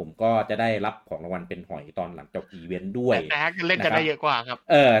นะครับผมก็จะได้รับของรางวัลเป็นหอยตอนหลังจบอีเวนต์ด้วยแต่ถ้าเล่นจะได้เยอะกว่าครับ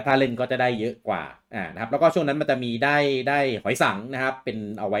ถ้าเล่นก็จะได้เยอะกว่านะครับแล้วก็ช่วงนั้นมันจะมีได้หอยสังนะครับเป็น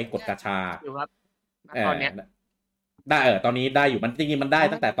เอาไว้กดกาชาตอนเนี้ยได้ตอนนี้ได้อยู่มันจริงๆมันได้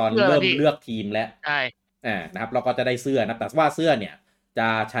ตั้งแต่ตอนเริ่มเลือกทีมแล้วใช่นะครับเราก็จะได้เสื้อนะแต่ว่าเสื้อเนี่ยจะ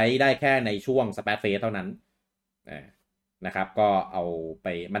ใช้ได้แค่ในช่วงสเปซเฟสเท่านั้นนะครับก็เอาไป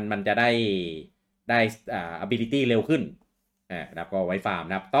มันจะได้ability เร็วขึ้นนะครับก็ไว้ฟาร์ม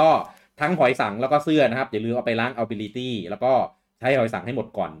นะครับก็ทั้งหอยสังแล้วก็เสื้อนะครับอย่าลืมเอาไปล้าง ability แล้วก็ใช้หอยสังให้หมด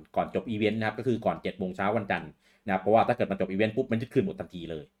ก่อนจบอีเวนต์นะครับก็คือก่อน 7:00 นวันจันทร์นะครับเพราะว่าถ้าเกิดมันจบอีเวนต์ปุ๊บมันจะคืนหมดทันที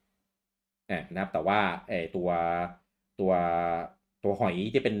เลยนะครับแต่ว่าตัวหอย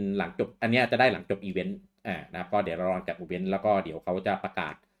ที่เป็นหลังจบอันนี้จะได้หลังจบอีเวนต์นะครับก็เดี๋ยวเราลองจัดอีเวนต์แล้วก็เดี๋ยวเขาจะประกา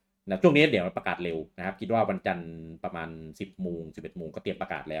ศนะช่วงนี้เดี๋ยวประกาศเร็วนะครับคิดว่าวันจันทร์ประมาณ 10:00 น 11:00 นก็เตรียมปร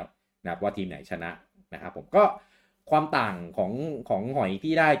ะกาศแล้วนะครับว่าทีมไหนชนะนะครับผมก็ความต่างของหอย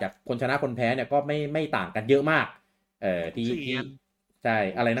ที่ได้จากคนชนะคนแพ้เนี่ยก็ไม่ต่างกันเยอะมากที่ใช่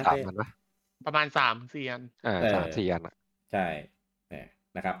อะไรนะประมาณ3-4 อัน3-4 อันใช่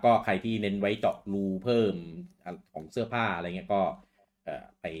นะครับก็ใครที่เน้นไว้เจาะรูเพิ่มของเสื้อผ้าอะไรเงี้ยก็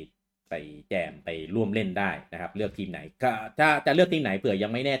ไปแจมไปร่วมเล่นได้นะครับเลือกทีมไหนถ้าจะเลือกทีมไหนเผื่อยั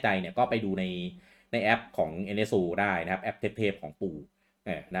งไม่แน่ใจเนี่ยก็ไปดูในแอปของ NSO ได้นะครับแอปเทพของปู่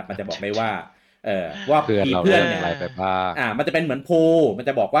นะมันจะบอกได้ว่าว่าเพื่อนเนี่ยมันจะเป็นเหมือนโพมันจ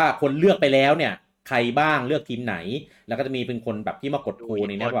ะบอกว่าคนเลือกไปแล้วเนี่ยใครบ้างเลือกทีมไหนแล้วก็จะมีเป็นคนแบบที่มากดโพ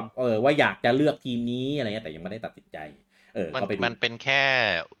นี่นะแบบว่าอยากจะเลือกทีมนี้อะไรเงี้ยแต่ยังไม่ได้ตัดสินใจมันเป็นแค่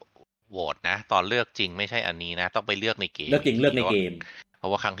โหวตนะตอนเลือกจริงไม่ใช่อันนี้นะต้องไปเลือกในเกมเลือกจริงเลือกในเกมเพรา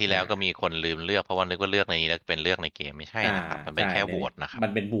ะว่าครั้งที่แล้วก็มีคนลืมเลือกเพราะว่านึกว่าเลือกในนี้แล้วเป็นเลือกในเกมไม่ใช่นะครับมันเป็นแค่โหวตนะครับมั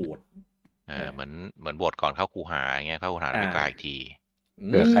นเป็นโหวตเหมือนโหวตก่อนเข้าคูหาอย่างเงี้ยเข้าคูหาไปกลายอีกที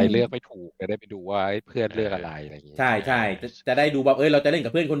ใครเลือกไม่ถูกจะได้ไปดูว่าเพื่อนเลือกอะไรอย่างงี้ใช่จะได้ดูแบบเราจะเล่นกั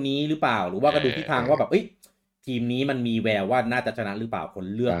บเพื่อนคนนี้หรือเปล่าหรือว่าก็ดูทิศทางว่าแบบทีมนี้มันมีแววว่าน่าจะชนะหรือเปล่าคน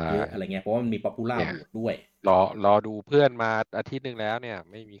เลือกเยอะอะไรเงี้ยเพราะว่ามันมีป๊อปปูล่าโหวตด้วยรอดูเพื่อนมาอาทิตย์นึงแล้วเนี่ย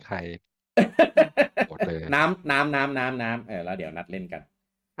ไม่มีใครหมดเลยน้ำแล้วเดี๋ยวนัดเล่นกัน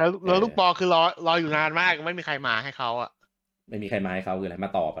แล้วลูกบอลคือรออยู่นานมากไม่มีใครมาให้เขาอ่ะไม่มีใครมาให้เขาคืออะไรมา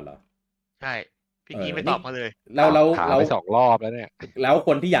ต่อกันเหรอใช่ พี่กี้ไม่ตอบเขาเลย แล้วถามไป2 รอบแล้วเนี่ย แล้วค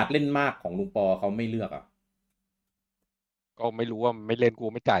นที่อยากเล่นมากของลุงปอเขาไม่เลือกอ่ะ ก็ไม่รู้ว่าไม่เล่นกู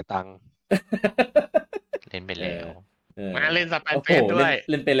ไม่จ่ายตังค์ เล่นไปแล้ว มาเล่นสแปน โอ้ เฟ โห สด้วย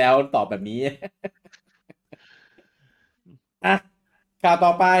เล่นไปแล้วตอบแบบนี้ อ่ะข่าวต่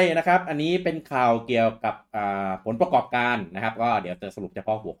อไปนะครับ อันนี้เป็นข่าวเกี่ยวกับผลประกอบการนะครับก็เดี๋ยวจะสรุปเฉพ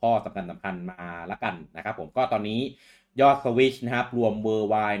าะหัวข้อสำคัญมาละกันนะครับผมก็ตอนนี้ยอดสวิชนะครับรวม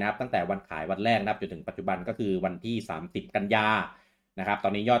worldwide นะครับตั้งแต่วันขายวันแรกนะครับจนถึงปัจจุบันก็คือวันที่30กันยานะครับตอ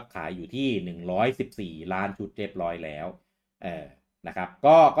นนี้ยอดขายอยู่ที่114ล้านชุดเรียบร้อยแล้วนะครับ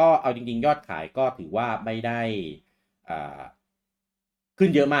ก็เอาจริงๆยอดขายก็ถือว่าไม่ได้ขึ้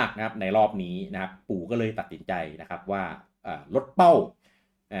นเยอะมากนะครับในรอบนี้นะครับปู่ก็เลยตัดสินใจนะครับว่าลดเป้า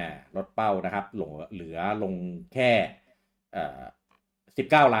นะครับเหลือลงแค่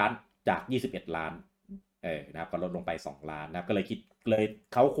19ล้านจาก21ล้านนะครับก็ลดลงไป2ล้านนะครับก็เลย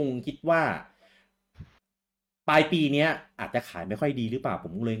เขาคงคิดว่าปลายปีนี้อาจจะขายไม่ค่อยดีหรือเปล่าผ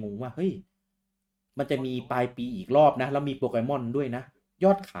มเลยงงว่าเฮ้ยมันจะมีปลายปีอีกรอบนะแล้วมีโปเกมอนด้วยนะย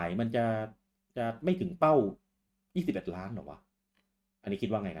อดขายมันจะไม่ถึงเป้า21ล้านหรอวะอันนี้คิด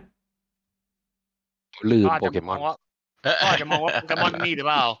ว่าไงกันลืมโปเกมอนก็อาจจะมองว่าโปเกมอนนี่หรือ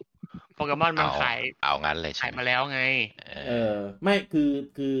เปล่าโปเกมอนมันขายเอางั้นเลยขายมาแล้วไงไม่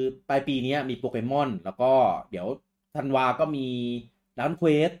คือปลายปีนี้มีโปเกมอนแล้วก็เดี๋ยวธันวาก็มีร้านเคว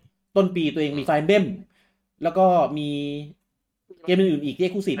สต้นปีตัวเองมีไฟเบมแล้วก็มีเกมอื่นๆอีก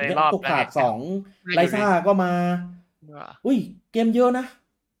ที่คู่สิบเนี่ยตกขาด2ไลซ่าก็มาอุ้ยเกมเยอะนะ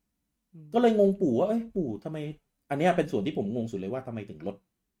ก็เลยงงปู่ว่าปู่ทำไมอันนี้เป็นส่วนที่ผมงงสุดเลยว่าทำไมถึงลด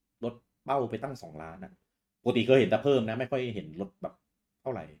เป้าไปตั้ง2ล้านนะปกติก็เห็นแต่เพิ่มนะไม่ค่อยเห็นลดแบบเท่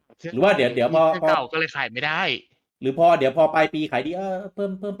าไหร่หรือว่าเดี๋ยวพอเก่าก็เลยขายไม่ได้หรือเดี๋ยวพอปลายปีขายดีเพิ่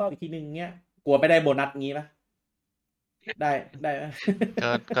มเป้าอีกทีนึงเงี้ยกลัวไม่ได้โบนัสงี้ป่ะได้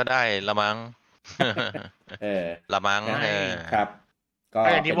ก็ได้ละมั้งละมั้งครับก็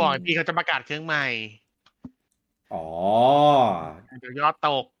อย่างที่บอกพี่เขาจะประกาศเครื่องใหม่เดี๋ยวยอดต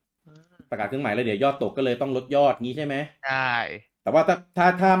กประกาศเครื่องใหม่แล้วเดี๋ยวยอดตกก็เลยต้องลดยอดงี้ใช่ไหมใช่แต่ว่า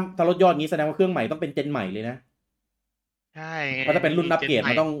ถ้าลดยอดงี้แสดงว่าเครื่องใหม่ต้องเป็นเจนใหม่เลยนะใช่เพราะถ้าเป็นรุ่นอัปเกรด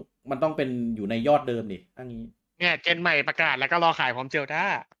มันต้องเป็นอยู่ในยอดเดิมดิอันนี้เนี่ยเจนใหม่ประกาศแล้วก็รอขายพร้อมเจลต้า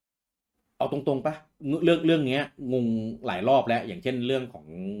เอาตรงๆปะเรื่องนี้งงหลายรอบแล้วอย่างเช่นเรื่องของ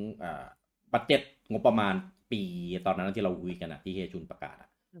บัดเจ็ตงบประมาณปีตอนนั้นที่เราคุยกันอะที่เฮชุนประกาศ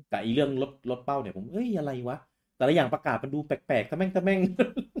แต่อีเรื่องลดเป้าเนี่ยผมอะไรวะแต่ละอย่างประกาศมันดูแปลกๆทะแม่ง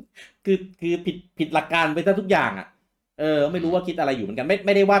คือผิดหลักการไปซะทุกอย่างอ่ะไม่รู้ว่าคิดอะไรอยู่เหมือนกันไ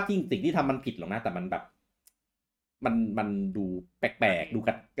ม่ได้ว่าสิ่งที่ทำมันผิดหรอกนะแต่มันแบบมันดูแปลกๆดู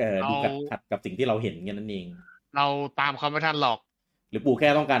ขัดกับสิ่งที่เราเห็นกันนั่นเองเราตามเขาไม่ทันหรอกหรือปู่แค่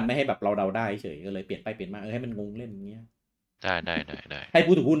ต้องการไม่ให้แบบเราเดาได้เฉยก็เลยเปลี่ยนไปเปลี่ยนมาให้มันงงเล่นอย่างเงี้ยได้ให้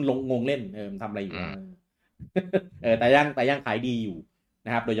ผู้ถือหุ้นงงเล่นมันทำอะไรอยู่แต่ยังขายดีอยู่น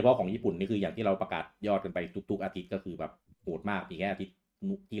ะครับโดยเฉพาะของญี่ปุ่นนี่คืออย่างที่เราประกาศยอดกันไปทุกอาทิตย์ก็คือแบบโหดมากปีแค่อาทิตย์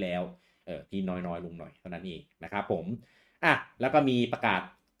ที่แล้วที่น้อยลงหน่อยเท่านั้นเองนะครับผมแล้วก็มีประกาศ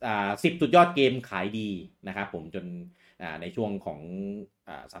10 สุดยอดเกมขายดีนะครับผมจนในช่วงของ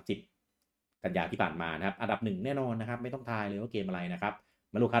30 กันยาที่ผ่านมานะครับอันดับ1แน่นอนนะครับไม่ต้องทายเลยว่าเกมอะไรนะครับ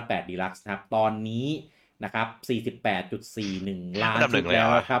มารูคัส8 Deluxe นะครับตอนนี้นะครับ 48.41 ล้านชุดแล้ว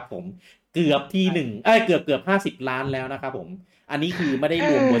ครับผมเกือบที่1เกือบ50 ล้านแล้วนะครับผมอันนี้คือไม่ได้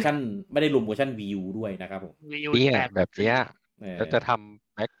รวมเวอร์ชัน Wii U ด้วยนะครับผมเนี่ยแบบเนี้ยแล้วจะท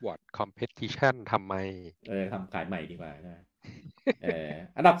ำ backward competition ทำไมทำขายใหม่ดีกว่านะ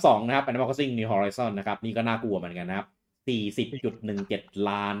อันดับ2นะครับ Animal Crossing New Horizon นะครับนี่ก็น่ากลัวเหมือนกันนะครับ 40.17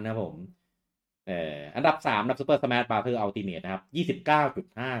 ล้านนะครับผมอันดับ3นะครับ Super Smash Bros Ultimate นะครับ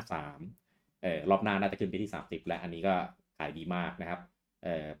 29.53รอบหน้าน่าจะขึ้นไปที่30และอันนี้ก็ขายดีมากนะครับ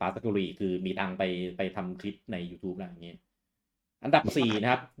ปาสกุรีคือมีตังไปทำคลิปใน YouTube อะไรอย่างเงี้ยอันดับ4น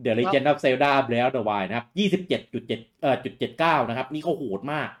ะครับ The Legend of Zelda Breath of the Wild นะครับ 27.79 นะครับนี่ก็โหด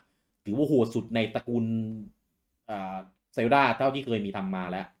มากถือว่าโหดสุดในตระกูลZelda เท่าที่เคยมีทำมา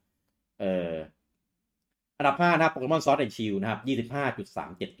แล้วอันดับ5นะครับ Pokemon Sword and Shield นะครับ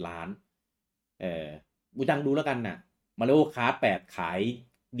 25.37 ล้านบูจังดูแล้วกันน่ะ Mario Kart 8 ขาย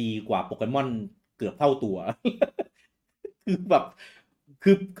ดีกว่าโปเกมอนเกือบเท่าตัว คือแบบ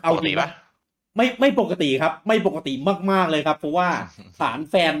คือเอาจริงปะไม่ปกติครับไม่ปกติมากๆเลยครับเพราะว่าฐาน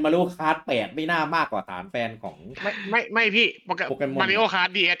แฟน Mario Kart 8ไม่น่ามากกว่าฐานแฟนของไม่พี่โปเกมอน Mario Kart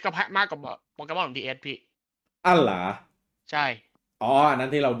DS ก็มากกว่าโปเกมอน DS พี่เหรอใช่อันนั้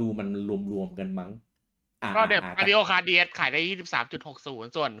นที่เราดูมันรวมกันมั้งก็เดี๋ยว Mario Kart DS ขายได้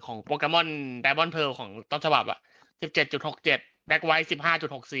 23.60 ส่วนของโปเกมอน Diamond Pearl ของต้นฉบับ17.67 Black White 15.64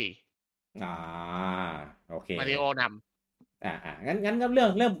โอเค Mario น งั้นก็เ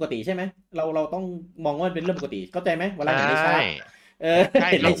รื่องปกติใช่ไหมเราต้องมองว่าเป็นเรื่องปกติเข้าใจไหมเวลาเห็นในชาร์ต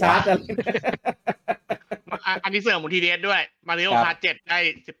เห็นในชาร์ตอันนี้เสริมบนทีเดสด้วยมาริโอคาร์ท7ได้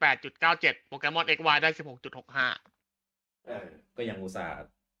 18.97 โปเกมอน XY ได้ 16.65ก็ยังอุตส่าห์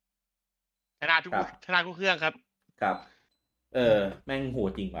ชนะทุกเครื่องครับแม่งโห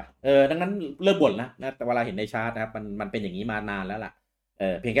ดจริงว่ะดังนั้นเลิกบ่นนะแต่เวลาเห็นในชาร์ตนะครับมันเป็นอย่างนี้มานานแล้วล่ะ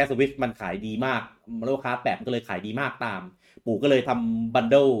เพียงแค่สวิตช์มันขายดีมากมาริโอคาร์ท8มันก็เลยขายดีมากตามปู่ก็เลยทำบัน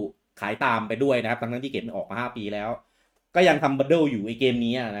เดิลขายตามไปด้วยนะครับทั้งที่เกมมันออกมา5 ปีแล้วก็ยังทำบันเดิลอยู่ไอเกม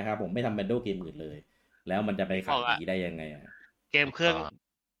นี้นะครับผมไม่ทำบันเดิลเกมอื่นเลยแล้วมันจะไปขายดีได้ยังไงเกมเครื่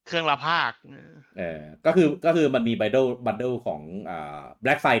องละภาคก็คือมันมีบันเดิลของ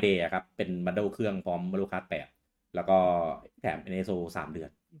Black Friday ครับเป็นบันเดิลเครื่องพร้อม Mario Kart 8แล้วก็แถม NSO 3 เดือน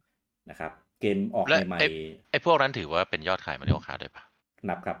นะครับเกมออกใหม่ไอ้พวกนั้นถือว่าเป็นยอดขาย Mario Kart ด้วยปะ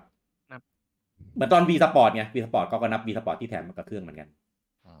นับครับเหมือนตอน V Sport ไง V Sport ก็นับ V Sport ที่แถมกับเครื่องเหมือนกัน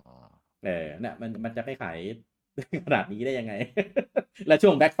เนี่ยมันจะไม่ขายขนาดนี้ได้ยังไง แล้วช่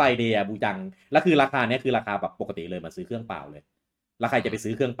วง Black Friday บูจังแล้วคือราคาเนี้ยคือราคาแบบปกติเลยมาซื้อเครื่องเปล่าเลยแล้วใครจะไป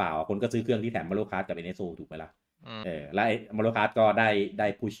ซื้อเครื่องเปล่าคนก็ซื้อเครื่องที่แถม Mario Kart กับ NSO ถูกไหมล่ะแล้ว Mario Kart ก็ได้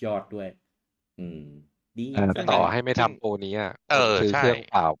พุชยอดด้วยดีต่อให้ไม่ทำโปรนี้ซื้อเครื่อง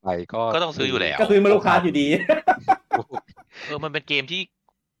เปล่าไปก็ต้องซื้ออยู่แล้วก็คือ Mario Kart อยู่ดีมันเป็นเกมที่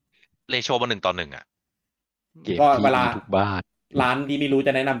เรโชมา1:1ก็เวลาทุกบ้านร้านที่ไม่รู้จ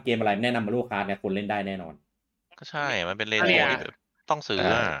ะแนะนำเกมอะไรแนะนำMario Kartเนี่ยคนเล่นได้แน่นอนก็ใช่มันเป็นเรโชที่ต้องซื้อ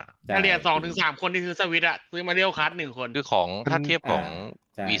ถ้าเรียน2-3 คนที่ซื้อสวิตช์ซื้อMario Kart 1 คนคือของถ้าเทียบของ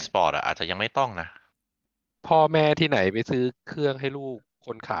V Sport อาจจะยังไม่ต้องนะพ่อแม่ที่ไหนไปซื้อเครื่องให้ลูกค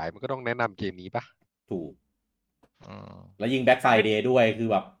นขายมันก็ต้องแนะนำเกมนี้ปะถูกแล้วยิง Black Friday ด้วยคือ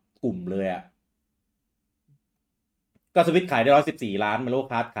แบบกลุ่มเลยก็สวิตขายได้114 ล้านMario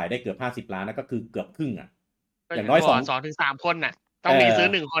Kartขายได้เกือบ50 ล้านนะก็คือเกือบครึ่งอย่างน้อย2-3 คนต้องมีซื้อ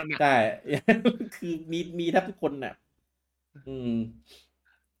1 คนใช่คือมีแทบทุกคน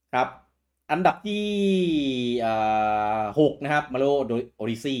ครับอันดับที่6นะครับMario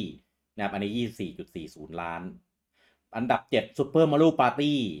Odyssey นะครับอันนี้ 24.40 ล้านอันดับ7 Super Mario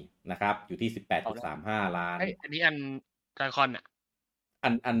Party นะครับอยู่ที่ 18.35 ล้านอันนี้อันจอยคอน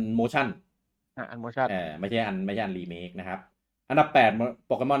อันโมชั่นอันโมชั่นไม่ใช่อันรีเมคนะครับอันดับ8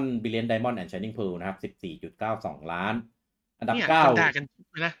 Pokemon Brilliant Diamond and Shining Pearl นะครับ 14.92 ล้านอันดับ9ด่ากัน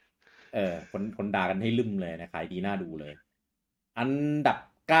นะคนด่ากันให้ลืมเลยนะขายดีน่าดูเลยอันดับ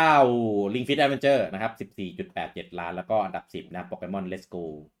9 Ring Fit Adventure นะครับ 14.87 ล้านแล้วก็อันดับ10นะ Pokemon Let's Go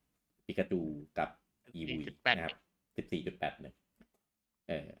Pikachu กับ Eevee นะครับ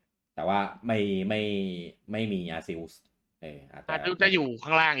 14.81 แต่ว่าไม่มี Arceus อาจจะอยู่ข้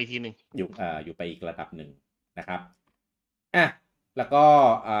างล่างอีกทีนึงอยู่ไปอีกระดับหนึ่งนะครับแล้วก็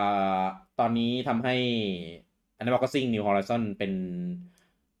ตอนนี้ทำให้ Animal Crossing New Horizon เป็น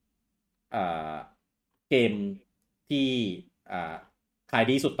เกมที่ขาย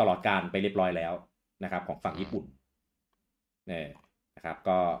ดีสุดตลอดการไปเรียบร้อยแล้วนะครับของฝั่งญี่ปุ่นนะครับ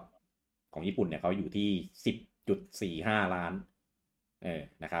ก็ของญี่ปุ่นเนี่ยเขาอยู่ที่ 10.45 ล้าน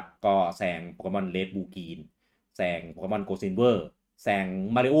นะครับก็แซงโปเกมอนเรดบูกีนแซงโปเกมอนโกลด์ซิลเวอร์แซง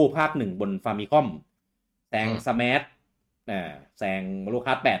มาริโอภาค1บนฟามิคอมแซงสแมชแซงมาริโอค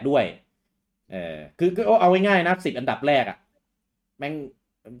าร์ท8ด้วยคือเอาง่ายๆนะ10 อันดับแรกแม่ง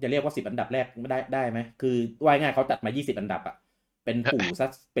จะเรียกว่า10 อันดับแรกไม่ได้ไหมคือว่าง่ายเขาจัดมา20 อันดับเป็นปู่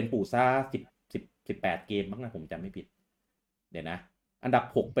ซะ18 เกมมั้งนะผมจำไม่ผิดเดี๋ยวนะอันดับ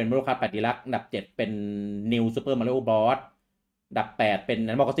6เป็น Mario Kart 8 Deluxe อันดับ7เป็น New Super Mario Bros อันดับ8เป็น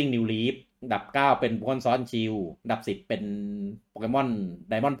Animal Crossing New Leaf อันดับ9เป็น Pokemon Sword and Shield อันดับ10เป็น Pokemon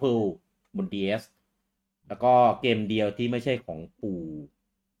Diamond Pearl บน DS แล้วก็เกมเดียวที่ไม่ใช่ของปู่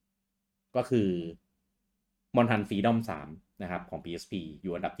ก็คือ Monhan Freedom 3นะครับของ PSP อ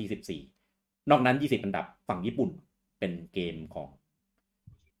ยู่อันดับที่14นอกนั้น20 อันดับฝั่งญี่ปุ่นเป็นเกมของ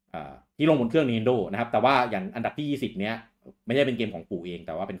ที่ลงบนเครื่อง Nintendo นะครับแต่ว่าอย่างอันดับที่20เนี้ยไม่ใช่เป็นเกมของปู่เองแ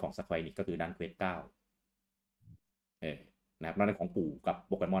ต่ว่าเป็นของ Square Enix ก็คือ Dragon Quest 9นะครับนั่นเป็นของปู่กับโ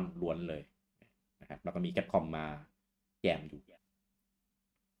ปเกมอนล้วนเลยนะครับแล้วก็มี Capcom มาแจมอยู่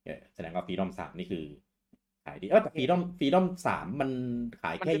แสดงว่า Freedom 3นี่คือขายดีแต่ Freedom 3มันข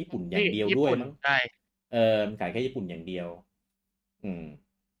ายแค่ญี่ปุ่นอย่างเดียวด้วยมั้งใช่มันขายแค่ญี่ปุ่นอย่างเดียว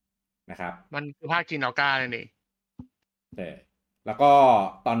นะครับมันคือภาคจีนเอาก้าเลยนี่แล้วก็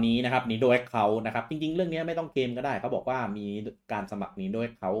ตอนนี้นะครับ Nintendo Account นะครับจริงๆเรื่องนี้ไม่ต้องเกมก็ได้เขาบอกว่ามีการสมัคร Nintendo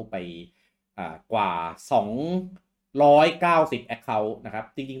Account ไปกว่า290 Account นะครับ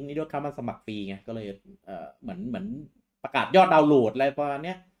จริงๆ Nintendo Account มันสมัครฟรีไงก็เลยเหมือนประกาศยอดดาวน์โหลดอะไรประมาณเ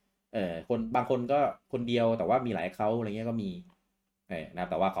นี้ยคนบางคนก็คนเดียวแต่ว่ามีหลาย Account อะไรเงี้ยก็มีนะ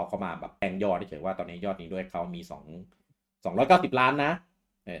แต่ว่าเขาเข้ามาแบบแปลงยอดเฉยๆว่าตอนนี้ยอดNintendo Account มี 290 ล้านนะ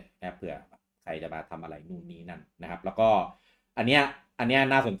นะครับเผื่อใครจะมาทำอะไรนู่นนี่นั่นนะครับแล้วก็อันเนี้ย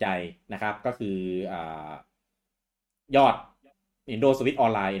น่าสนใจนะครับก็คือยอด Nintendo Switch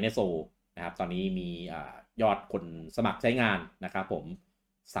Online NSO นะครับตอนนี้มียอดคนสมัครใช้งานนะครับผม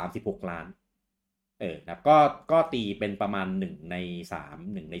36 ล้านนะครับก็ตีเป็นประมาณ1 ใน 3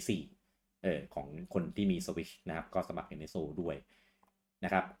 1 ใน 4ของคนที่มี Switch นะครับก็สมัคร NSO ด้วยน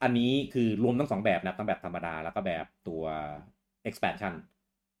ะครับอันนี้คือรวมทั้ง2แบบนะทั้งแบบธรรมดาแล้วก็แบบตัว expansion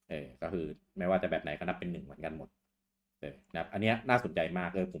ก็คือไม่ว่าจะแบบไหนก็นับเป็น1เหมือนกันหมดนะครับอันนี้น่าสนใจมาก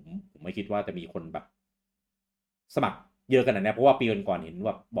ผมไม่คิดว่าจะมีคนแบบสมัครเยอะขนาดนี้เพราะว่าปีก่อนเห็นแ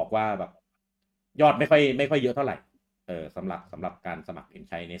บบบอกว่าแบบยอดไม่ค่อยเยอะเท่าไหร่สำหรับการสมัคร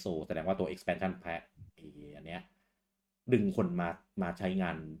ใช้ในโซแสดงว่าตัว expansion pack อันเนี้ยดึงคนมาใช้งา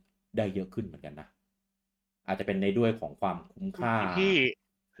นได้เยอะขึ้นเหมือนกันนะอาจจะเป็นในด้วยของความคุ้มค่า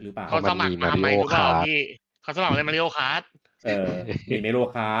หรือเปล่าเขาสมัครมาใหม่หรือเปล่าพี่เขาสมัครในมาริโอคาร์ดมีเมโล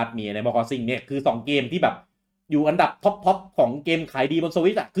คาร์ดมีในมอคอซิงเนี่ยคือ2เกมที่แบบอยู่อันดับท็อปของเกมขายดีบนส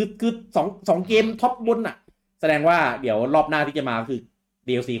วิตช์อ่ะคือสองเกมท็อปบนอ่ะแสดงว่าเดี๋ยวรอบหน้าที่จะมาคือ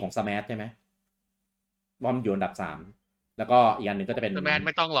DLC ของ Smash ใช่ไหมบอมอยู่อันดับ3แล้วก็อีกอันหนึ่งก็จะเป็น Smash ไ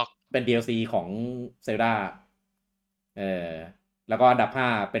ม่ต้องหรอกเป็น DLC ของ Zelda แล้วก็อันดับ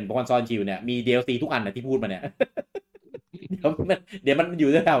5เป็นPokemon Sword and Shield เนี่ยมี DLC ทุกอันนะที่พูดมาเนี่ย เดี๋ยวมันอยู่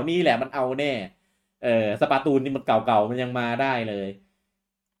แถวนี้แหละมันเอาแน่สปาตูนนี่มันเก่าๆมันยังมาได้เลย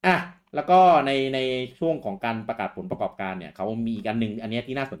อ่ะแล้วก็ในช่วงของการประกาศผลประกอบการเนี่ยเขามีอีกอันนึงอันนี้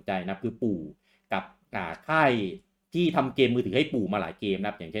ที่น่าสนใจนะคือปู่กับค่ายที่ทำเกมมือถือให้ปู่มาหลายเกมน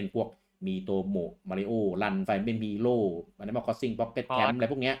ะอย่างเช่นพวกมีโตโมมาริโอรันไฟเบนฮีโร่มันได้มาคอสซิ่งพ็อกเก็ตแคมป์อะไร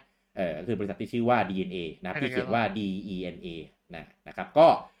พวกเนี้ยคือบริษัทที่ชื่อว่า DNA นะที่เขียนว่า DENA นะครับก็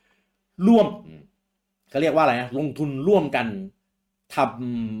ร่วมเขาเรียกว่าอะไรนะลงทุนร่วมกันท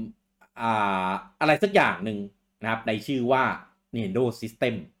ำอะไรสักอย่างหนึ่งนะครับในชื่อว่า Nintendo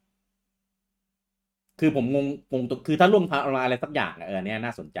System คือผมงงคือถ้าร่วมทำอะไรสักอย่างเนี่ยน่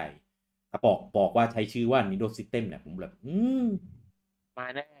าสนใจถ้าบอกว่าใช้ชื่อว่า Nintendo System เนี่ยผมแบบมา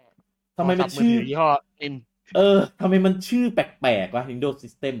แน่ทำไมมันชื่อยี่ห้อนินทำไมมันชื่อแปลกๆวะ Nintendo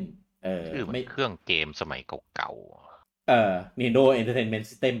System ชื่อไม่เครื่องเกมสมัยเก่าNintendo Entertainment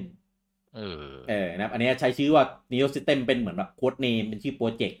System นะครับอันนี้ใช้ชื่อว่า Neo System เป็นเหมือนแบบโค้ดเนมเป็นชื่อโปร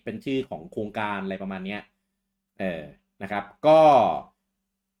เจกต์เป็นชื่อของโครงการอะไรประมาณเนี้ยนะครับก็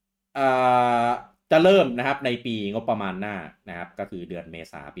จะเริ่มนะครับในปีงบประมาณหน้านะครับก็คือเดือนเม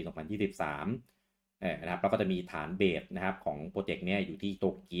ษายนปี2023นะครับแล้วก็จะมีฐานเบสนะครับของโปรเจกต์เนี้ยอยู่ที่โต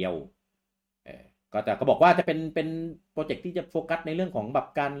เกียวก็บอกว่าจะเป็นโปรเจกต์ที่จะโฟกัสในเรื่องของแบบ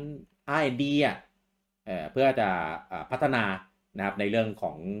การ R&D เพื่อจะพัฒนานะครับในเรื่องข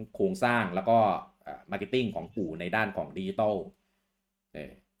องโครงสร้างแล้วก็มาร์เก็ตติ้งของปู่ในด้านของดิจิตอล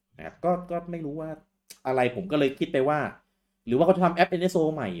นะครับก็ไม่รู้ว่าอะไรผมก็เลยคิดไปว่าหรือว่าเขาจะทำแอป NSO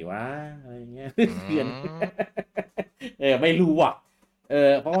ใหม่วะอะไรเงี้ยเพื่อนไม่รู้ว่ะ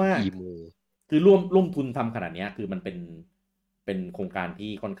เพราะว่าคือร่วมทุนทำขนาดนี้คือมันเป็นโครงการ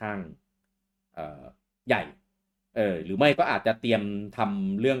ที่ค่อนข้างใหญ่หรือไม่ก็อาจจะเตรียมท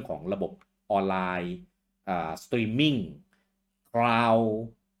ำเรื่องของระบบออนไลน์สตรีมมิ่งคลาวด์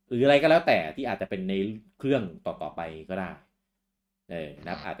หรืออะไรก็แล้วแต่ที่อาจจะเป็นในเครื่องต่อไปก็ได้น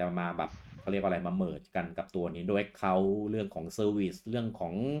ะครับอาจจะมาแบบเขาเรียกว่าอะไรมาเมิร์จกันกับตัวนี้โดยเขาเรื่องของเซอร์วิสเรื่องขอ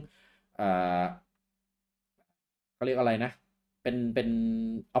งเขาเรียกอะไรนะเป็น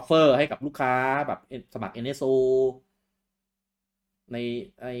ออฟเฟอร์ให้กับลูกค้าแบบสมัคร NSO ใ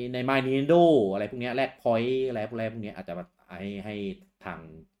น My Nintendo อะไรพวกนี้แลกพอยต์อะไรพวกนี้อาจจะให้ทาง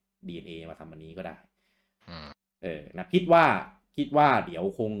DNA มาทำอันนี้ก็ได้นะคิดว่าเดี๋ยว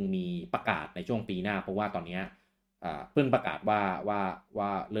คงมีประกาศในช่วงปีหน้าเพราะว่าตอนนี้เพิ่งประกาศว่า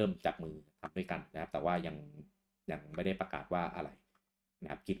เริ่มจับมือทำด้วยกันนะครับแต่ว่ายังไม่ได้ประกาศว่าอะไรน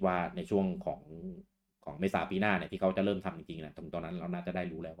ะครับคิดว่าในช่วงของเมษาปีหน้าเนี่ยที่เขาจะเริ่มทำจริงๆนะตอนนั้นเราน่าจะได้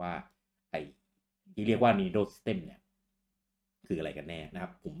รู้แล้วว่าไอ้ที่เรียกว่า Nintendo System เนี่ยคืออะไรกันแน่นะครั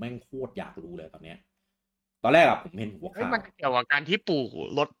บผมแม่งโคตรอยากรู้เลยตอนแรกผมเห็นหัวข่าวมันเกี่ยวกับการที่ปู่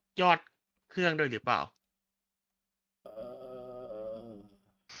ลดยอดเครื่องด้วยหรือเปล่า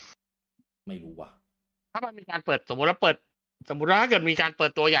ไม่รู้ว่ะถ้ามันมีการเปิดสมมติว่าถ้าเกิดมีการเปิ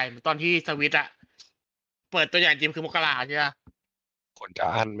ดตัวใหญ่ตอนที่สวิตเปิดตัวใหญ่จริงคือมกราใช่ไหมคนจะ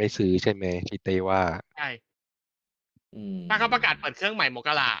อั้นไม่ซื้อใช่ไหมที่เต้ว่าใช่ถ้าเขาประกาศเปิดเครื่องใหม่มก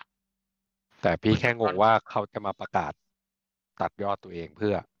ราแต่พี่แค่งงว่าเขาจะมาประกาศตัดยอดตัวเองเ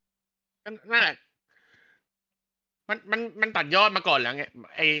พื่อนั่นแหละมันตัดยอดมาก่อนแล้วไง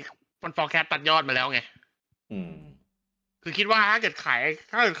มันฟอร์แคสต์ตัดยอดมาแล้วไงคือคิดว่าถ้าเกิด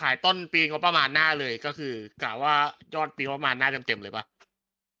ขายต้นปีงบประมาณหน้าเลยก็คือกะว่ายอดปีงบประมาณหน้าเต็มๆเลยป่ะ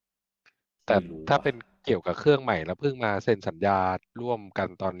แต่ถ้าเป็นเกี่ยวกับเครื่องใหม่แล้วเพิ่งมาเซ็นสัญญาร่วมกัน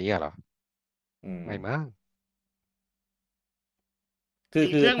ตอนนี้เหรอไม่มั้งคือเ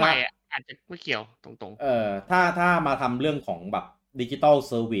ครื่องใหม่อาจจะไม่เกี่ยวตรงๆถ้ามาทำเรื่องของแบบดิจิตอล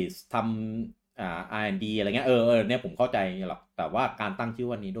เซอร์วิสทำR&D อะไรเงี้ยเนี่ยผมเข้าใจหรอกแต่ว่าการตั้งชื่อ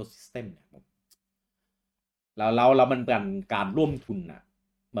ว่า Nido System เนี่ยแล้วมันเป็นการร่วมทุนอ่ะ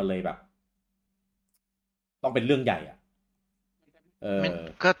มันเลยแบบ ต้องเป็นเรื่องใหญ่อ่ะ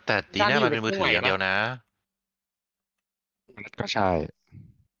ก็แต่ดีน่ามันเป็นมือถืออย่างเดียวนะก็ใช่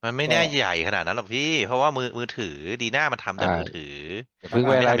มันไม่แน่ใหญ่ขนาดนั้นหรอกพี่เพราะว่ามือถือดีน่ามันทำแต่มือถือเพิ่งอ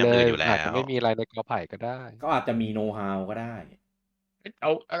ะไรเลยอาจจะไม่มีอะไรในกอไผ่ก็ได้ก็อาจจะมีโน้ตฮาวก็ได้เอ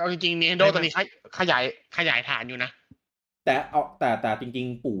าจริงๆ Nintendo ตอนนี้ขยายฐานอยู่นะแต่จริง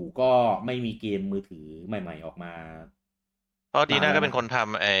ๆปู่ก็ไม่มีเกมมือถือใหม่ๆออกมาเพราะดีน่าก็เป็นคนท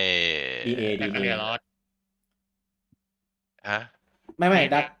ำDA ฮะไม่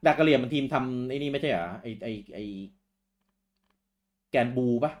ดักกะเรียมันทีมทำไอ้นี่ไม่ใช่เหรอไอแกนบู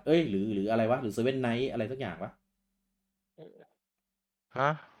ปะหรืออะไรวะหรือเซเว่นไนท์อะไรสักอย่างวะฮะ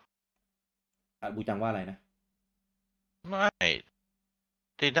บูจังว่าอะไรนะไม่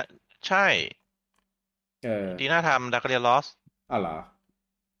ดีน่าใช่ดีน่าทำดักเรียลอสเหรอ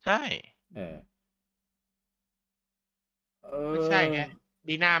ใช่ไม่ใช่ไง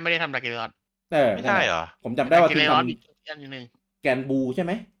ดีน่าไม่ได้ทำดักเรียลอสไม่ใช่เหรอผมจำได้ว่าทีมทำแกนบูใช่ไห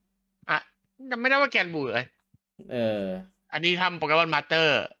มจำไม่ได้ว่าแกนบูเลยอันนี้ทำโปเกมอนมาสเตอ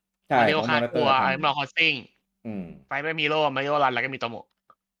ร์มาริโอคาร์ทัวร์มาริโอคอสซิ่งไฟไม่มีโลมาริโอรันแล้วก็มีโตโมะ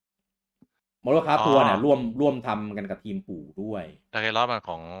มาริโอคาร์ทัวร์เนี่ยร่วมทำกันกับทีมปู่ด้วยดักเรียลอสมัน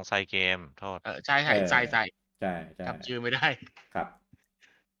ของไซเกมโทษใช่จำชื่อไม่ได้ครับ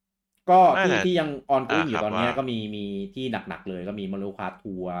ก็ที่ยังออนกุ้งอยู่ตอนนี้ก็มีที่หนักๆเลยก็มีมาริโอคาร์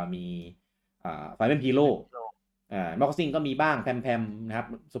ทัวร์มีไฟเป็นพีโร่มาร์คซิงก็มีบ้างแพมนะครับ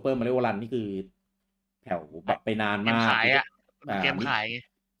ซูเปอร์มาริโอรันนี่คือแถวแบบไปนานมากเกมขาย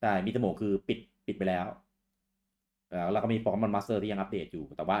ใช่มิโตโมะคือปิดไปแล้วแล้วก็มีโปเกมอนมาสเตอร์ที่ยังอัปเดตอยู่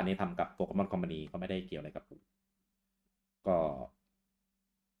แต่ว่าอันนี้ทำกับโปเกมอนคอมพานีก็ไม่ได้เกี่ยวอะไรกับปู่ก็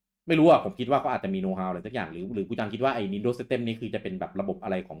ไม่รู้ผมคิดว่าเขาอาจจะมีโน้ตฮาวอะไรสักอย่างหรือกูจังคิดว่าไอ้ Nintendo System นี้คือจะเป็นแบบระบบอะ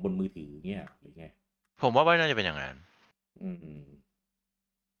ไรของบนมือถือเงี้ยหรือไงผมว่าไม่น่าจะเป็นอย่างนั้น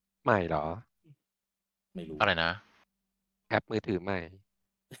ไม่หรอไม่รู้อะไรนะแอปมือถือใหม่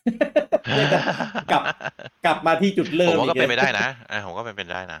กลับมาที่จุดเริ่มผมก็เป็นไปได้นะผมก็เป็นไป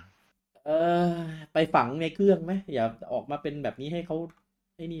ได้นะไปฝังในเครื่องไหมอย่าออกมาเป็นแบบนี้ให้เขา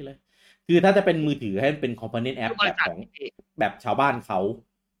ไอ้นี่เลยคือถ้าจะเป็นมือถือให้เป็น component app แบบของแบบชาวบ้านเขา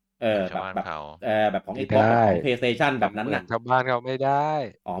แบบของ Xbox ของ PlayStation แบบนั้นน่ะชาวบ้านเขาไม่ได้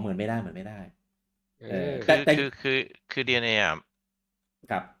เหมือนไม่ได้แต่คือ DNA อ่ะ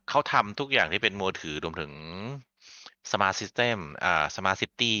ครับเขาทำทุกอย่างที่เป็นมือถือรวมถึง Smart System Smart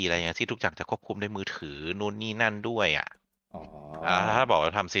City อะไรอย่างเงี้ยที่ทุกอย่างจะควบคุมด้วยมือถือนู่นนี่นั่นด้วยถ้าบอกว่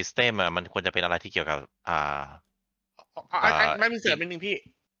าทำ System มันควรจะเป็นอะไรที่เกี่ยวกับไม่มีเสริมนิดนึงพี่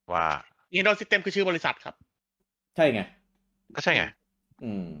ว่า Nintendo System คือชื่อบริษัทครับใช่ไงก็ใช่ไง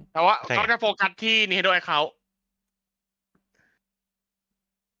แต่ว่าเขาจะโฟกัสที่ Nintendo Account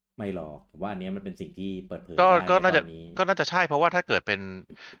ไม่หรอกผมว่าอันนี้มันเป็นสิ่งที่เปิดเผยก็น่าจะใช่เพราะว่าถ้าเกิดเป็น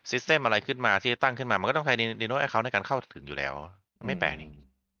ซิสเต็มอะไรขึ้นมาที่ตั้งขึ้นมามันก็ต้องใช้ Nintendo Account ในการเข้าถึงอยู่แล้วไม่แปลกนี่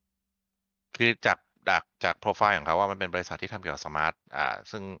คือจากโปรไฟล์ของเขาว่ามันเป็นบริษัทที่ทำเกี่ยวกับสมาร์ท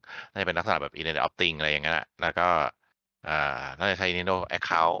ซึ่งน่าจะเป็นลักษณะแบบ Internet of Things อะไรอย่างเงี้ยแล้วก็น่าจะใช้ Nintendo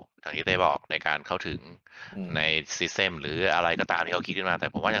Account ทางที่ได้บอกในการเข้าถึงในซิสเต็มหรืออะไรก็ตามที่เขาคิดขึ้นมาแต่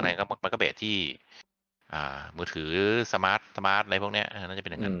ผมว่าอย่างไรก็มันก็เบสที่มือถือสมาร์ทอะไรพวกเนี้ยน่าจะเป็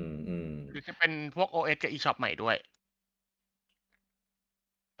นอย่างนั้นหรือจะเป็นพวก OS กับ eShop ใหม่ด้วย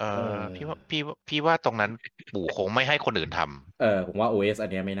พี่ว่าตรงนั้นปู่คงไม่ให้คนอื่นทำผมว่า OS อั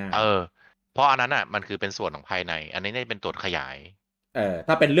นนี้ไม่น่าเพราะอันนั้นมันคือเป็นส่วนของภายในอันนี้ได้เป็นตัวขยาย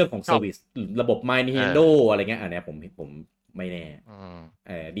ถ้าเป็นเรื่องของเซอร์วิสระบบ My Nintendo อะไรเงี้ยอันนี้ผมไม่แน่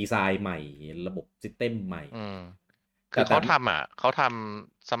ดีไซน์ใหม่ระบบซิสเต็มใหม่คือเขาท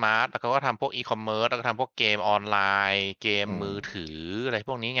ำสมาร์ทแล้วเขาก็ทำพวกอีคอมเมิร์ซแล้วก็ทำพวกเกมออนไลน์เกมมือถืออะไร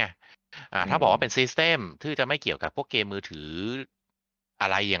พวกนี้ไงถ้าบอกว่าเป็นซิสเต็มที่จะไม่เกี่ยวกับพวกเกมมือถืออะ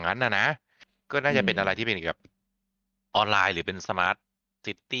ไรอย่างนั้นนะก็น่าจะเป็นอะไรที่เป็นเกี่ยวกับออนไลน์หรือเป็นสมาร์ท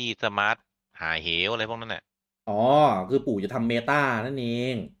ซิตี้สมาร์ทหาเหวอะไรพวกนั้นแหละคือปู่จะทำเมตานั่นเอ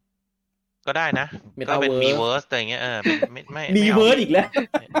งก็ได้นะก็เป็นมีเวิร์สอะไรเงี้ยไม่มีเวิร์สอีกแล้ว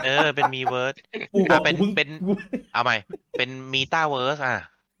เป็นมีเวิร์สเป็นเอาใหม่เป็นมีตาเวิร์ส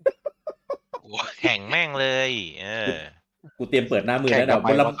แข่งแม่งเลยกูเตรียมเปิดหน้ามือแล้ว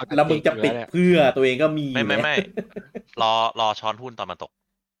แล้วมึงจะปิดเพื่อตัวเองก็มีไม่รอช้อนหุ้นตอนมันตก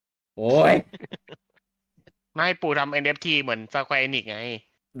โอ้ยไม่ปู่ทำ NFT เหมือน Square Enix ไง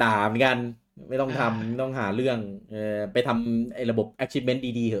ด่าเหมือนกัน ไม่ต้องทำไม่ต้องหาเรื่องไปทำไอ้ระบบ achievement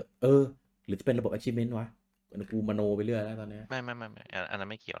ดีๆเหอะหรือจะเป็นระบบ achievement วะกูมโนไปเรื่อยแล้วตอนนี้ไม่อันนั้น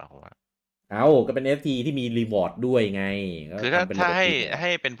ไม่เกี่ยวหรอกผมว่าก็เป็น FT ที่มีรีวอร์ดด้วยไงคือถ้าให้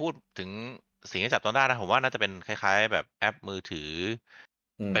เป็นพูดถึงสิ่งที่จับต้องได้นะผมว่าน่าจะเป็นคล้ายๆแบบแอปมือถือ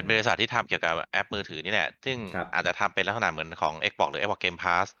เป็นบริษัทที่ทำเกี่ยวกับแอปมือถือนี่แหละซึ่งอาจจะทำเป็นลักษณะเหมือนของ Xbox หรือ Xbox Game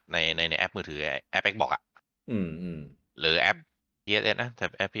Pass ในแอปมือถือแอป Xbox อ่ะหรือแอป PSN นะแต่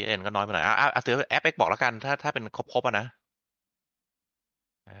แอป PSN ก็น้อยไปหน่อยเอาถือแอป Xbox แล้วกันถ้าเป็นครบนะ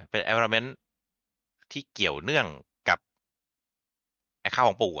เป็น environment ที่เกี่ยวเนื่องกับไอ้ข้าวข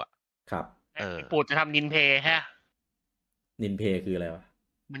องปู่อ่ะครับปู่จะทำนินเพย์ฮะนินเพย์คืออะไรวะ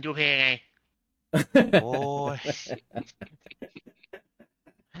มันยูเพย์ไงโอ้ย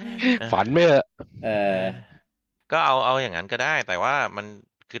ฝันไม่ก็เอาอย่างนั้นก็ได้แต่ว่ามัน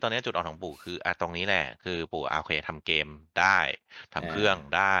คือตอนนี้จุดอ่อนของปู่คือตรงนี้แหละคือปู่โอเคทำเกมได้ทำเครื่อง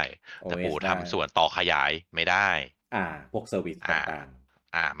ได้แต่ปู่ทำส่วนต่อขยายไม่ได้พวกเซอร์วิสต่าง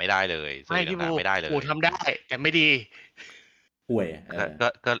ๆไม่ได้เลยไม่ที่ปู่ไม่ได้เลยปู่ทำได้แต่ไม่ดีห่วย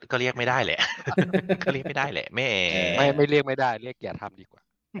ก็เรียกไม่ได้แหละก็เรียกไม่ได้แหละไม่เรียกไม่ได้เรียกอย่าทำดีกว่า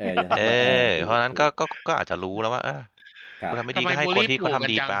เพราะนั้นก็อาจจะรู้แล้วว่าคุณทำไม่ดีก็ให้คนที่เขาท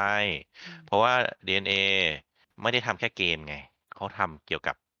ำดีไปเพราะว่า DNA ไม่ได้ทำแค่เกมไงเขาทำเกี่ยว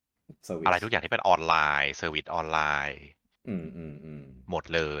กับอะไรทุกอย่างที่เป็นออนไลน์เซอร์วิสออนไลน์หมด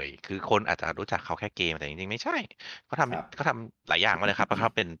เลยคือคนอาจจะรู้จักเขาแค่เกมแต่จริงๆไม่ใช่เขาทำหลายอย่างมาเลยครับเพราะเขา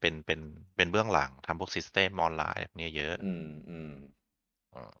เป็นเบื้องหลังทำพวกซิสเต็มออนไลน์เนี่ยเยอะ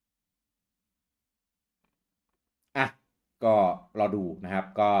ก็รอดูนะครับ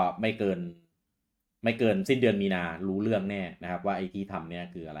ก็ไม่เกินสิ้นเดือนมีนารู้เรื่องแน่นะครับว่าไอ้ที่ทำเนี่ย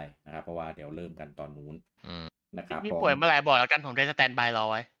คืออะไรนะครับเพราะว่าเดี๋ยวเริ่มกันตอนนู้นนะครับพี่ป่วยเมื่อไหร่บอกแล้วกันผมได้สแตนบายรอ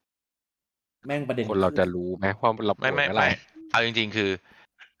ไว้แม่งประเด็นคนเราจะรู้ไหมว่าเราป่วยเมื่อไหร่เอาจริงๆคือ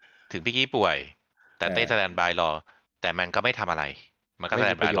ถึงพี่กี้ป่วยแต่เต้สแตนบายรอแต่มันก็ไม่ทำอะไรมันก็สแ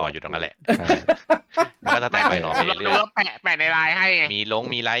ตนบายรออยู่ตรงนั้นแหละมันก็สแตนบายรอไปเรื่อยๆแปะในไลน์ให้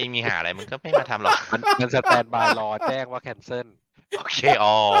มีไลน์มีหาอะไรมันก็ไม่มาทำหรอกมันสแตนบายรอแจ้งว่าแคนเซิลโอเค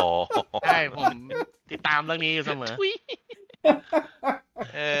ใช่ผมติดตามเรื่องนี้อยู่เสมอ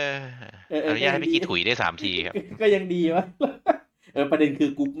อนุญาตให้พี่กี้ถุยได้3 ทีครับก็ยังดีวะประเด็นคือ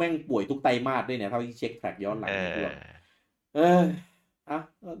กูแม่งป่วยทุกไตรมาสด้วยเนี่ยเท่าที่เช็คแทร็กย้อนหลัง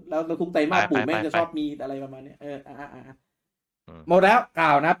แล้วทุกไตรมาสปู่แม่งจะชอบมีอะไรประมาณนี้หมดแล้วกล่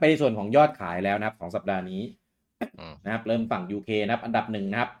าวนะไปส่วนของยอดขายแล้วนะครับของสัปดาห์นี้นะครับเริ่มฝั่ง UK นะครับอันดับ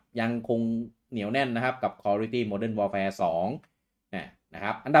1นะครับยังคงเหนียวแน่นนะครับกับ Call of Duty Modern Warfare 2นะค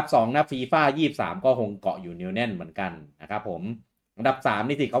รับอันดับ2นะ FIFA 23ก็คงเกาะอยู่เหนียวแน่นเหมือนกันนะครับผมอันดับ3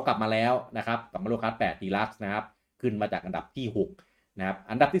นี่สิเขากลับมาแล้วนะครับกับ Mario Kart 8 Deluxe นะครับขึ้นมาจากอันดับที่6นะครับ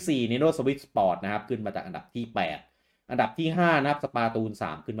อันดับที่4 Nintendo Switch Sport นะครับขึ้นมาจากอันดับที่8อันดับที่5นะครับ Splatoon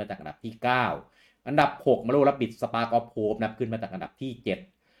 3ขึ้นมาจากอันดับที่9อันดับ6 Mario Rabbids Spark of Hope นะครับขึ้นมาจากอันดับที่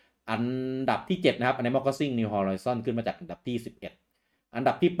7อันดับที่7นะครับ Animal Crossing New Horizon ขึ้นมาจากอันดับที่11อัน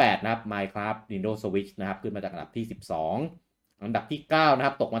ดับที่8นะครับ Minecraft Nintendo Switch นะครับขึ้นมาจากอันดับที่12อันดับที่9นะค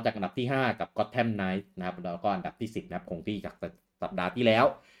รับตกมาจากอันดับที่5กับ Gotham Knights นะครับแล้วก็อันดับที่10นะครับคงที่จากสัปดาห์ที่แล้ว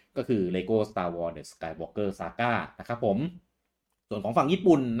ก็คือ Lego Star Wars The Skywalker Saga นะครับผมส่วนของฝั่งญี่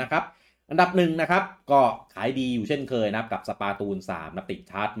ปุ่นนะครับอันดับ1นะครับก็ขายดีอยู่เช่นเคยนะครับกับ Splatoon 3นะติด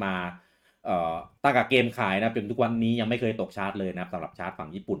ชาร์ตมาตั้งแต่เกมขายนะจนทุกวันนี้ยังไม่เคยตกชาร์ตเลยนะครับสำหรับชาร์ตฝั่ง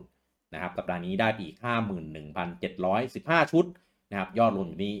ญี่ปุ่นนะครับสัปดาห์นี้ได้ไปอีก 51,715 ชุดนะครับยอดรวม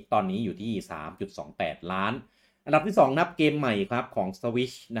อยู่นี้ตอนนี้อยู่ที่ 3.28 ล้านอันดับที่2นับเกมใหม่ครับของ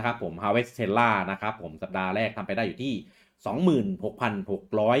Switch นะครับผม Harvestella นะครับผมสัปดาห์แรกทำไปได้อยู่ที่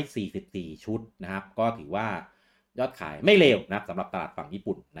 26,644 ชุดนะครับก็ถือว่ายอดขายไม่เลวนะครับสำหรับตลาดฝั่งญี่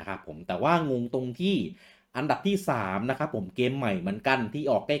ปุ่นนะครับผมแต่ว่างงตรงที่อันดับที่3นะครับผมเกมใหม่เหมือนกันที่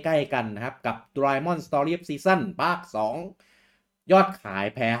ออกใกล้ๆกันนะครับกับ Doraemon Story of Season ภาค2ยอดขาย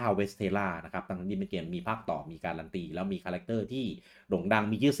แพ้ Harvestella นะครับทั้งที่เป็นเกมมีภาคต่อมีการันตีแล้วมีคาแรคเตอร์ที่โด่งดัง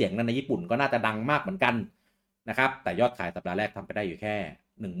มีชื่อเสียงในญี่ปุ่นก็น่าจะดังมากเหมือนกันนะครับแต่ยอดขายสัปดาห์แรกทำไปได้อยู่แค่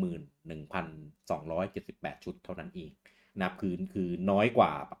 11,278 ชุดเท่านั้นเองนะครับคือน้อยกว่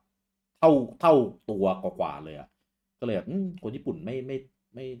าเท่าตัวกว่าเลยอ่ะก็เลยคนญี่ปุ่นไ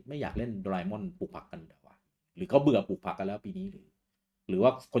ม่อยากเล่นโดราเอมอนปลูกผักกันหรอหรือเขาเบื่อปลูกผักกันแล้วปีนี้หรือว่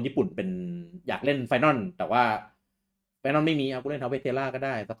าคนญี่ปุ่นเป็นอยากเล่นไฟนอลแต่ว่าไฟนอลไม่มีเอากูเล่นHarvestellaก็ไ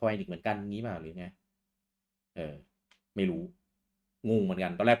ด้สควอเอนอีกเหมือนกันงี้มาหรือไงไม่รู้งงเหมือนกั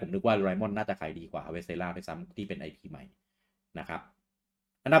นตอนแรกผมนึกว่าโดราเอมอนน่าจะขายดีกว่า Harvestella ด้วยซ้ำที่เป็น IP ใหม่นะครับ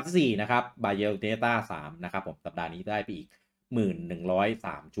อันดับที่4นะครับ Bayonetta 3นะครับผมสัปดาห์นี้ได้ไปอีก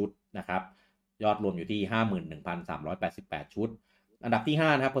 1,103 ชุดนะครับยอดรวมอยู่ที่ 51,388 ชุดอันดับที่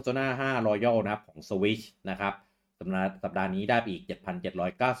5นะครับ Persona 5 Royal นะครับของ Switch นะครับ สัปดาห์นี้ได้ไปอีก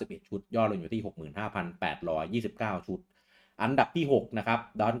 7,791 ชุดยอดลงอยู่ที่ 65,829 ชุดอันดับที่6นะครับ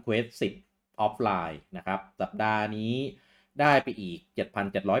Dawn Quest 10 Offline นะครับสัปดาห์นี้ได้ไปอีก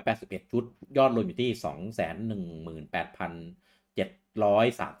 7,781 ชุดยอดรวมอยู่ที่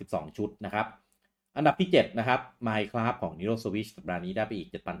 218,732 ชุดนะครับอันดับที่7นะครับ Minecraft ของ Nintendo Switch สัปดาห์นี้ได้ไปอีก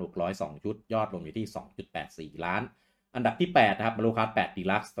 7,602 ชุดยอดรวมอยู่ที่ 2.84 ล้านอันดับที่8นะครับ Mario Kart 8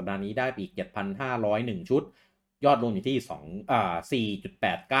 Deluxe สัปดาห์นี้ได้ไปอีก 7,501 ชุดยอดรวมอยู่ที่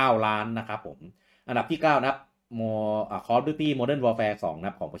 4.89 ล้านนะครับผมอันดับที่9นะครับCall of Duty Modern Warfare 2นะค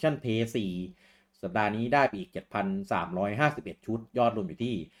รับของเวอร์ชัน PS4 สัปดาห์นี้ได้ไปอีก 7,351 ชุดยอดรวมอยู่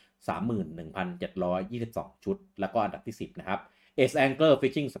ที่ 31,722 ชุดแล้วก็อันดับที่10นะครับ Ace Angler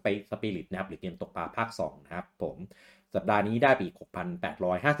Fishing Spirit นะครับหรือเกมตกปลาภาค2นะครับผมสัปดาห์นี้ได้ไปอีก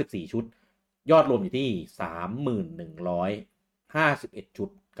 6,854 ชุดยอดรวมอยู่ที่ 31,151 ชุด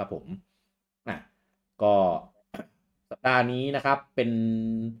ครับผมก็สัปดาห์นี้นะครับเป็น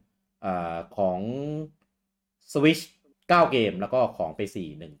ของ Switch 9 เกมแล้วก็ของไป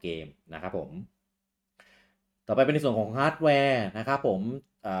4 1 เกมนะครับผมต่อไปเป็นในส่วนของฮาร์ดแวร์นะครับผม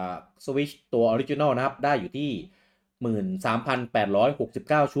Switch ตัว Original นะครับได้อยู่ที่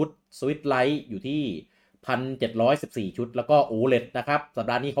 13,869 ชุด Switch Lite อยู่ที่ 1,714 ชุดแล้วก็ OLED นะครับสัป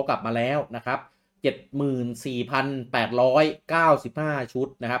ดาห์นี้เขากลับมาแล้วนะครับ 74,895 ชุด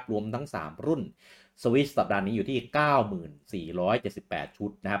นะครับรวมทั้ง3รุ่นSwitch สัปดาห์นี้อยู่ที่ 9,478 ชุ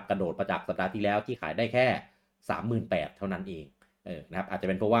ดนะครับกระโดดมาจากสัปดาห์ที่แล้วที่ขายได้แค่ 38,000 เท่านั้นเองนะครับอาจจะ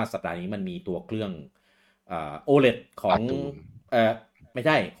เป็นเพราะว่าสัปดาห์นี้มันมีตัวเครื่องOLED ของไม่ใ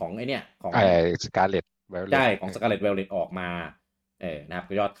ช่ของไอเนี่ยของScarlett Violet ใช่ของ Scarlett Violet ออกมานะครับ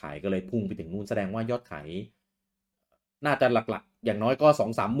ก็ยอดขายก็เลยพุ่งไปถึงนู่นแสดงว่ายอดขายน่าจะหลักๆอย่างน้อยก็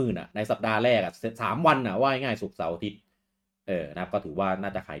 2-3 หมื่นในสัปดาห์แรก3 วันว่าง่ายๆศุกร์เสาร์อาทิตย์นะครับก็ถือว่าน่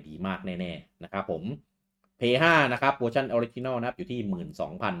าจะขายดีมากแน่ๆนะครับผม PS5 นะครับเวอร์ชันออริจินอลนะครับอยู่ที่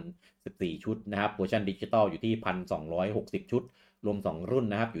 12,014 ชุดนะครับเวอร์ชันดิจิตอลอยู่ที่ 1,260 ชุดรวม2รุ่น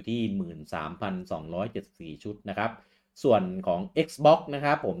นะครับอยู่ที่ 13,274 ชุดนะครับส่วนของ Xbox นะค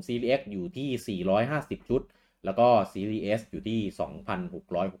รับผม Series X อยู่ที่ 450 ชุดแล้วก็ Series S อยู่ที่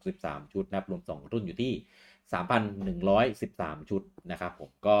 2,663 ชุดนะครับรวม2รุ่นอยู่ที่ 3,113 ชุดนะครับผ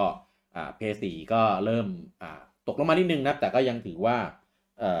มก็PS4 ก็เริ่มตกลงมานิดนึงนะแต่ก็ยังถือว่า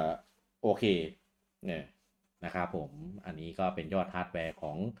โอเคเนี่ยนะครับผมอันนี้ก็เป็นยอดฮาร์ดแวร์ข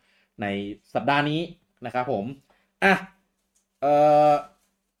องในสัปดาห์นี้นะครับผมเ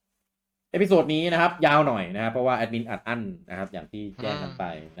อพิโซดนี้นะครับยาวหน่อยนะครับเพราะว่าแอดมินอัดอั้นนะครับอย่างที่แจ้งกันไป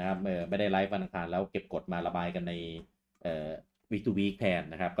นะครับไม่ได้ไลฟ์วันอังคารแล้วเก็บกดมาระบายกันในweek to week แทน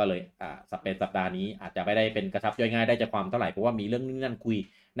นะครับก็เลยสัปดาห์นี้อาจจะไม่ได้เป็นกระชับย่อยง่ายได้ใจความเท่าไหร่เพราะว่ามีเรื่องนี้นั่นคุย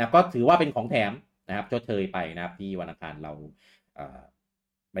นะก็ถือว่าเป็นของแถมนะครับชดเชยไปนะครับที่วันอังคารเรา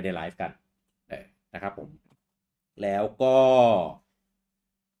ไม่ได้ไลฟ์กันนะครับผมแล้วก็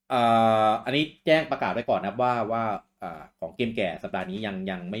อันนี้แจ้งประกาศไว้ก่อนนะว่าของเกมแก่สัปดาห์นี้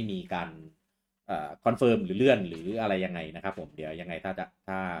ยังไม่มีการคอนเฟิร์มหรือเลื่อนหรืออะไรยังไงนะครับผมเดี๋ยวยังไง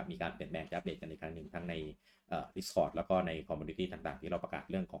ถ้ามีการเปลี่ยนแปลงจะอัปเดตกันอีกครั้งหนึ่งทั้งในDiscord แล้วก็ในคอมมูนิตี้ต่างๆที่เราประกาศ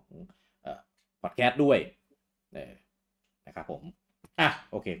เรื่องของพอดแคสต์ด้วยนะครับผม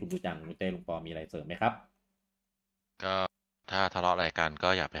โอเคคุณผู้จังคุณเต้ลุงปอมีอะไรเสริมไหมครับก็ถ้าทะเลาะอะไรกันก็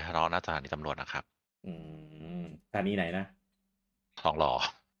อย่าไปทะเลาะหน้าสถานีตำรวจนะครับสถานีไหนนะทองหล่อ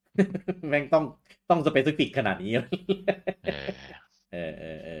แม่งต้องสเปซิฟิกขนาดนี้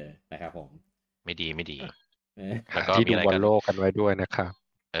นะครับผมไม่ดีแล้วก็มีอะไรกันโลกกันไว้ด้วยนะครับ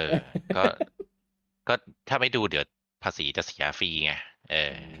ก็ถ้าไม่ดูเดี๋ยวภาษีจะเสียฟรีไง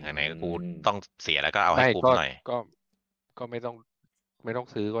ไหนกูต้องเสียแล้วก็เอาให้กูหน่อยก็ไม่ต้อง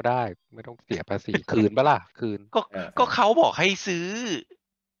ซื้อก็ได้ไม่ต้องเสียภาษีคืนปะล่ะคืนก็เขาบอกให้ซื้อ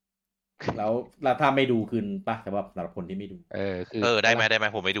แล้วถ้าไม่ดูคืนป่ะสำหรับคนที่ไม่ดูได้ไหม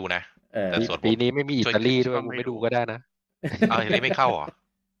ผมไม่ดูนะแต่ส่วนปีนี้ไม่มีอิตาลีด้วยผมไม่ดูก็ได้นะอิตาลีไม่เข้าหรอ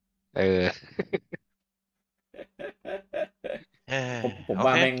ผม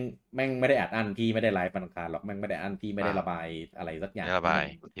ว่าแม่งไม่ได้อัดอั้นที่ไม่ได้ไลฟ์วันอังคารหรอกแม่งไม่ได้อั้นที่ไม่ได้ระบายอะไรสักอย่างระบาย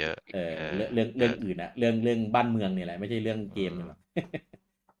เยอะเรื่องอื่นนะเรื่องบ้านเมืองนี่แหละไม่ใช่เรื่องเกมหรอก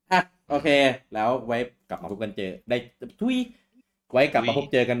โอเคแล้วไว้กลับมาพบกันได้ไว้กลับมาพบ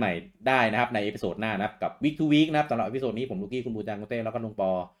เจอกันใหม่ได้นะครับในเอพิโซดหน้านะครับกับ Week to Week นะครับสำหรับเอพิโซดนี้ผมลูกี้คุณบูจังคุณเต้แล้วก็ลุงปอ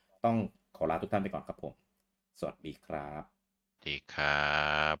ต้องขอลาทุกท่านไปก่อนครับผมสวัสดีครับดีครั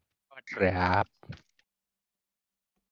บครับ